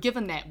like, you're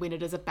forgiven that when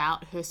it is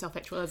about her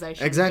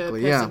self-actualization,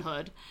 Exactly, her yeah.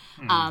 personhood,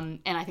 and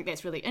I think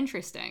that's really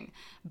interesting.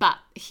 But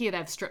here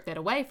they've stripped that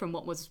away from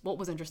what was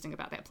interesting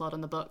about that plot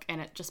in the book,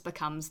 and it just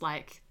becomes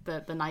like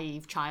the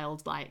naive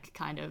child, like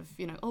kind of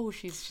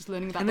she's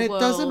learning about And the it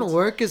world. doesn't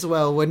work as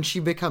well when she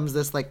becomes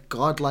this like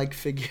godlike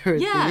figure at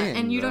the end,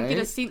 and you don't get a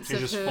right? sense She of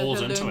just her falls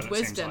into learned it, it seems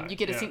wisdom. like. You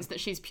get a Yeah. sense that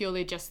she's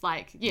purely just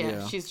like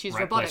Yeah. she's Right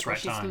robotic, place, or right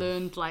she's time.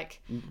 learned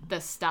like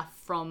this stuff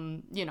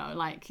from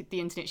like the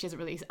internet. She hasn't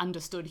really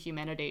understood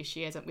humanity.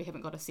 We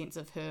haven't got a sense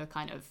of her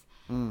kind of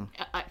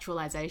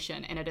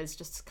actualization, and it is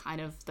just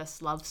kind of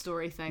this love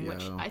story thing,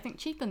 which Yeah. I think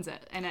cheapens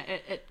it, and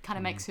it kind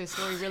of makes her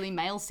story really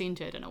male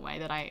centered in a way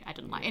that I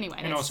didn't like. Anyway,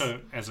 And that's-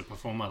 also, as a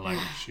performer, like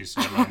she's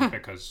so long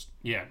because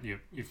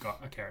you've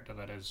got a character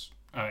that is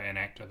an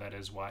actor that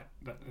is white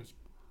that is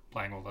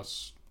playing all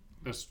this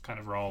kind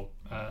of role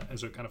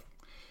as a kind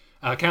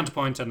of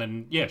counterpoint, and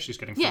then she's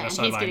getting and he's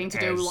getting to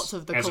do lots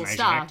of the as cool an Asian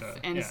stuff, actor.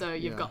 and so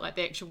you've got like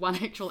the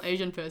actual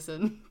Asian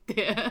person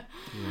there,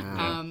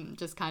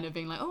 just kind of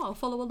being like, oh, I'll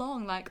follow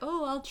along, like,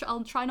 oh,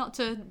 I'll try not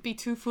to be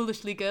too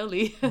foolishly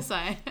girly as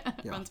I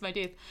run to my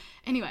death.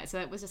 Anyway, so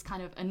it was just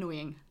kind of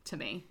annoying to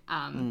me,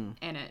 and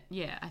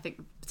I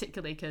think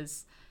particularly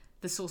because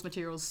the source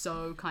material is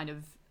so kind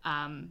of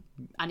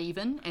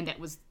uneven, and that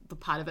was the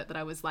part of it that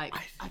I was like,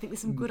 I think there's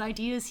some good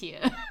ideas here.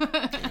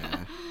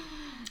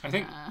 I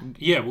think,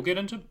 we'll get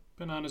into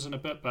bananas in a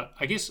bit, but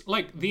I guess,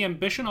 like, the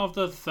ambition of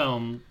the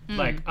film,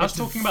 like, us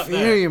talking about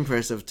Very that,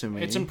 impressive to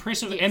me. it's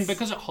impressive, and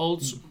because it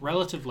holds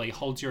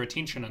your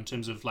attention in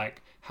terms of,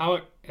 like, how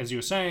it, as you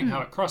were saying,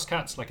 how it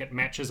cross-cuts, like, it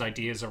matches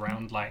ideas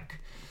around, like,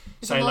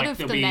 say, a lot like, of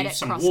there'll be thematic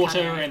some cross-cutting.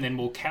 water, and then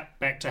we'll cut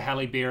back to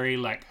Halle Berry,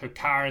 like, her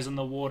car is in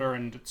the water,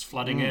 and it's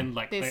flooding in,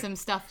 like, There's some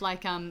stuff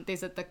like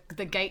there's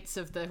the gates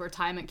of the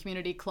retirement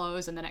community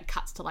close, and then it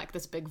cuts to like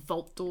this big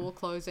vault door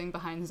closing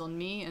behind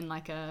Zonmi in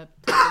like a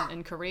prison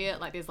in Korea.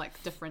 Like there's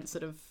like different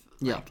sort of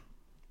like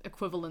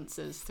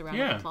equivalences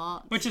throughout the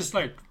plot. which is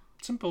like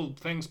simple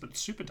things but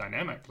super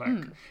dynamic, like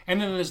and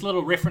then there's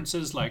little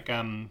references like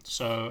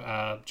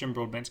Jim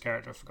Broadbent's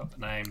character, I forgot the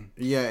name.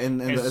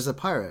 As a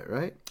pirate,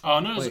 right?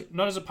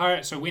 Not as a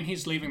pirate. So when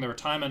he's leaving the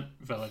retirement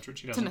village,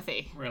 which he doesn't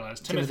Timothy. realize,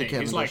 Timothy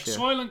he's like,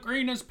 Cavendish, Soylent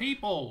Green is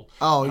people.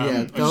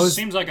 Those which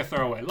seems like a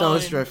throwaway line.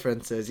 those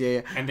references,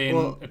 And then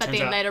But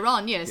then later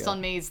on,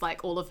 Sonmi's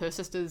like all of her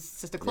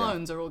sister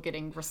clones are all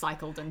getting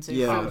recycled into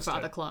for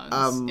other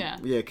clones.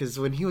 because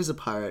when he was a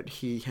pirate,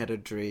 he had a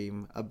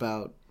dream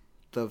about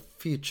the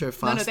future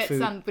fast that's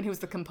food. when he was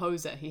the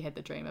composer. He had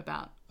the dream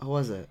about. Oh,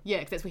 was it? Yeah,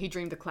 because that's where he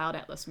dreamed the Cloud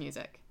Atlas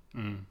music.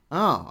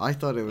 Oh, I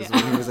thought it was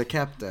when he was a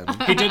captain.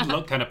 he did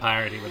look kind of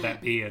piratey with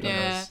that beard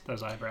Yeah. and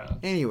those eyebrows.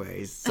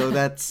 Anyways, so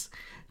that's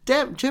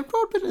damn. Jim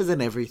Broadbent is in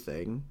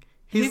everything.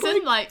 He's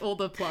in like all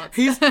the plots.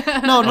 He's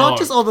not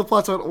just all the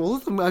plots, but all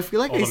of them. I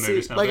feel like All I the see,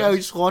 movies like I nowadays.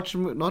 just watch.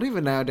 Not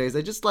even nowadays.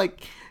 I just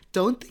like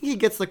don't think he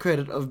gets the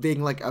credit of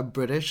being like a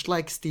British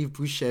like Steve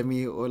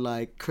Buscemi or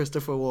like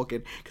Christopher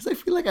Walken, because I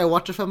feel like I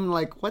watch a film and I'm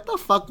like, what the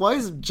fuck? Why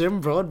is Jim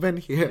Broadbent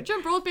here?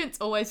 Jim Broadbent's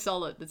always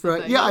solid. That's the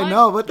Right? thing. Yeah, You're I like,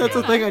 know, but that's the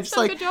yeah, thing. I he's just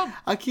done a like good job.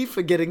 I keep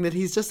forgetting that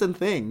he's just in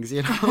things,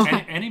 you know.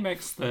 and he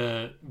makes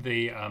the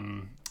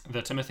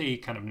Timothy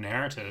kind of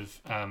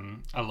narrative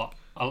a lot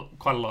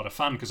quite a lot of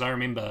fun because I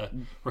remember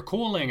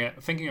recalling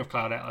it, thinking of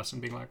Cloud Atlas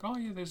and being like, oh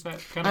yeah, there's that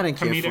kind I of didn't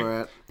care for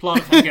comedic it. plot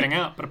of him getting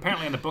out. But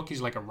apparently in the book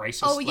he's like a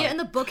racist. Oh yeah, like, in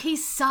the book he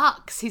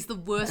sucks. He's the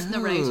worst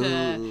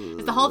narrator.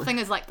 The whole thing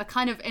is like the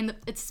kind of,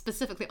 it's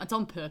specifically, it's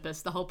on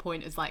purpose. The whole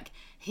point is like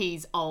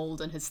he's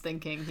old in his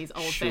thinking. He's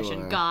old-fashioned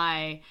Sure.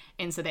 guy,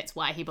 and so that's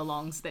why he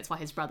belongs. That's why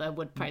his brother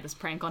would play this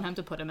prank on him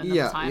to put him in the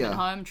Yeah, retirement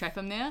yeah. home, trap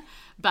him there.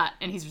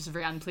 And he's just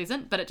very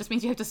unpleasant. But it just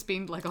means you have to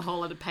spend like a whole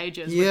lot of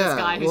pages with Yeah, this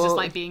guy who's just well-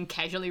 like being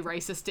casually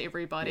racist to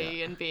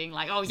everybody and being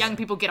like, oh, young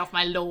people get off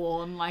my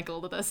lawn, like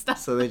all of this stuff.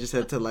 So they just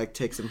had to like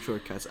take some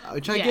shortcuts,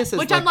 which I Yeah. guess is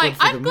Which like, I'm like, good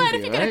for I'm the glad movie,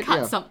 if you're gonna right? cut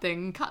Yeah.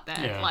 something, cut that.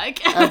 Yeah.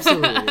 Like,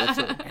 Absolutely.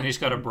 and he's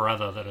got a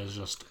brother that is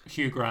just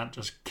Hugh Grant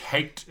just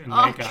caked in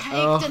oh, makeup.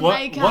 caked in What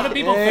makeup. do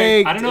people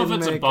think? I don't know if Caked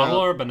it's in a bottle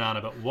makeup. or a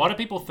banana, but what do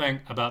people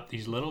think about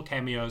these little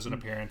cameos and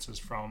appearances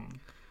from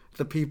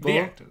The people. the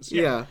actors?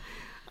 Yeah.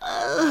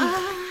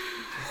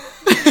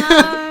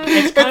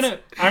 It's kind of.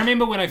 I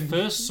remember when I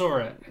first saw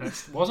it, and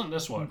it wasn't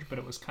this watch, but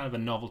it was kind of a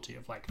novelty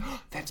of like,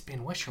 oh, that's Ben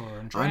Whishaw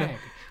in drag.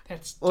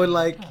 That's Or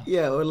like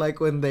or like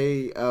when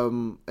they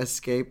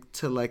escaped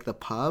to like the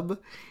pub,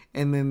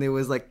 and then there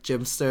was like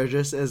Jim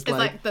Sturgis as it's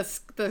like the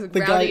the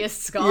guy.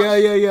 rowdiest Scot.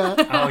 Yeah.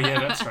 Oh yeah,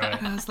 that's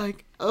right. I was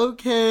like,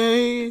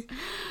 okay.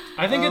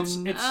 I think it's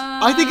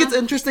I think it's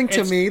interesting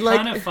to it's me.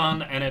 kind Like, of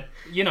fun, and it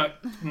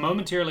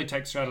momentarily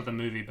takes you out of the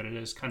movie, but it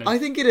is kind of I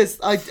think it is.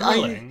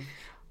 thrilling.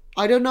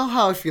 I don't know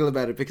how I feel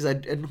about it because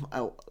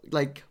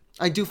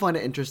I do find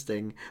it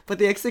interesting, but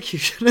the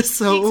execution is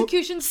so The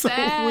execution's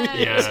bad.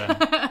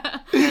 Yeah.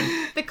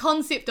 The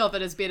concept of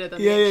it is better than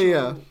Yeah, the actual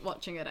yeah.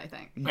 watching it, I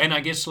think. And I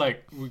guess,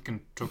 like, we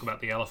can talk about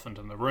the elephant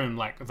in the room.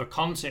 Like, the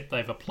concept,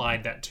 they've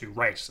applied that to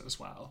race as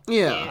well.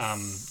 Yeah.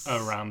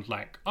 Around,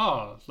 like,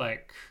 oh,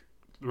 like,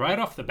 right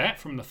off the bat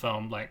from the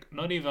film, like,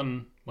 not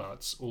even, well,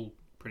 it's all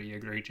pretty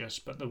egregious,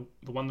 but the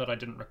one that I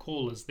didn't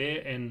recall is there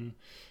in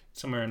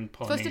somewhere in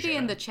Polynesia. Supposed to be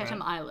in the Chatham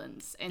right?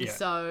 Islands, and Yeah.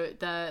 so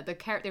the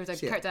character, there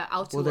was a character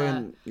Altua Well,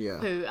 then, yeah.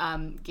 who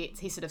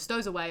he sort of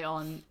stows away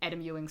on Adam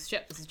Ewing's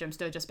ship. This is Jim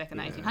Sturgis back in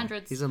the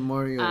 1800s. He's a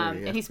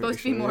Moriori. And he's supposed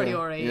to be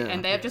Moriori, Yeah.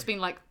 and they have just been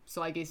like,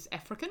 so I guess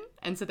African,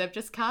 and so they've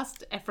just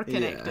cast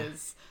African Yeah.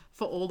 actors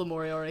for all the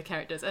Moriori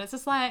characters, and it's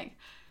just like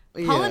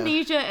Yeah.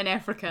 Polynesia and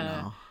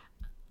Africa.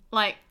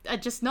 Like, are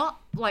just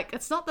not like,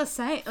 it's not the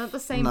same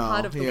No,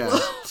 part of the yeah.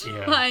 world.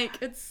 Yeah. Like,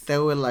 it's. They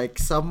were like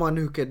someone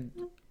who could,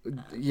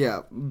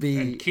 be.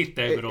 And Keith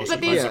David also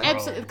But plays there's a role.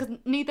 absolutely, because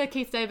neither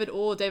Keith David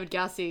or David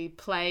Garci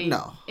play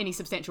No. any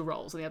substantial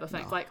roles in the other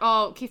things. Like,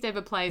 oh, Keith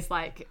David plays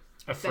like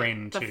A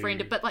friend the to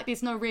friend, but like,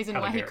 there's no reason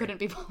why he Halle Berry. couldn't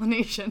be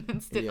Polynesian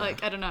instead. Yeah.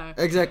 Like, I don't know.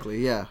 Exactly.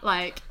 Yeah.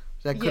 Like,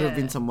 That could have yeah.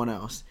 been someone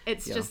else.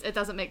 It's Yeah. just, it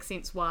doesn't make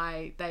sense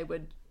why they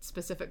would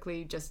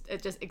specifically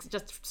it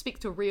just speaks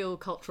to real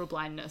cultural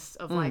blindness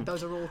of like,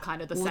 those are all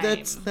kind of the Well,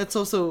 same. that's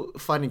also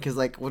funny because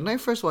like when I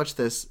first watched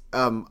this,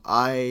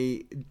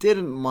 I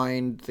didn't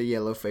mind the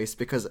yellow face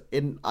because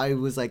I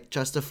was like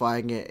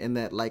justifying it in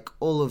that like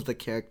all of the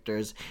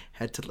characters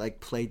had to like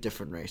play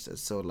different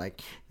races, so like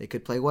they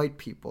could play white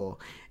people.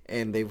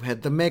 And they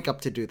had the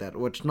makeup to do that,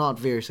 which not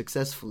very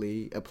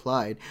successfully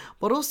applied.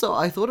 But also,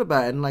 I thought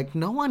about it, and like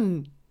no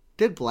one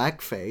did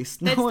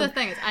blackface. No That's one... the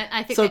thing.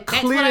 I think So that's what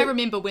I clearly-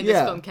 remember when this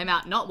yeah. film came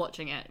out. Not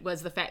watching it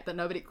was the fact that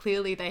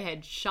they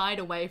had shied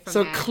away from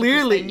So that because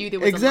clearly, they knew there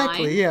was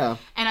exactly, a line. yeah.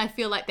 And I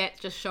feel like that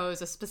just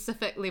shows a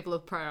specific level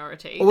of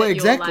priority. Well, that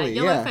exactly,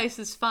 You're like, yeah. yellowface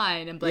is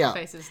fine and Yeah.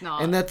 blackface is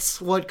not. And that's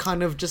what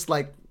kind of just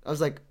like I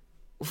was like,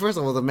 first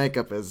of all, the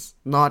makeup is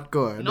not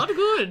good. Not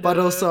good. But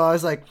also, I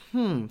was like,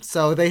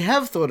 so they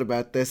have thought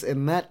about this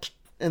in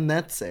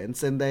that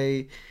sense, and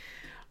they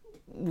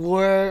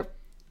were.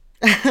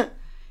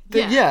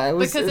 It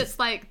was because it's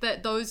like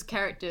that. Those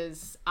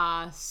characters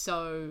are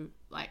so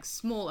like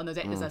small, and those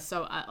actors are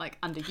so like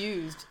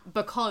underused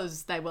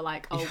because they were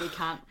like, oh, we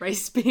can't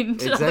race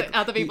bend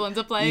other people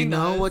into playing. You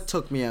know those. what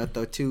took me out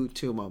though? Two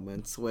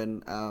moments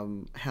when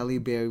Halle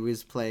Berry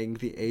was playing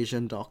the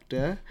Asian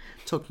doctor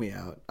took me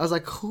out. I was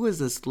like, who is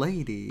this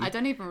lady? I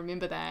don't even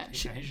remember that.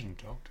 The Asian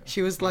doctor.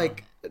 She was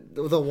like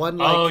the one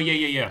like Oh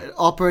yeah.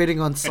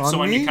 operating on It's the one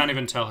Sonny. you can't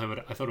even tell who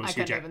it. I thought it was I Hugh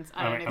can't Jackman. even-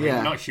 I don't I even- mean,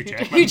 Yeah. not Hugh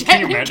Jackman. Hugh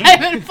Can you Jackman imagine?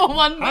 came in for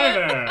one Hi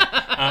bit. there.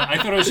 I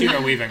thought it was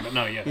Hugo Weaving, but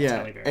no, yeah, that's Yeah,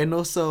 Halle Berry. and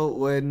also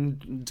when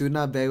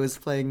Duna Bay was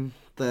playing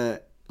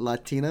the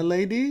Latina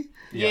lady,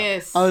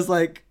 Yes. I was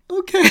like,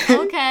 okay,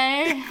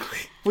 Okay.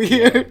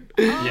 weird.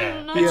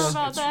 yeah, know it's,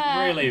 about it's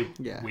that. really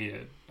Yeah.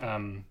 weird.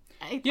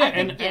 I Yeah,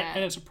 think,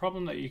 and it's a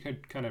problem that you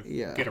could kind of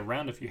Yeah. get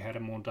around if you had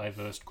a more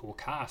diverse core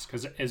cast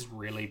because it is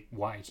really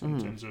white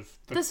in terms of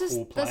the this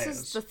core players.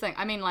 is the thing.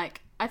 I mean,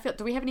 like, I feel.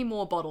 Do we have any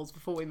more bottles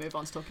before we move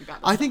on to talking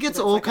about this? I think stuff? it's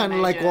 'Cause all like a kind of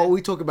like major- what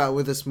we talk about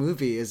with this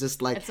movie is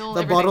just like It's all-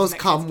 the everything's bottles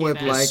mixed come with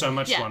together. like so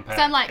much to Yeah, unpack.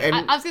 so I'm like, And-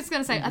 I was just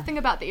going to say, a thing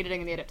about the editing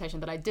and the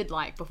adaptation that I did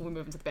like before we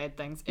move into the bad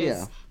things is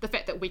Yeah. the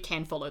fact that we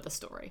can follow the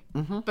story.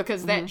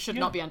 Because that should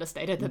not be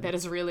understated, that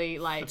is really,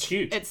 like, It's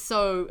huge.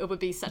 it would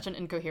be such an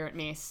incoherent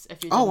mess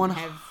if you Oh, didn't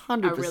have a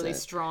 100%. really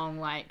strong,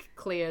 like,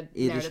 clear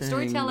narrative Editing,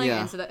 storytelling,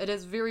 yeah. and so that it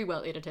is very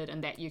well edited,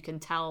 and that you can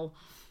tell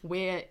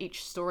where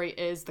each story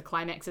is, the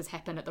climaxes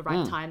happen at the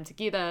right time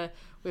together.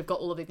 We've got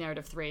all of these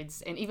narrative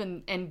threads,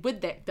 and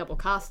with that double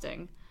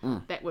casting,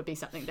 that would be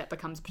something that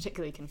becomes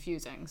particularly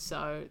confusing.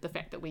 So the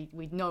fact that we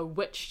know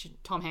which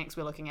Tom Hanks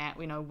we're looking at,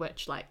 we know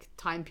which like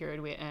time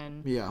period we're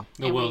in. Yeah.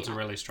 The worlds are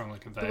really strongly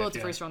The conveyed. world's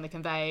yeah. very strongly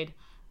conveyed.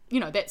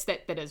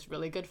 That is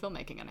really good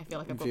filmmaking, and I feel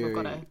like we've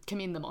got to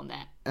commend them on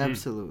that.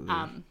 Absolutely.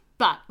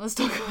 But let's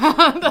talk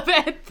about the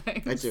bad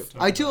things.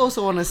 I do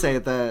also want to say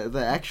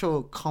the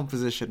actual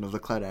composition of the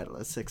Cloud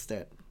Atlas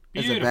sextet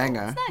is a Beautiful.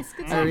 banger. Nice,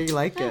 good I stuff. really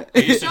like it. I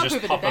used to Not just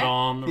Hoover pop did it that.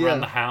 on Yeah. around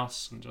the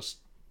house and just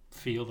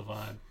feel the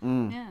vibe.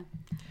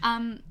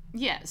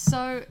 Yeah.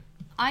 So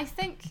I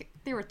think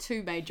there are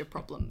two major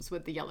problems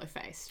with the yellow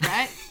face,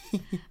 right?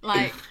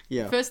 Like,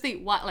 Yeah. firstly,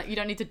 why? Like, you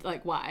don't need to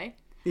like why.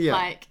 Yeah.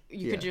 Like,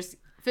 you Yeah. could just.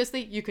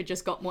 Firstly, you could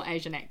just got more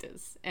Asian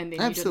actors, and then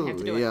you didn't have to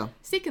Absolutely, do it. yeah.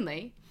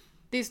 Secondly,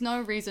 there's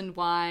no reason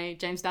why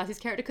James Darcy's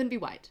character couldn't be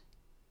white.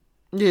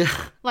 Yeah.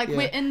 Like, yeah.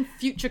 we're in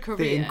future Korea.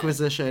 The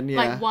Inquisition, yeah.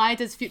 Like, why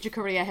does future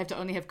Korea have to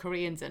only have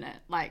Koreans in it?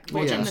 Like,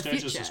 we're Yeah. in the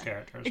Sturgis's future.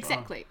 character as well.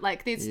 Exactly.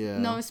 Like, there's Yeah.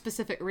 no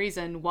specific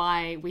reason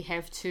why we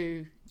have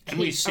to And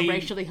we keep see- a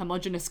racially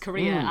homogenous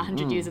Korea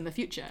 100 years in the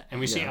future. And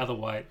we see Yeah. other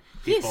white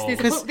Yes, people. there's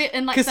a book there,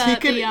 and like Because the, he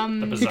could,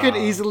 the he could bizarre.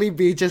 easily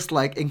be just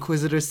like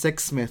Inquisitor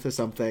Sixsmith or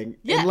something.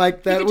 yeah, and like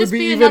he that could would just be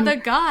be even. another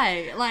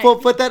guy. Like,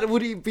 But that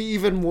would be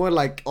even more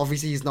like,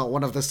 obviously he's not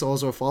one of the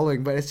souls we're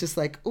following, but it's just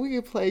like, oh,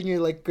 you're playing your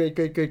like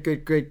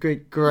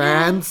great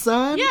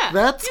grandson. yeah,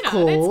 that's you know,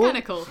 cool. That's kind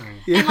of cool.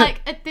 Yeah. And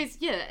like,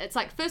 it's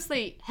like,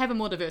 firstly, have a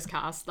more diverse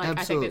cast. Like,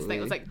 I think that's the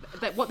thing. It's Absolutely.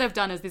 like that what they've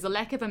done is there's a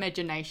lack of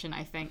imagination,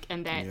 I think,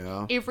 in that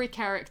Yeah. every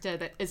character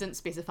that isn't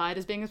specified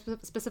as being a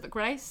specific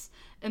race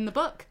in the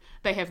book,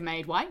 they have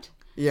made white.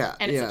 Yeah,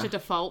 And it's yeah. such a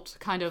default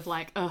kind of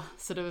like,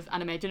 sort of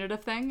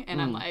unimaginative thing. And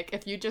Mm. I'm like,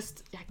 if you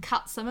just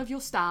cut some of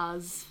your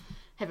stars,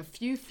 have a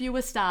few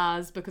fewer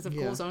stars, because of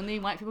Yeah. course only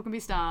white people can be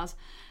stars,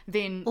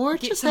 then Or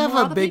get just some have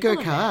more a other bigger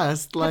people in there.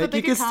 cast. Have a Like you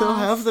bigger can still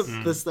have the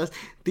cast. stars.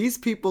 These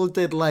people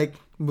did like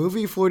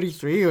movie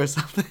 43 or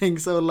something.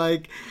 So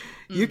like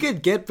you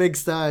could get big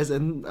stars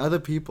and other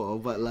people,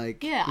 but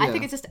like Yeah, I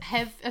think it's just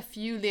have a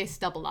few less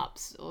double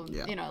ups, or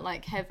Yeah. you know,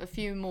 like have a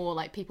few more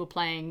like people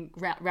playing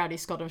rowdy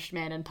Scottish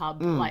man in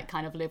pub Mm. like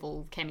kind of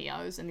level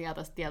cameos in the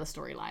other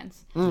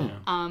storylines.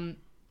 Yeah.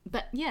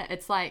 But yeah,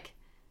 it's like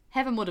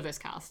have a more diverse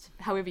cast,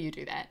 however you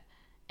do that.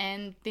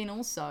 And then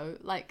also,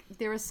 like,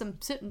 there are some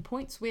certain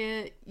points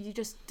where you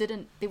just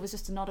didn't, there was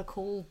just not a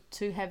call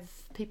to have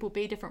people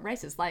be different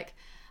races. Like,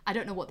 I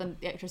don't know what the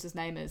actress's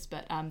name is,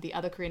 but the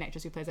other Korean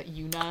actress who plays like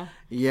Yoona,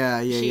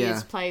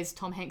 yeah. plays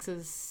Tom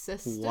Hanks's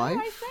sister, Wife?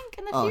 I think,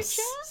 in the Oh,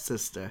 future.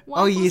 sister. Wife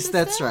Oh or yes,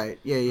 that's sister? right.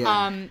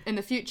 Yeah. In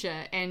the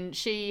future, and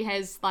she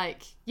has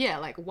like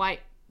white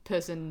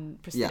person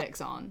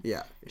prosthetics on.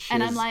 Yeah. And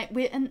She's- I'm like,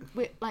 we're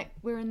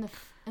in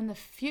the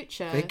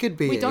future. They could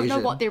be We don't know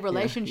Asian. what their Yeah,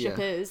 relationship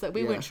yeah, is. Like,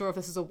 we yeah. weren't sure if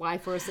this was a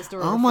wife or a sister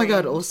or Oh a my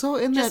god! friend. Also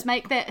in Just that,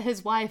 make that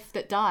his wife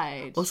that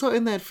died. also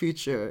in that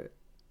future,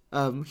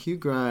 Hugh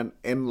Grant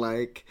and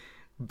like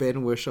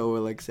Ben Whishaw were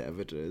like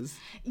savages.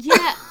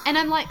 Yeah, and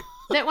I'm like,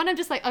 that one I'm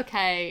just like,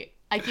 okay,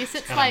 I guess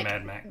it's Kinda like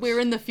Mad Max. we're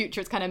in the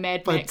future. It's kind of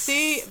Mad But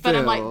Maxy, but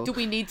I'm like, still. do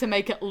we need to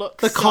make it look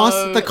The so,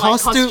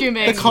 costuming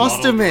It's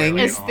costuming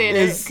modeled aesthetic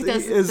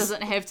is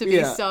doesn't have to be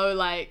yeah. so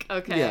like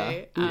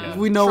okay. Yeah.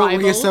 we know what we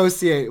tribal.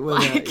 associate with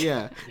Like, it.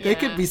 Yeah. They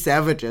could yeah. be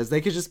savages. They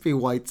could just be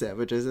white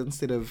savages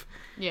instead of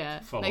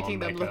Yeah, Full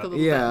making on them look a makeup. little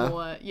Yeah. bit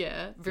more.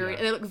 Yeah, very.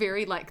 Yeah. They look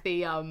very like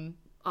the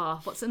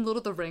what's in Lord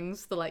of the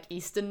Rings, the like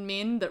Eastern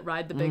men that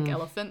ride the big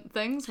elephant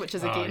things, which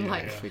is Oh, again yeah,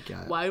 like, yeah.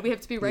 Forget. why do we have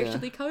to be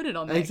racially coded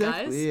on that,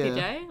 Exactly, guys?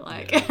 yeah. PJ,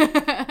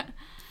 like,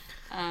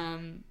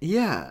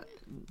 Yeah.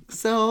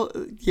 So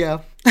yeah,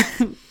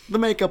 the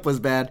makeup was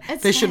bad.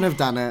 It's They shouldn't bad. have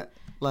done it.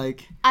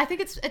 Like I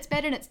think it's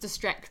bad and it's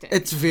distracting.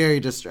 it's very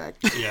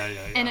distracting. Yeah.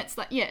 and it's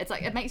like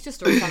it makes your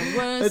storytelling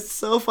worse. It's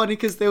so funny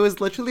because there was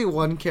literally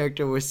one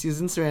character where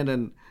Susan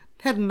Sarandon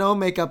had no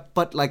makeup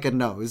but like a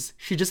nose.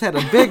 She just had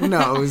a big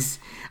nose.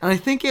 And I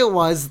think it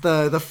was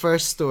the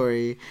first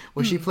story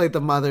where she played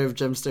the mother of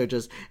Jim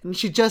Sturgis and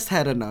she just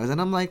had a nose.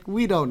 And I'm like,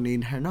 we don't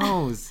need her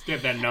nose.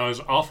 Get that nose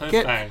off her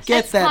face.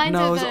 Get It's that kind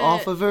of nose a-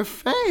 off of her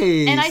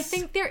face. And I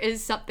think there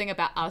is something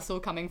about us all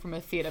coming from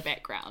a theatre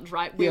background,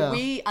 right? Where Yeah.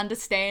 we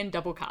understand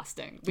double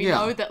casting. We Yeah.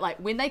 know that, like,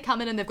 when they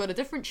come in and they've got a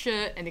different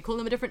shirt and they call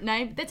them a different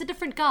name, that's a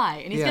different guy.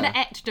 And he's Yeah. going to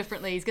act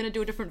differently. He's going to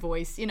do a different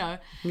voice, you know?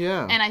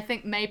 Yeah. And I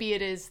think maybe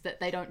it is that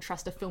they don't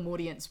trust a film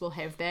audience will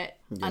have that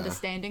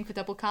understanding for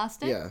double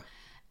casting. Yeah.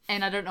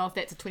 And I don't know if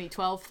that's a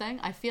 2012 thing.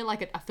 I feel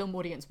like a film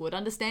audience would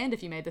understand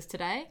if you made this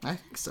today. I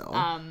think so.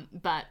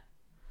 But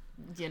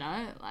you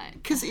know, like.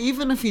 Because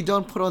even if you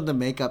don't put on the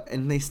makeup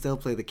and they still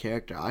play the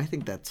character, I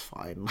think that's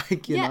fine.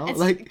 Like, you know, it's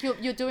like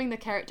you're doing the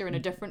character in a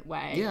different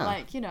way. Yeah.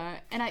 Like, you know,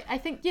 and I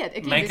think, again,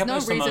 Makeup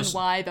there's is no the reason most-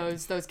 why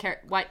those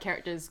white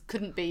characters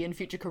couldn't be in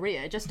future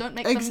Korea. Just don't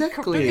make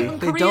exactly. them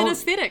They Korean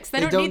aesthetics.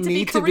 They don't need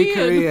need to be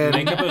Korean.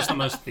 Makeup is the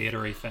most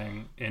theatery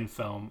thing in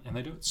film, and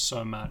they do it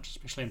so much,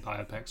 especially in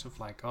biopics of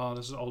like, oh,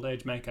 this is old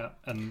age makeup,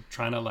 and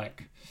trying to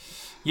like,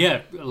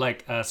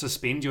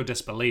 suspend your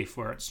disbelief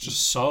where it's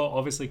just so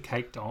obviously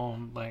caked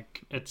on.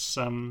 Like it's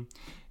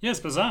it's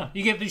bizarre.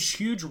 You get these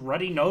huge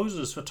ruddy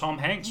noses for Tom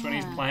Hanks when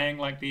he's playing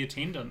like the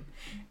attendant,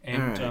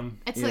 and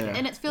It's like,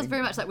 and it feels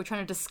very much like we're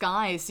trying to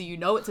disguise so you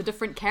know it's a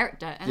different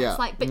character, and Yeah, it's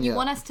like, but you yeah.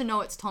 want us to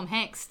know it's Tom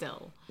Hanks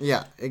still.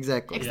 yeah,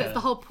 exactly. Because that's the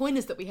whole point,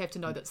 is that we have to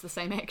know that's the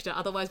same actor.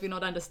 Otherwise, we're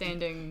not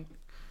understanding.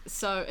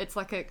 So it's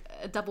like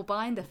a double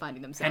bind they're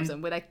finding themselves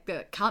in, where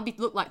they can't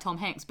look like Tom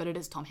Hanks, but it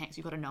is Tom Hanks.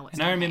 You've got to know it's And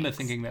Tom I remember Hanks.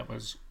 thinking that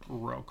was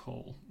real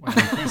cool when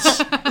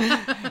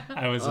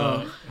I was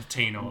a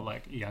teen or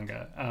like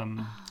younger.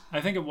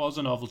 I think it was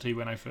a novelty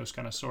when I first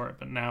kind of saw it,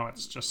 but now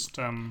it's just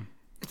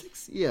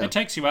Yeah, it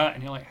takes you out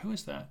and you're like, who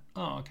is that?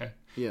 Oh, okay.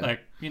 Yeah. Like,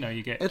 you know,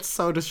 you get it's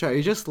so distracting.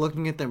 You're just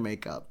looking at their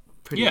makeup,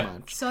 pretty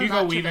much. So Hugo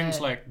much of Weaving's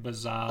it. like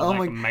bizarre, Oh like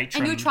my-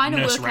 matron. And you're trying to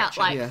Nurse work out Ratched.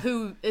 like Yeah.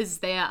 who is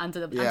there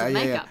under Yeah,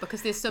 makeup yeah.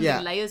 because there's so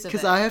many layers of it.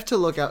 Because I had to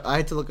look up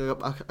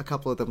a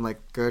couple of them,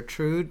 like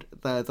Gertrude,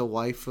 the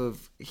wife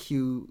of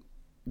Hugh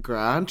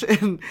Grant,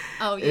 in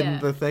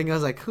the thing. I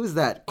was like, who's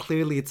that?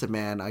 Clearly, it's a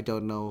man. I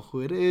don't know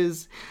who it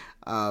is.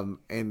 And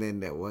then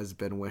there was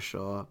Ben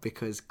Whishaw,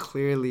 because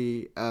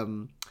clearly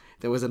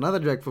there was another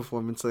drag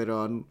performance later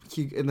on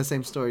in the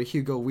same story.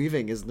 Hugo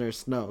Weaving is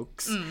Nurse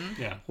Snokes,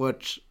 Yeah.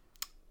 which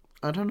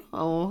I don't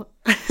know.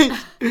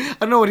 I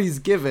don't know what he's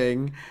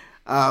giving.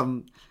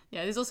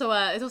 Yeah, there's also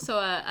a So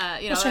a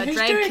he's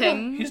drag doing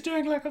king. he's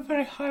doing like a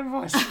very high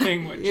voice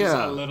thing, which is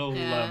Yeah. a little.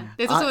 Yeah.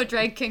 There's also a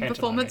drag king pantomiming.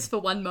 performance for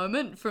one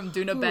moment from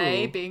Duna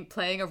Bay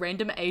playing a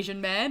random Asian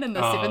man in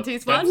the Oh,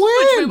 70s one, that's-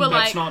 which we were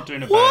That's like, not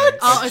doing a What?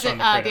 oh, is That's it on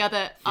the credit.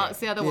 other? Oh, it's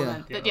the other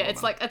woman. The But other yeah,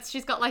 it's woman. like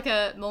she's got like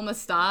a little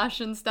moustache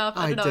and stuff.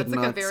 I I don't know. did It's like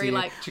a not very see it.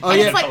 like. Oh, and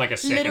yeah. it's For like a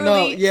second.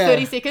 literally No, yeah.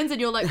 30 seconds, and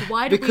you're like,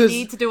 why do we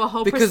need to do a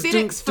whole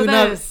prosthetics for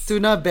this?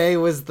 Duna Bay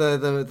was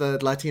the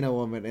Latina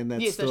woman in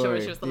that Yes, story. sure,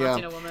 she was the Yeah.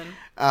 Latina woman.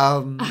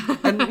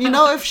 And you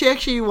know, if she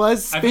actually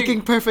was I speaking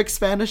think- perfect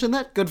Spanish in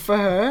that, good for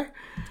her.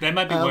 That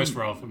might be worse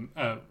for all of them.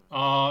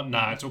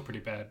 It's all pretty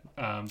bad.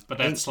 But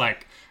that's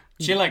like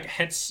she like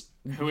hits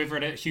whoever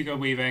it is, Hugo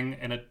Weaving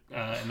in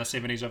the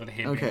 70s over the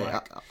head. Okay, being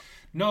like,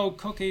 no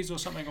cookies or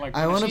something like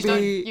I that. wanna She's be-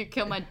 done- You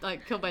kill my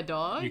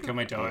dog. You kill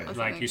my dog. Or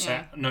Like you say,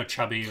 something, no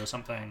chubby or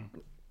something.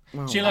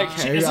 Well, She like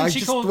okay, isn't I she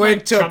just called went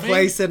like, to chubby? a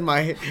place in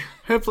my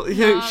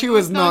she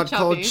was no not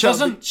called chubby. chubby.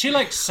 Doesn't she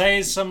like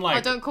says some like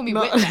Oh, don't call me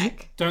No.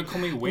 wetback. don't call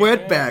me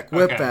wetback?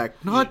 Wetback, Okay.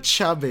 not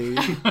chubby.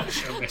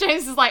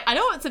 James is like, I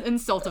know it's an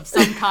insult of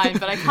some kind,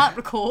 but I can't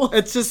recall.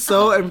 It's just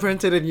so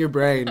imprinted in your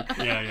brain.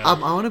 Yeah. I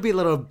want to be a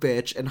little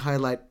bitch and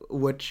highlight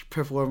which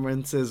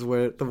performances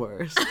were the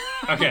worst.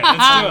 Okay,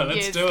 let's do it. Let's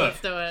Yes, do it.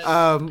 let's do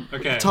it.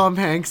 Okay. Tom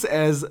Hanks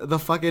as the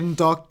fucking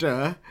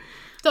doctor.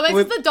 Tom Hanks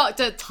with- is the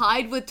doctor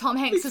tied with Tom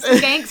Hanks as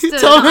the gangster,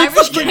 Tom the Hanks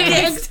Irish is the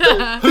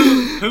gangster.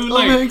 Who Tom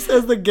like Hanks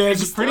as the it's a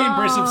gangster. pretty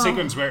impressive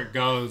sequence where it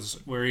goes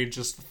where he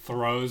just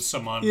throws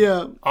someone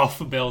Yeah.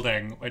 off a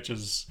building, which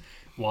is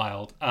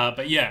wild.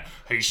 But yeah,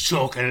 he's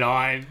talking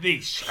like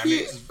this. And He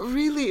it's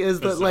really is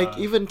that, like,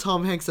 bizarre. even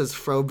Tom Hanks as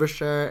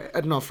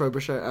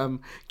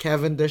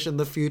Cavendish in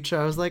the future.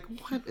 I was like,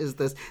 what is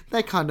this?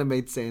 That kind of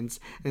made sense.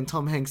 And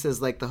Tom Hanks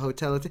as like the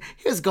hotel.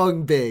 He was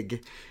going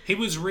big, he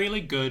was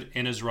really good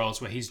in his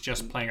roles where he's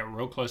just playing it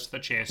real close to the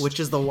chest. which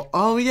is even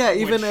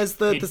Which as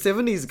the he-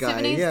 70s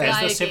guy. 70s yeah.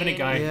 guy. as the 70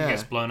 guy Yeah. who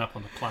gets blown up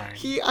on the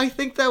plane. I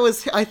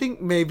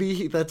think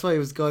maybe that's why he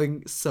was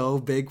going so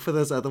big for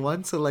those other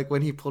ones. So like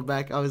when he pulled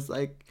back, I was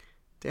like,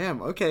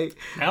 damn, okay.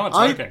 Now it's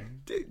working.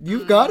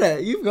 You've got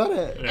it.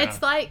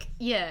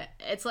 Yeah.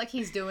 It's like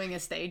he's doing a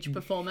stage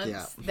performance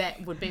Yeah.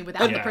 that would be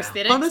without the Yeah.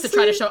 prosthetics Honestly- to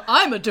try to show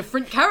I'm a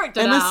different character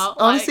And now.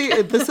 it's,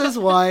 honestly, this is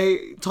why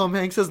Tom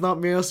Hanks is not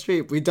Meryl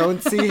Streep. We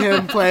don't see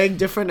him playing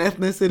different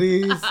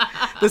ethnicities.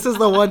 This is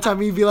the one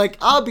time he'd be like,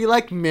 "I'll be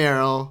like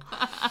Meryl,"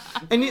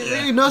 and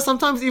you know,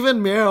 sometimes even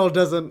Meryl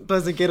doesn't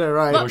get it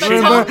right. But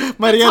Remember Tom,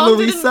 Maria Tom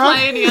Luisa? didn't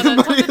play any other. Tom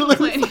Maria didn't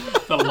play any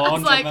Luisa. the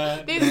launch It's like, of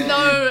that. there's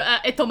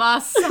no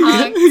Tomas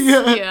Hanks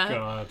Yeah. here.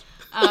 God.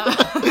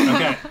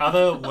 Okay,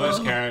 other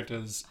worst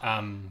characters.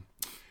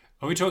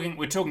 We're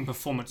talking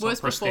performance,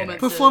 Worst not prosthetic.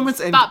 Performance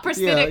and But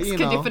prosthetics you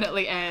can know.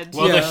 definitely add.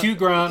 Well, the Yeah. Hugh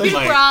Grant, Hugh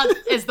like, Grant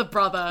is the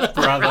brother.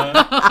 brother.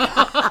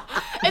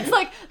 It's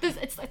like this.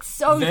 It's like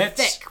so That's-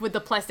 thick with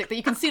the plastic that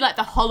you can see like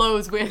the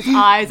hollows where his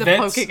eyes are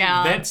poking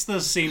out. That's the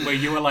scene where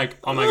you were like,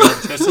 oh my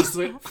god, this is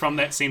from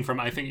that scene from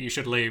I Think You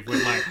Should Leave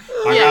with like,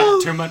 I Yeah.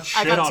 got too much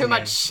shit I got on too me.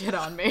 much shit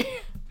on me.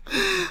 The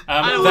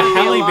don't wanna be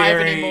Halle alive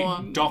Berry anymore.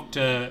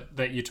 doctor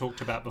that you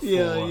talked about before.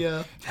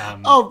 Yeah.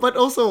 Oh, but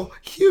also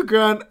Hugh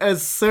Grant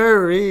as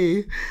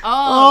Suri.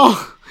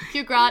 Oh,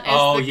 Hugh Grant as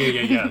Oh, the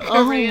yeah.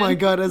 Oh Korean. my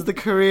god, as the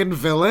Korean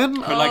villain.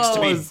 Who likes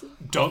to be was-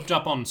 doped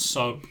up on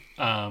soap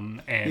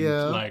and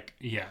Yeah. like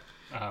yeah,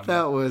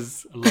 That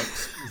was.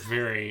 looks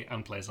very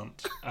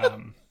unpleasant.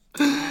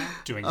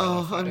 Doing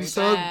Oh,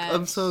 Yellowface.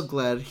 I'm so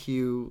glad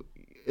Hugh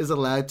is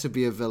allowed to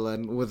be a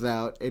villain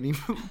without any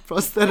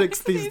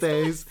prosthetics these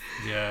days.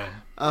 Yeah.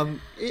 And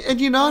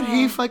you know what?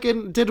 He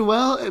fucking did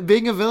well at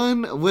being a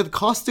villain with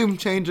costume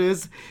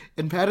changes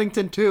in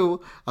Paddington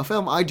 2, a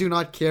film I do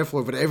not care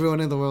for, but everyone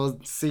in the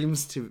world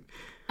seems to.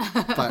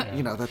 But,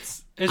 you know,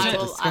 that's Is a it-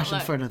 discussion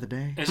look, for another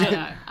day. Is it?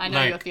 I know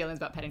like, your feelings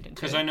about Paddington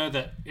too. Because I know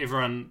that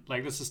everyone,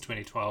 like, this is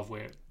 2012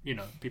 where, you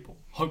know, people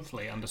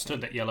hopefully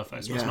understood that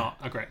Yellowface was Yeah. not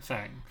a great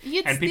thing.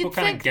 You'd- And people you'd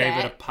kind of think gave it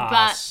a that,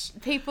 pass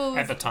but people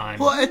at the time.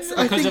 Well, I because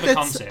think of the that's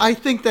concept. I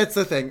think that's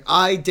the thing.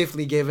 I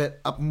definitely gave it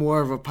up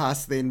more of a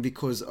pass then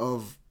because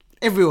of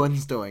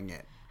everyone's doing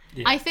it.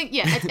 I think,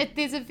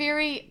 there's a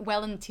very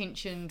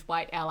well-intentioned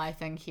white ally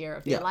thing here.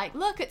 Of they're Yeah. like,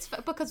 look, it's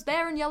because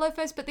they're in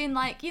Yellowface, but then,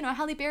 like, you know,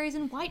 Halle Berry's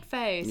in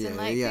Whiteface. Yeah, and,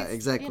 like, yeah, there's-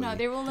 exactly. You know,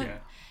 they're all in... Yeah.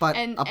 But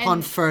And- upon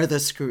and- further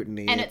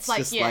scrutiny, And it's it's like,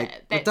 just yeah, like,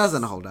 it that's-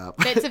 doesn't hold up.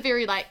 That's a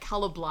very, like,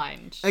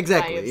 colourblind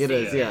Exactly, way of it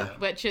is, seeing yeah.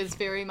 Which is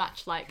very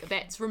much like,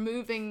 that's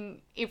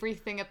removing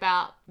everything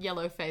about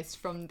Yellowface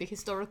from the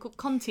historical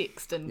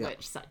context in Yeah.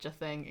 which such a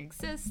thing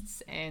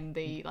exists, and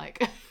the,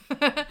 like,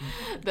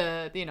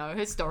 the, you know,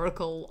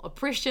 historical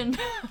oppression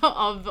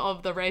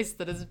of the race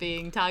that is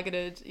being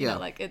targeted. You Yeah. know,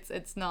 like,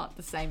 it's not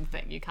the same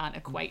thing. You can't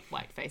equate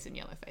whiteface and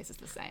yellowface as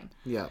the same.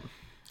 Yeah.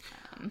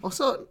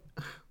 Also,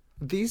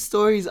 these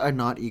stories are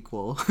not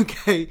equal,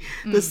 okay?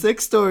 The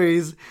 6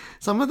 stories,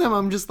 some of them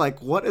I'm just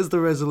like, what is the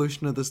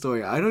resolution of the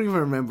story? I don't even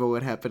remember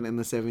what happened in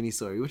the 70s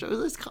story, which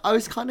I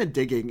was kind of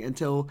digging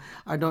until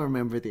I don't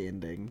remember the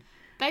ending.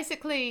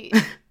 Basically,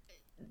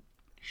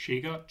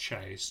 She got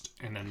chased,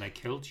 and then they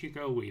killed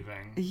Hugo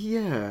Weaving,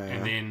 Yeah.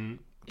 and then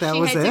That she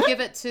was had it? to give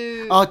it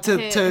to, Oh, to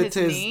his his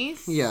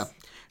niece. Yeah.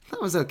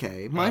 That was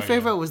okay. My Oh,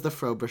 favorite yeah. was the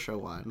Frobisher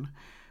one.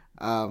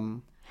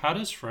 how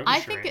does Frobisher I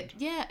think end?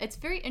 it's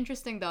very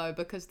interesting though,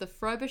 because the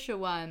Frobisher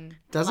one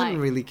Doesn't like,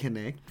 really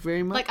connect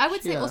very much. like I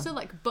would say yeah. also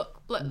like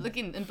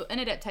again in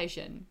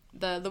adaptation,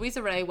 the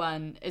Louisa Ray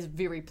one is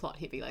very plot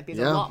heavy. Like there's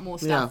Yeah, a lot more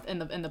stuff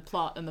yeah. in the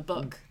plot in the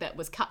book that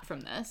was cut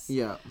from this.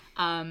 Yeah.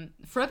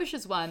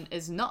 Frobisher's one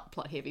is not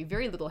plot heavy.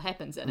 Very little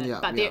happens in it, Yeah,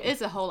 but there yeah.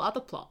 is a whole other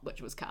plot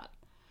which was cut.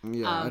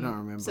 Yeah, I don't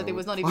remember. So there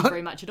was not even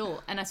very much at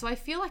all. And so I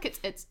feel like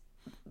it's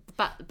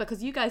but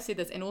because you guys said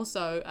this, and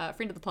also a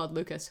friend of the pod,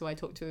 Lucas, who I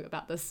talked to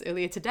about this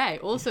earlier today,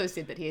 also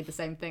said that he had the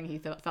same thing. He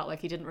felt like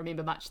he didn't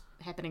remember much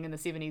happening in the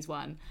 70s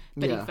one,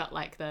 but Yeah. he felt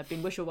like the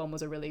Ben Whishaw one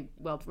was a really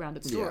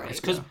well-rounded story. It's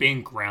because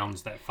Ben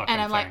grounds that fucking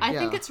And I'm like, thing. I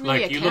think Yeah. it's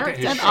really Like, a you look at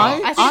character. his show.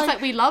 shots. I think it's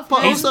like we love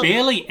but him. He's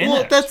barely in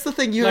well, it. that's the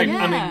thing. You're, Like,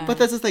 I mean, but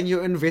that's the thing.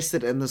 You're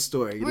invested in the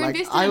story. We're like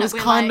invested I in it. was We're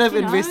kind like, of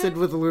you know? invested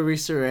with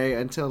Louisa Ray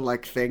until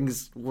like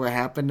things were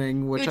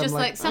happening, which You're I'm just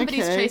like,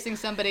 somebody's okay. chasing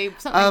somebody,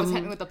 something was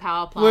happening with the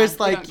power plant, Whereas you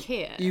like don't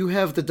care. you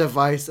have the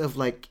device of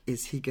like,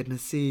 is he gonna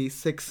see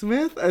Six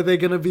Smith? Are they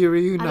gonna be Are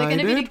reunited?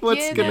 they gonna be together?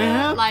 What's gonna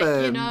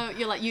happen?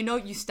 Like,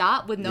 you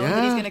start with knowing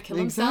that he's Yeah, gonna kill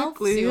himself.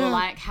 exactly, So you're yeah.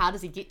 like, how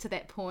does he get to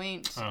that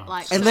point?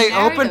 Like, And so they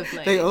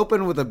narratively-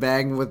 open with a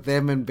bang with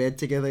them in bed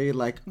together. You're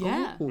like,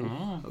 Yeah.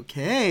 oh,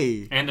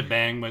 okay. and a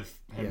bang with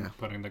him Yeah.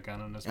 putting the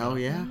gun in his Oh, mouth.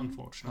 yeah.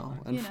 Unfortunately.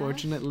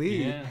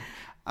 Unfortunately, Yeah.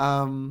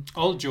 um,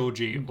 Old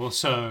Georgie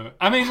also.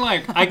 I mean,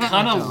 like, I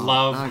kind of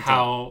love I don't.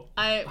 how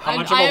I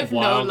much I of a have no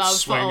wild love for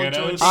swing old it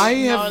Georgie. is. I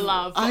no have,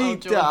 love for I,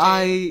 old Georgie.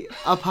 I,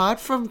 apart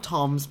from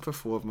Tom's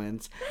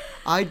performance,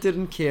 I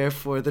didn't care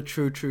for the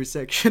true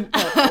section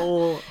at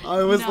all.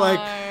 I was like,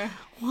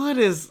 what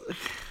is?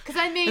 Because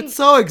I mean, It's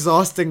so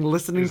exhausting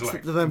listening He's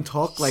like, to them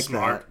talk like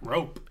smart that.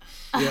 rope.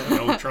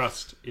 No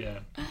trust. Yeah.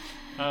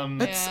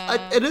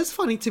 It is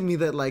funny to me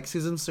that like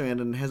Susan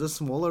Sarandon has a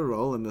smaller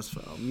role in this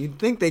film. You'd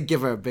think they'd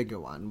give her a bigger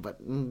one, but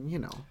you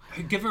know.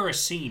 Give her a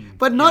scene.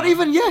 But you not know?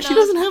 even. Yeah, she No,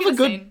 doesn't have give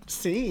a a good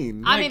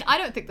scene. I mean, I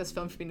don't think this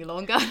film should be any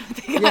longer. I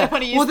think I Yeah.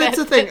 want to use Well, that's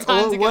that, the thing. that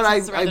time to What give I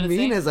Susan Sarandon a mean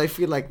scene. is, I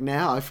feel like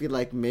now, I feel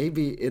like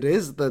maybe it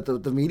is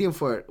the medium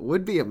for it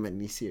would be a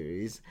mini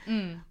series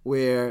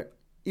where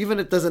even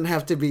it doesn't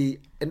have to be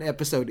an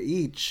episode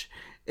each.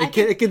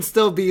 It can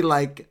still be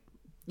like,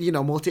 you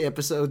know, multi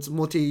episodes,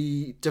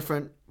 the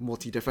different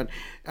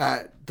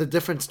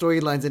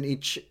storylines in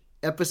each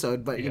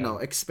episode, but you know,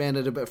 expand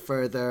it a bit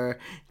further,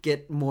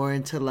 get more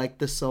into like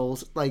the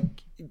souls, like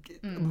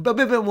a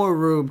bit more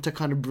room to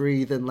kind of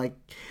breathe and like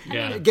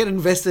get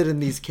invested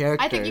in these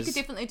characters. I think you could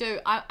definitely do.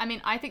 I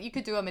mean, I think you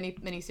could do a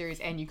mini series,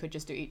 and you could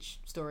just do each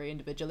story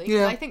individually.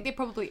 Yeah. I think there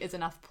probably is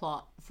enough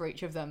plot for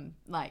each of them,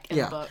 like in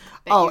Yeah. the book.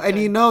 that Oh, and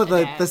could you know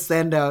the adapt.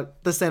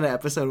 standout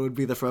episode would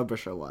be the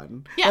Frobisher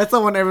one. Yeah. That's the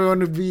one everyone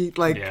would be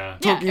like Yeah.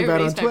 talking Yeah,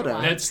 about on everybody's favorite Twitter.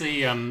 one. That's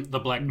the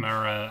Black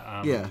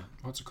Mirror. Yeah.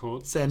 What's it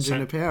called? San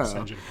Junipero.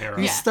 San Junipero.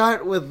 You Yeah.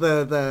 start with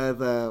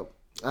the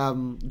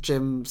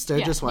Jim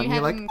Sturgis Yeah, one. you You're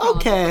have like, them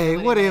chronologically, okay, whatever,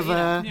 you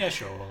whatever, know. Yeah,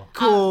 sure.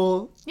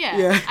 cool. Yeah.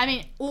 Yeah. I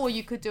mean, or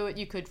you could do it.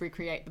 You could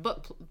recreate the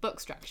book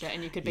structure,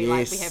 and you could be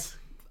like, we have Yes.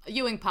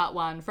 Ewing part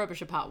 1,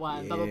 Frobisher part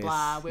 1, blah blah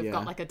blah. Yes, We've yeah.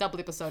 got like a double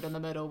episode in the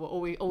middle, or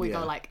we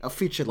Yeah. go like a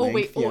feature or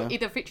length. or yeah.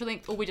 either feature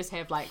length, or we just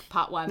have like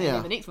part 1 and Yeah.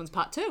 then the next one's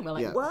part 2, and we're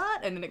like, Yeah.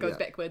 what? And then it goes Yeah.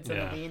 backwards, and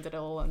Yeah. then we end it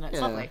all, and it's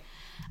Yeah. lovely.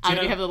 you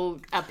know- We have a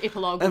little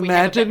epilogue. Where we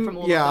have it back Imagine, from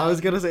all yeah, of I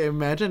was them. gonna say,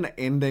 imagine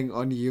ending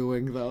on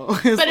Ewing though.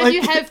 It's But if like-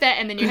 you have that,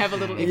 and then you have a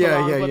little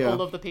epilogue Yeah, with yeah.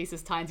 all of the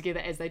pieces tying together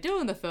as they do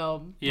in the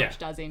film, Yeah. which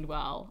does end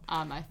well,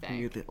 I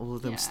think. all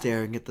of them Yeah.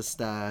 staring at the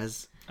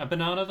stars. A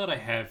banana that I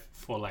have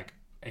for like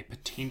a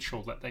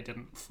potential that they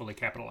didn't fully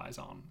capitalize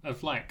on.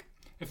 Of like,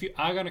 if you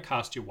are going to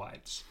cast your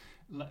whites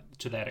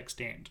to that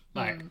extent,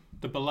 like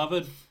the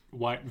beloved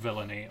white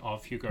villainy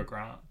of Hugo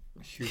Grant.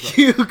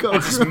 Hugo I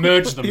just Grant.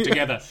 merged them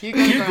together. Hugo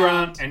Hugh Grant.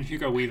 Grant and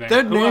Hugo Weaving.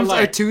 Their who names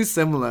are like, too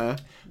similar.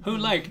 who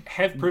like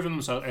have proven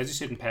themselves, as you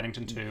said in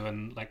Paddington 2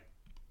 and like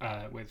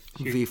with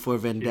V for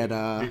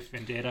Vendetta. V for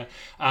Vendetta.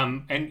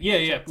 And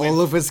yeah.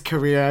 All of his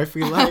career, I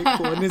feel like.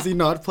 When has he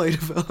not played a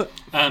villain?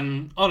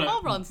 Oh no.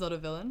 Oh, Ron's not a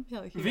villain.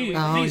 Yeah, Hugo V, Weaving.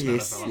 Oh, V's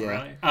yes, not a villain,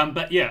 yeah. really.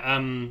 But yeah,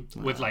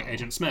 with like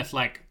Agent Smith,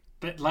 like,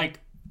 but like,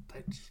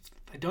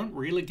 they don't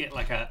really get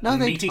like a No,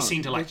 they meaty don't.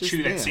 scene to like They're just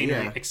chew that there,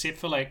 scenery, yeah. except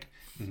for like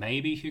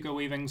maybe Hugo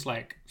Weaving's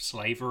like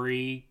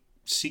slavery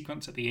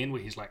sequence at the end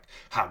where he's like,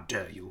 "How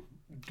dare you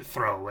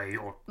throw away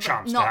your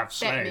chance to Not have that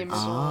slaves?"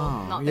 memorable.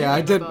 Oh, Not that yeah,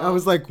 I did. memorable. I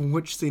was like,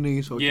 which scene are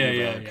you talking Yeah,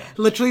 about? yeah, yeah.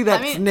 Literally,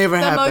 that's mean, never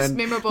the most happened.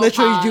 memorable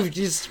Literally, part- you've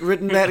just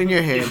written that in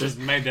your head. just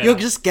made that You're up.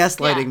 just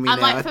gaslighting me and,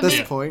 now like, at for this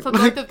me, point. For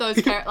both of those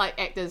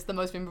actors, the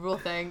most memorable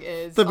thing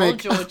is The old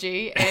makeup.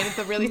 Georgie and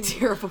the really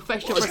terrible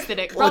facial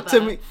prosthetic Well,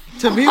 brother.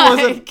 to me,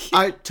 wasn't.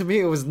 Like- To me,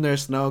 it was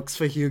Nurse Noakes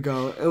for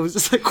Hugo. It was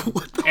just like,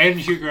 what the. And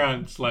Hugh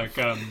Grant's like,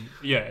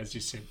 yeah, as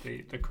you said,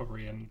 the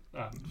Korean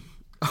owner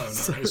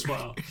as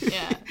well.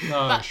 Yeah,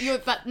 Gosh.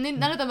 but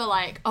none of them are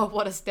like, oh,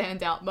 what a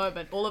standout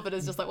moment. All of it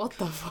is just like, what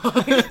the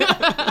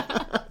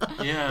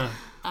fuck. Yeah.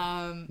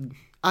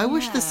 I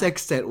wish the Yeah.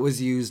 sextet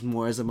was used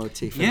more as a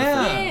motif. in the film.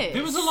 Yeah. Yes.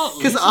 There was a lot less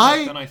Because of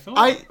it than I thought.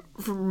 I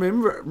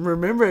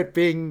remember it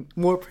being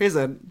more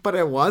present, but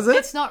it wasn't.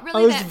 It's not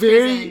really I was that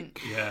very present.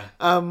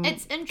 yeah.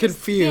 It's interesting.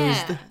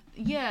 confused.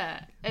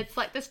 Yeah. It's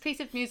like this piece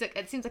of music,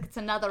 it seems like it's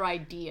another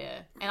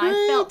idea. And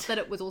I felt that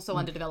it was also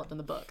underdeveloped in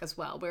the book as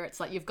well, where it's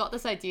like you've got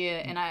this idea,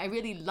 and I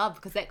really love,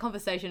 because that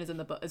conversation is in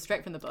the book, is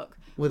straight from the book.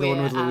 With the one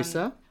where, with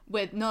Louisa?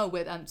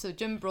 So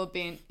Jim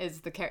Broadbent is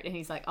the character, and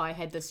he's like, I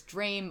had this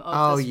dream of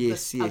Oh,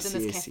 this, yes, I was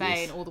in yes, this yes, cafe,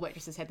 yes. and all the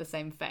waitresses had the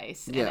same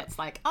face. Yeah. And it's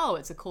like, oh,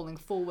 it's a calling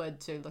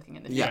forward to looking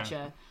in the Yeah.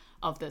 future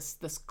of this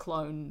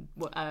clone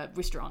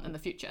restaurant in the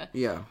future.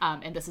 Yeah.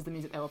 And this is the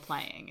music they were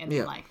playing, and then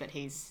Yeah. like that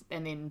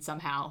and then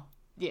somehow,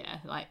 yeah,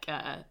 like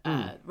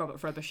Hmm. Robert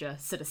Frobisher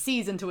sort of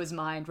sees into his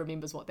mind,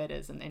 remembers what that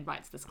is, and then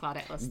writes this Cloud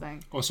Atlas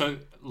thing. Also,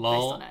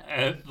 lol,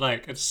 on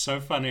like, it's so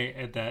funny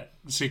at that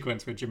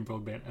sequence where Jim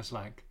Broadbent is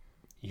like,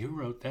 you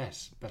wrote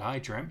this, but I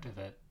dreamt of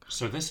it,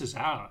 so this is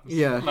ours.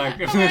 Yeah. Like,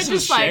 And we're this is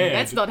just like, shared.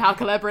 that's not how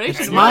collaboration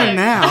works. Mine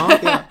now.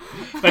 Yeah.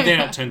 But then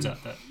it turns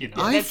out that, you know,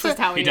 I That's just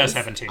how he he does is.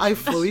 have intentions. I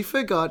fully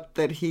forgot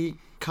that he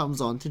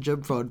comes on to Jim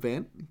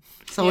Broadbent.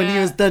 So when he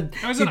Yeah. was done,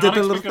 was he an did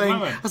the little unexpected thing.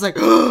 moment. I was like,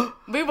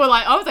 We were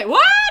like, I was like,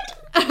 what?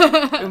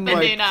 I'm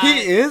like, then,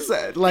 he is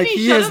like he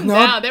he shut has him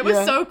not. down. That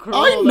was so cruel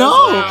I as know,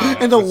 well.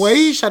 and the It was way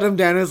he shut him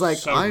down was like,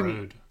 so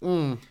rude.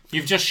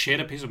 You've just shared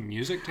a piece of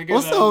music together.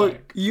 Also,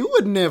 like, you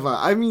would never.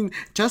 I mean,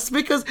 just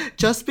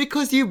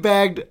because you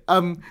bagged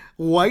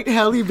White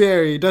Halle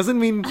Berry doesn't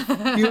mean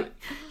you.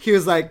 He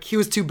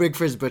was too big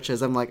for his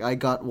britches. I'm like, I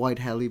got White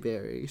Halle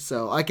Berry,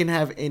 so I can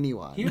have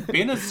anyone.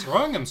 Ben is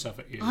throwing himself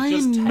at you. I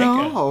Just take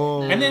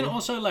know. it. And then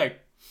also, like,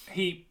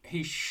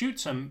 he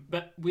shoots him,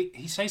 but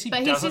he says he But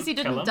he doesn't says he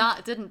kill him,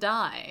 didn't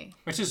die.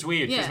 which is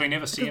weird because we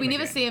never see him we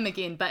never again. see him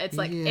again. But it's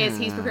like as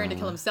he's preparing to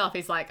kill himself,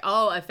 he's like,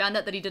 "Oh, I found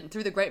out that he didn't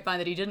through the grapevine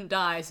that he didn't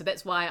die, so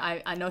that's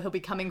why I know he'll be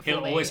coming for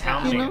He'll me. always and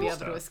hound I me won't and be able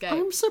to stuff. escape."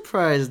 I'm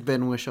surprised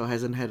Ben Whishaw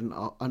hasn't had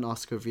an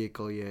Oscar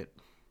vehicle yet.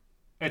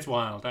 It's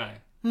wild, eh?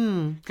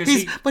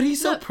 But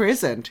he's so Look,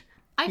 present.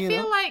 I you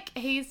feel know? like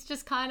he's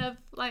just kind of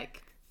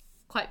like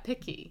quite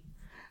picky.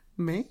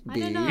 Maybe I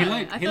don't know. He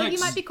I feel like he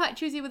likes- might be quite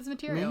choosy with his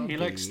material. He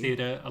likes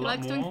theatre a He lot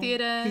likes more. doing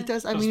theatre. he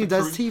does. I Does mean, he the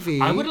does crew-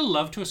 TV. I would have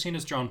loved to have seen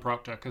as John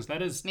Proctor because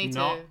that is Me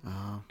not too.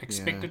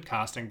 expected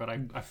casting, but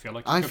I feel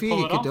like I could feel pull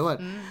he it could off. do it.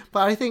 Mm.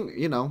 But I think,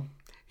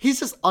 he's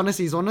just,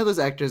 honestly, he's one of those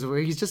actors where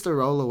he's just a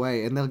roll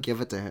away and they'll give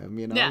it to him,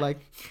 Yeah. Like,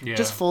 Yeah.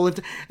 just fall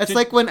into. It's Did-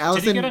 like when Did he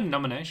Alison. get a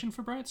nomination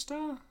for Bright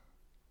Star?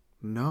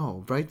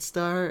 No, Bright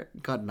Star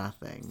got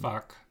nothing.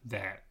 Fuck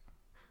that.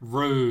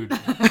 Rude.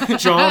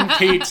 John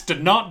Keats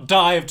did not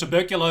die of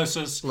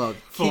tuberculosis. Look,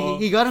 for,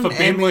 he got an for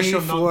Ben Emmy Whishaw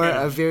not for good.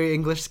 A Very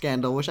English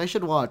Scandal, which I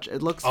should watch.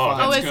 It looks Oh, fun.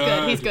 that's Oh, it's good.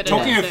 good. He's good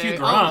Talking at of it Hugh too.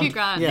 Grant. Oh, Hugh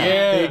Grant. Yeah, Yeah.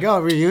 there you go,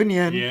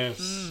 reunion.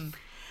 Yes.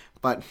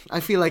 But I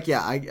feel like,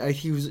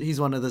 he's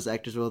one of those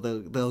actors where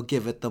they'll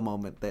give it the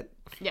moment that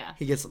Yeah.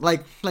 he gets,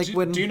 like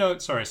when Do you know?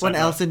 Sorry. when sidebar.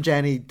 Elson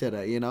Janney did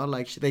it,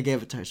 like they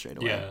gave it to her straight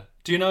away. Yeah.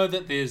 Do you know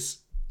that there's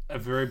a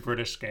very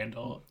British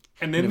scandal,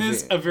 and then And a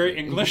there's ve- a very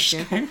English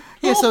scandal?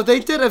 Yeah, so they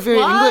did a very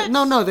What?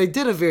 English. No, they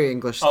did a very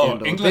English Oh,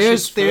 scandal. English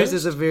theirs, is theirs first?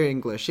 is a very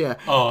English, yeah.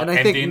 Oh, and I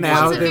and think then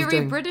now there's It's a they've very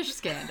done. British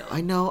scandal. I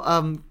know.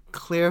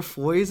 Claire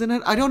Foy's in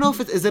it. I don't know if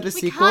is it a We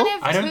sequel? can't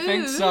have I don't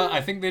think two. so.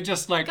 I think they're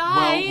just like,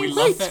 well, we Guys.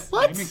 love Wait, that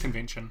what? naming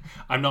convention.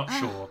 I'm not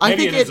sure. I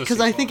Maybe think it is a because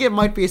I sequel. think it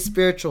might be a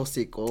spiritual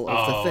sequel of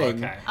Oh, the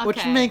thing, okay. which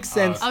Okay. makes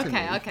sense. to Okay, me.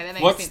 that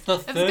makes What's sense. the If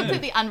it's third?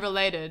 completely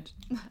unrelated.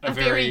 A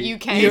very very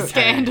UK UK,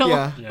 scandal.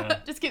 yeah. Yeah.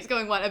 Just keeps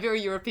going one. A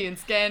very European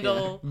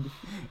scandal.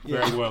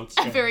 Very well.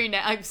 A very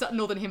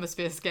Northern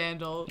Hemisphere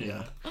scandal.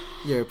 Yeah.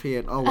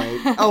 European. Oh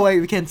wait,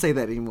 we can't say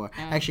that anymore.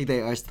 Actually,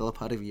 they are still a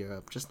part of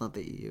Europe, just not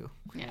the EU.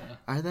 Yeah.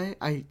 Are they?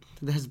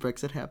 Has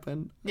Brexit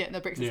happened? Yeah, no,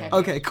 Brexit's Yeah. happening.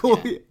 Okay, cool.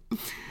 Yeah.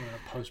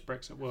 Post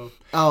Brexit world.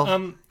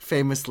 Oh,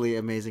 famously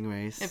Amazing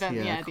Race. The of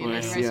Amazing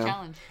course, Race yeah.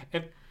 Challenge.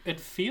 It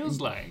feels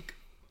like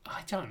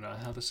I don't know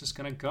how this is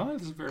gonna go.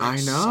 This is very I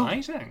know.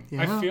 exciting.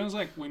 Yeah. It feels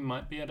like we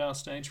might be at our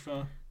stage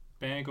for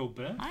bag or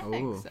bit. I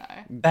think Ooh. so.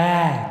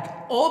 Bag.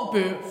 Or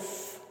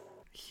boof.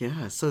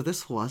 Yeah, so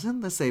this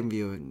wasn't the same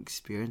viewing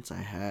experience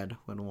I had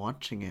when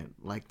watching it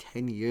like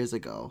 10 years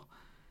ago.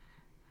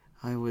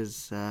 I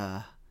was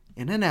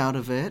in and out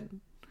of it,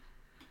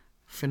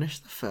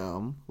 finished the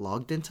film,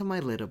 logged into my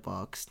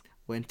Letterboxd,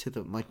 went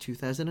to my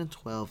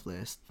 2012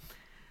 list,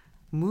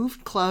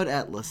 moved Cloud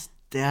Atlas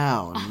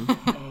down,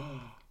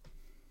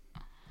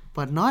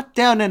 but not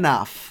down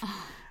enough.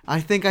 I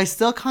think I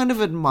still kind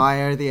of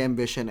admire the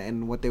ambition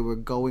and what they were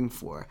going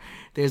for.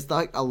 There's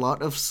like a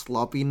lot of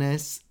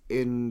sloppiness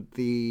in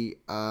the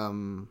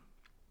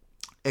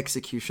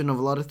execution of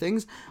a lot of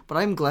things, but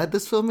I'm glad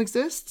this film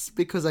exists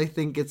because I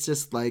think it's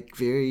just like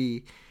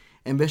very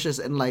ambitious,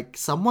 and like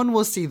someone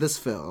will see this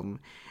film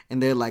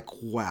and they're like,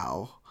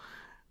 wow,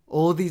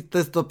 all the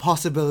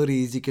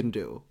possibilities you can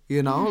do,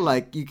 you know,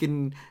 like you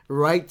can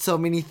write so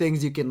many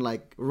things, you can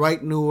like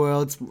write new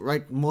worlds,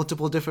 write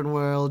multiple different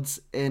worlds,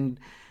 and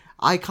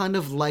I kind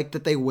of like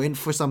that they went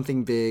for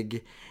something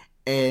big,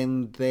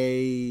 and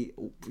they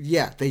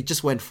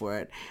just went for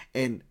it,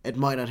 and it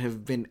might not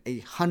have been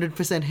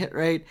 100% hit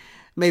rate,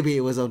 maybe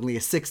it was only a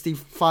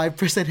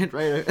 65% hit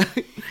rate,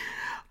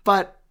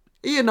 but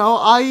you know,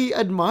 I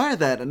admire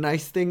that, and I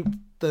think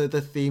the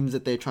themes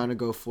that they're trying to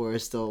go for are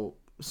still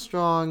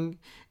strong.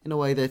 In a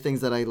way, they're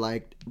things that I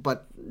liked,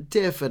 but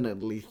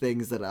definitely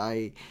things that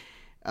I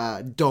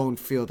don't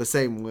feel the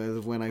same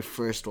with when I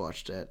first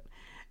watched it.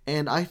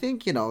 And I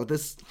think,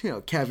 this,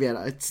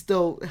 caveat, it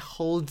still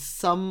holds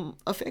some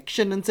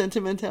affection and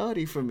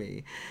sentimentality for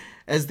me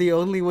as the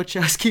only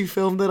Wachowski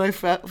film that I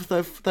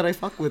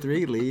fuck with,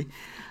 really.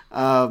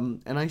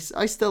 And I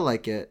still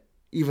like it,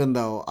 even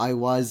though I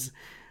was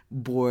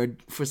bored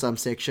for some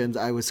sections.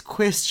 I was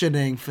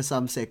questioning for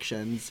some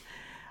sections.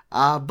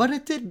 But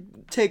it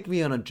did take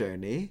me on a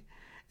journey.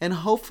 And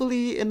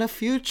hopefully in a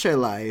future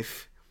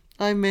life,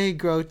 I may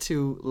grow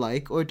to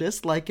like or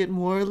dislike it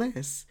more or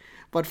less.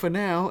 But for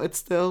now, it's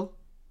still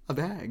a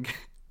bag.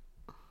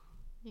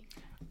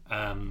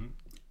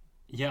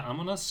 Yeah, I'm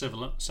on a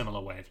similar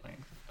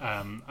wavelength.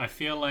 I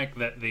feel like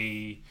that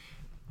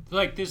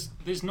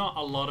there's not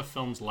a lot of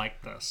films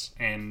like this,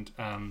 and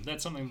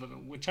that's something that the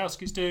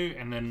Wachowskis do.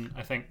 And then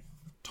I think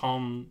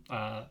Tom,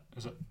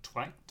 is it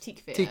Twite?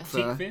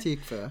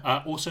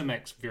 Tikva. Also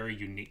makes very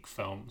unique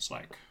films.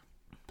 Like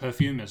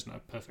Perfume is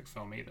no perfect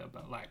film either,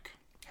 but like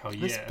hell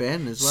yeah, It's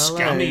Ben as well.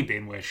 Scummy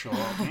Ben Whishaw.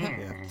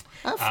 Mm.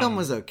 That film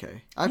was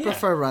okay. I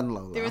prefer Run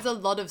Lola. There is a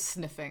lot of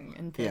sniffing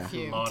in Yeah.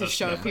 Perfume Lot to of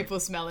show sniffing. people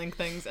smelling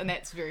things, and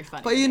that's very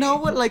funny. But to you me. know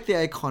what, like the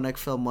iconic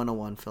film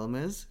 101 film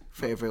is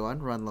for everyone?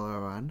 Run Lola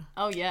Run.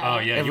 Oh yeah. Oh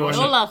yeah, you Everyone- watched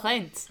it. Lola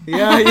Saints.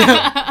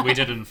 Yeah. We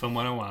did it in Film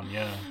 101,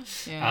 yeah.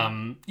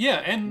 Yeah.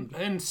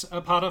 And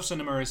a part of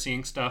cinema is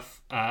seeing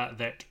stuff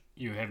that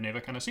you have never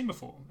kind of seen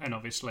before. And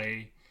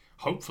obviously,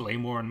 hopefully,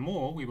 more and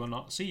more, we will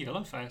not see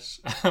Yellowface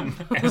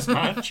as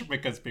much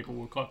because people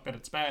will clock that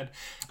it's bad.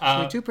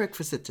 We do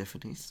Breakfast at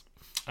Tiffany's.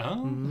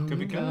 Oh, could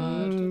be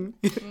good.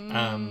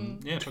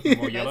 Yeah, talking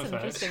more That's an Yellowface.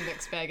 interesting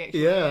mixed bag,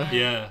 actually.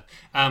 Yeah.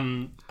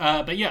 Yeah.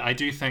 But yeah, I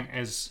do think,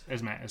 as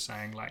Matt is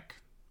saying, like,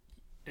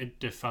 it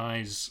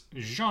defies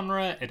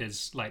genre. It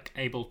is like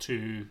able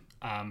to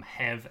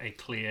have a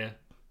clear,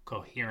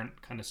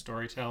 coherent kind of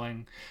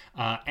storytelling,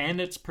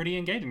 and it's pretty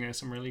engaging. There's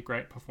some really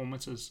great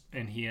performances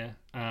in here.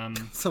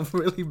 Some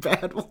really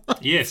bad ones.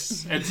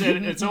 Yes,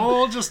 it's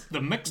all just the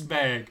mixed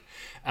bag.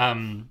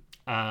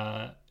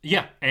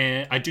 Yeah,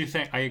 and I do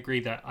think I agree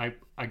that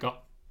I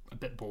got a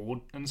bit bored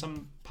in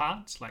some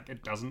parts. Like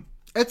it doesn't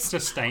It's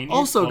sustain you.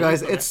 also, fully,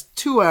 guys, but it's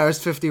 2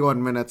 hours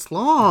 51 minutes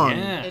long.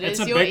 yeah, It it's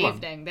is a your big one.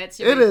 evening. That's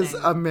your It is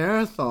evening. a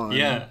marathon.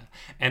 Yeah,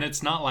 and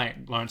it's not like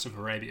Lawrence of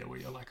Arabia where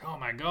you're like, oh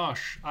my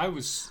gosh, I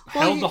was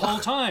held the whole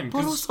time. But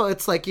 'cause- also,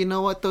 it's like, you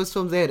know what? Those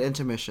films, they had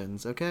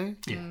intermissions, okay?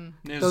 yeah,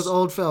 there's- Those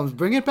old films,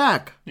 bring it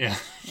back. yeah.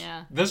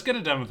 Yeah. Let's get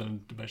it done with an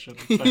intermission,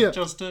 but Yeah.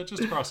 just to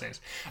process.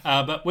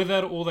 But with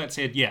all that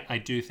said, yeah, I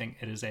do think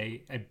it is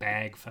a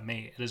bag for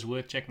me. It is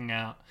worth checking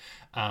out.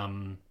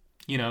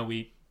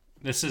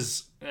 This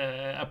is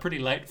a pretty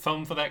late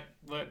film for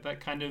that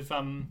kind of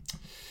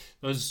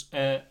those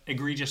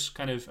egregious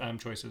kind of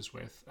choices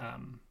with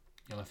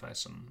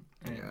Yellowface and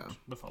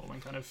the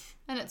following kind of.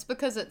 And it's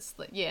because it's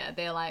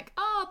they're like,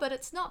 but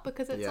it's not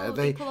because it's Yeah, all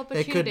they equal could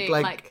opportunity.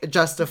 like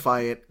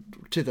justify it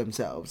to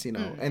themselves, you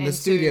know, and the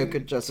studio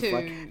could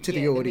justify to the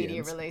media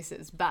audience.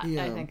 releases. But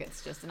Yeah. I think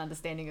it's just an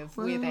understanding of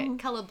where that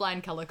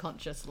colorblind, color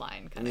conscious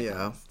line kind of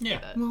comes Yeah.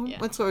 together. Well, Yeah.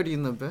 it's already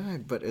in the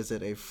bag, but is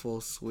it a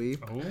full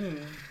sweep?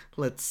 Ooh.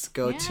 Let's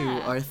go to Yeah.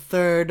 our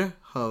third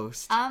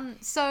host.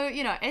 So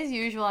as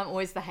usual, I'm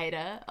always the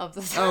hater of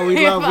the Oh, we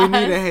three of need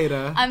a us.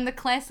 hater. I'm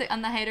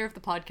the hater of the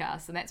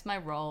podcast, and that's my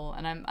role,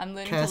 and I'm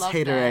learning Cass to love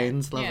Hater that.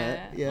 Ains, love it.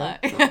 Yeah.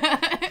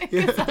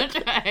 Like, such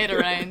a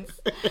hater Ains.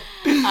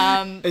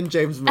 And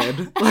James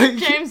Mid. Like,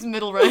 James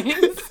Middle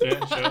Reigns.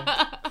 Yeah, sure.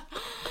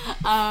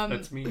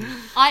 That's me.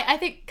 I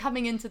think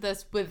coming into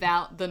this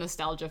without the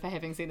nostalgia for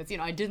having seen this, you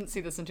know, I didn't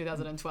see this in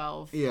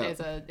 2012 Yeah. as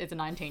a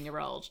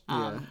 19-year-old,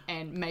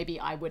 and maybe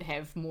I would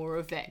have more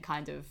of that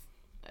kind of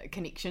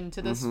connection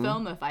to this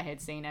film if I had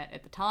seen it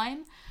at the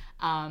time.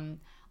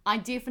 I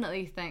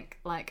definitely think,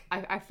 like,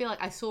 I feel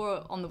like I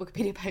saw on the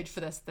Wikipedia page for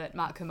this that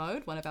Mark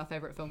Kermode, one of our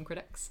favourite film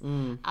critics,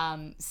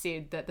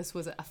 said that this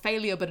was a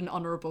failure but an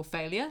honourable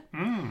failure.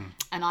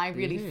 And I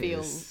really feel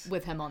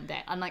with him on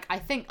that. And, like, I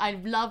think I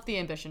love the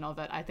ambition of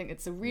it. I think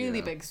it's a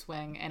really big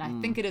swing, and I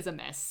think it is a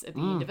mess at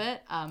the end of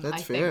it. I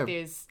That's think fair.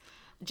 there's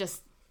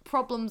just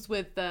problems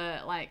with the,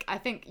 like, I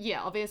think,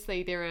 yeah,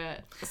 obviously there are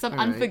some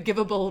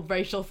unforgivable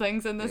racial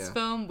things in this Yeah.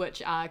 film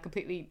which are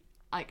completely,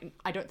 like,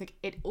 I don't think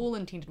at all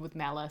intended with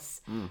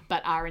malice,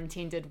 but are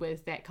intended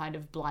with that kind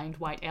of blind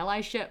white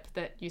allyship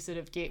that you sort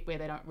of get where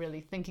they don't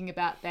really thinking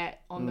about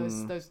that on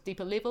those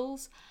deeper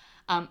levels.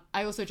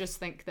 I also just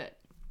think that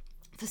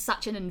for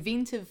such an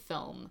inventive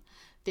film,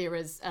 there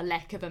is a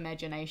lack of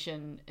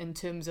imagination in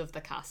terms of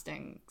the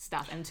casting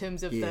stuff, in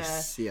terms of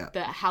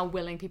the how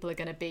willing people are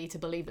going to be to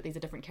believe that these are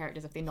different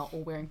characters if they're not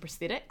all wearing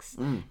prosthetics.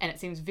 And it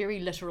seems very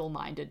literal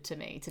minded to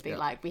me to be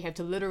like, we have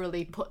to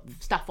literally put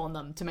stuff on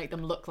them to make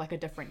them look like a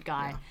different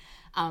guy.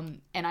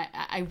 And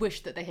I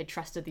wish that they had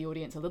trusted the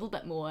audience a little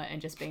bit more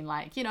and just been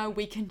like, you know,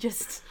 we can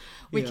just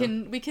we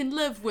can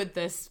live with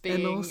this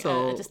being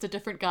also- just a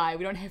different guy.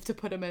 We don't have to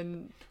put him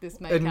in this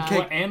makeup.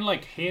 Well, and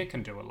like hair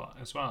can do a lot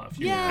as well. If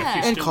you, Yeah. if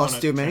you And still wanna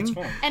costuming.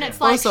 transform. And Yeah.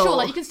 it's like, Also- sure,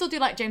 like you can still do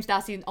like James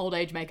Darcy in old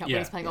age makeup when Yeah.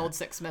 he's playing old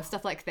Six Smith,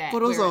 stuff like that.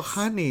 But where also, it's-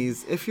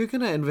 honeys, if you're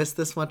gonna invest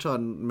this much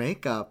on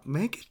makeup,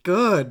 make it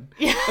good.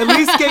 At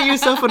least get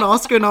yourself an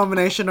Oscar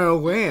nomination or a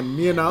win.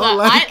 You know, But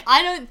like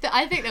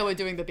I think they were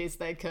doing the best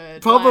they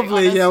could.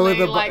 Probably, like, yeah, with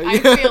honestly, the- like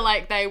yeah. I feel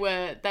like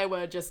they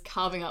were just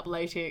carving up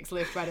latex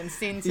left, right, and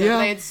centre. Yeah,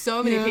 They had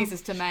so many yeah.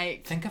 pieces to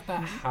make. Think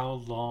about how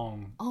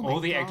long Oh my all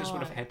the actors would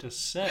God. have had to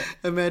sit.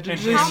 imagine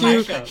And just how Hugh,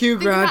 much- Hugh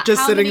Think Grant about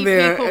just how sitting many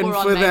there people and were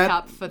on for that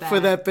makeup for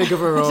that. big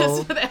of a role.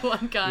 Just for that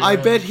one guy. I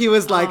bet he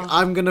was like,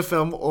 I'm gonna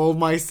film all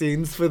my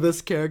scenes for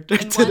this character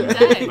in today. one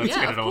day. Let's Yeah,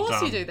 get of it all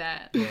course you done. do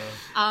that.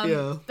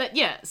 Yeah. But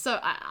yeah, so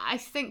I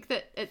think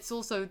that it's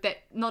also that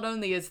not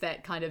only is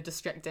that kind of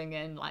distracting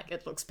and like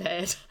it looks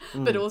bad,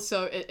 but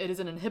also it is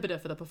an inhibitor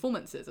for the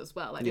performances as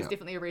well. Like there's Yeah.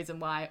 definitely a reason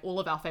why all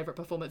of our favourite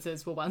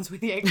performances were ones where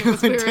the actor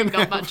was wearing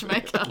not much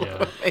makeup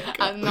Yeah.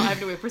 and not having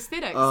to wear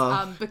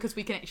prosthetics because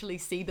we can actually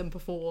see them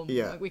perform.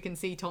 Yeah. Like, we can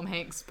see Tom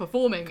Hanks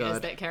performing as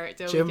God. that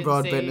character. Jim we can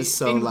Broadbent see is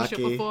so Ben Whishaw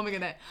lucky. performing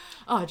in that.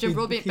 Oh, Jim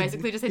Broadbent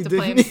basically just had to he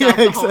play didn't- himself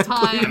yeah, the whole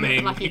exactly. time. I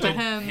mean, Lucky he for did,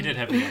 him. he did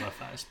have a yellow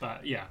face,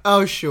 but yeah.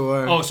 Oh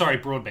sure. Oh, sorry,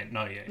 Broadbent.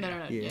 No, yeah. No,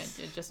 yeah. Yes.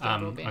 yeah, just Jim I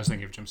Broadbent. was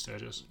thinking of Jim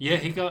Sturgis. Yeah,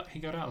 he got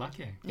out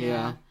lucky.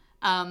 Yeah.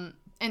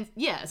 And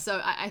yeah,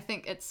 so I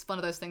think it's one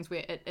of those things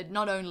where it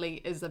not only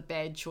is a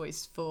bad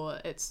choice for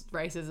its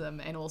racism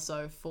and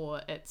also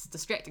for its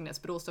distractingness,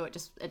 but also it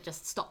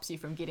just stops you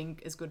from getting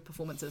as good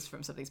performances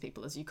from some of these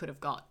people as you could have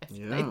got if they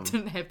Yeah.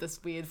 didn't have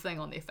this weird thing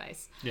on their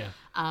face. Yeah.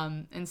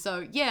 And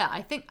so yeah,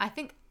 I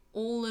think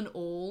all in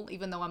all,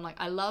 even though I'm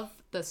like I love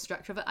the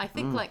structure of it, I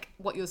think like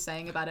what you're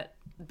saying about it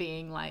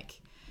being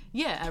like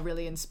a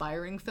really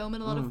inspiring film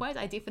in a lot of ways.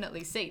 I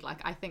definitely see.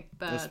 Like, I think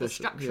the Especially-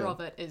 structure yeah. of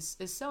it is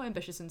so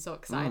ambitious and so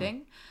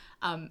exciting.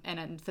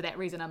 And for that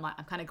reason, I'm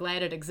kind of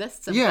glad it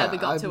exists. I'm Yeah, glad we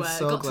got I'm to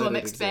so a glad it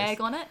mixed bag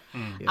exists. on it.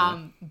 Yeah.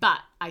 But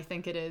I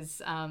think it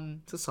is.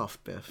 It's a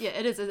soft biff. Yeah,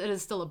 it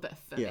is still a biff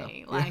for Yeah,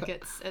 me. yeah. Like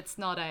it's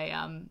not a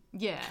And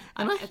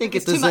I think think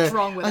it there's too much deserves.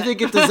 wrong with I it.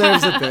 think it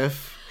deserves a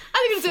biff.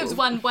 I think it deserves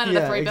one out of the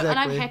Yeah, three biffs, and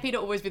I'm exactly. happy to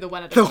always be the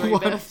one out of the three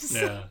one. biffs.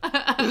 Yeah.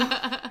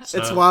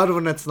 It's wild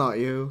when it's not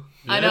you.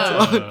 I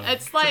know. Yeah.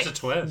 It's like Such a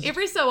twist.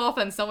 every so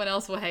often someone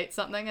else will hate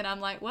something, and I'm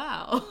like,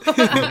 wow.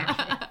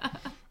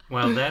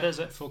 Well, that is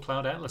it for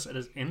Cloud Atlas. It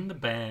is in the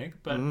bag,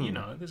 but you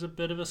know, there's a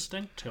bit of a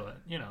stink to it.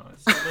 You know,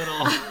 it's a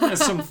little.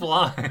 There's some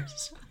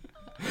flies.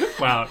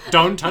 Wow,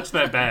 don't touch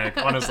that bag.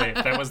 Honestly,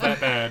 if that was that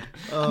bad.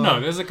 No,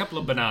 there's a couple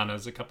of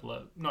bananas, a couple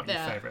of not your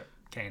Yeah. favorite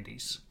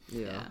candies.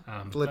 Yeah.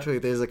 But- Literally,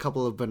 there's a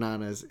couple of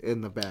bananas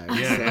in the bag.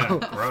 Yeah, so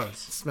yeah, gross.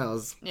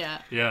 smells.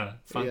 Yeah. Yeah,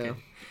 funky. Yeah.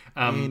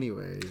 Um,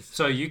 Anyways.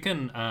 So you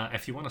can,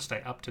 if you want to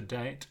stay up to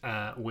date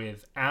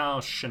with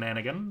our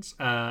shenanigans,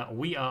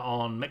 we are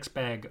on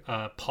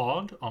Mixbag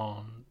Pod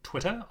on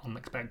Twitter, on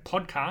Mixbag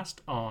Podcast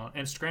on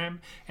Instagram,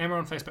 and we're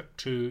on Facebook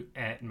too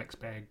at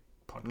Mixbag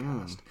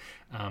podcast.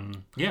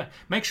 Yeah,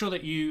 make sure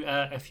that you,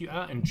 if you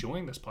are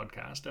enjoying this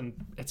podcast, and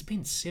it's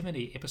been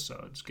 70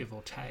 episodes, give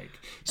or take.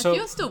 So if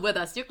you're still with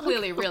us, you're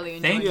clearly really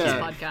enjoying Thank this you.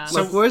 podcast.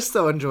 Like, we're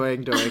still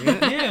enjoying doing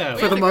it. yeah,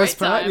 For the a most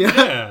great part, time.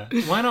 yeah.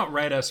 yeah, why not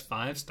rate us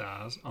 5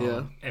 stars on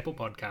Yeah. Apple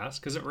Podcasts?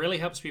 Because it really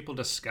helps people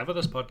discover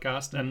this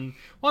podcast. And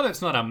while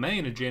that's not our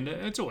main agenda,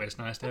 it's always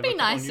nice to have It'd a be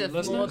couple nice new if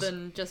listeners. more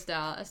than just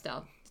our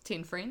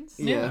 10 friends.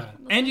 Yeah.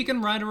 And you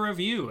can write a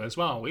review as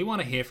well. We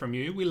want to hear from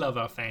you. We love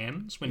our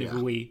fans whenever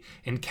Yeah. we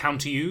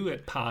encounter you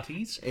at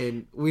parties.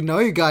 And we know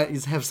you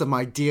guys have some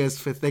ideas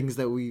for things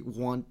that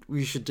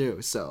we should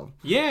do. So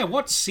Yeah,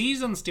 what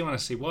seasons do you want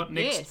to see? What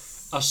next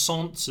Yes.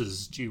 assaults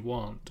do you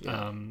want?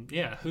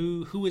 Yeah,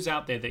 who is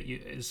out there that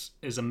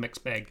is a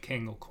mixed bag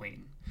king or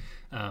queen?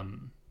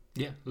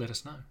 Yeah, let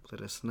us know.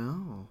 let us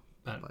know.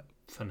 But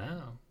for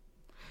now,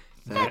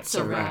 That's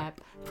a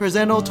wrap.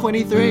 Presento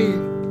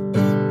 23.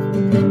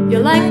 You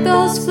like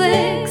those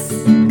flicks?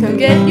 Come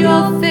get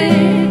your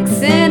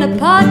fix in a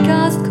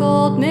podcast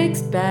called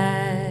Mixed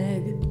Bag.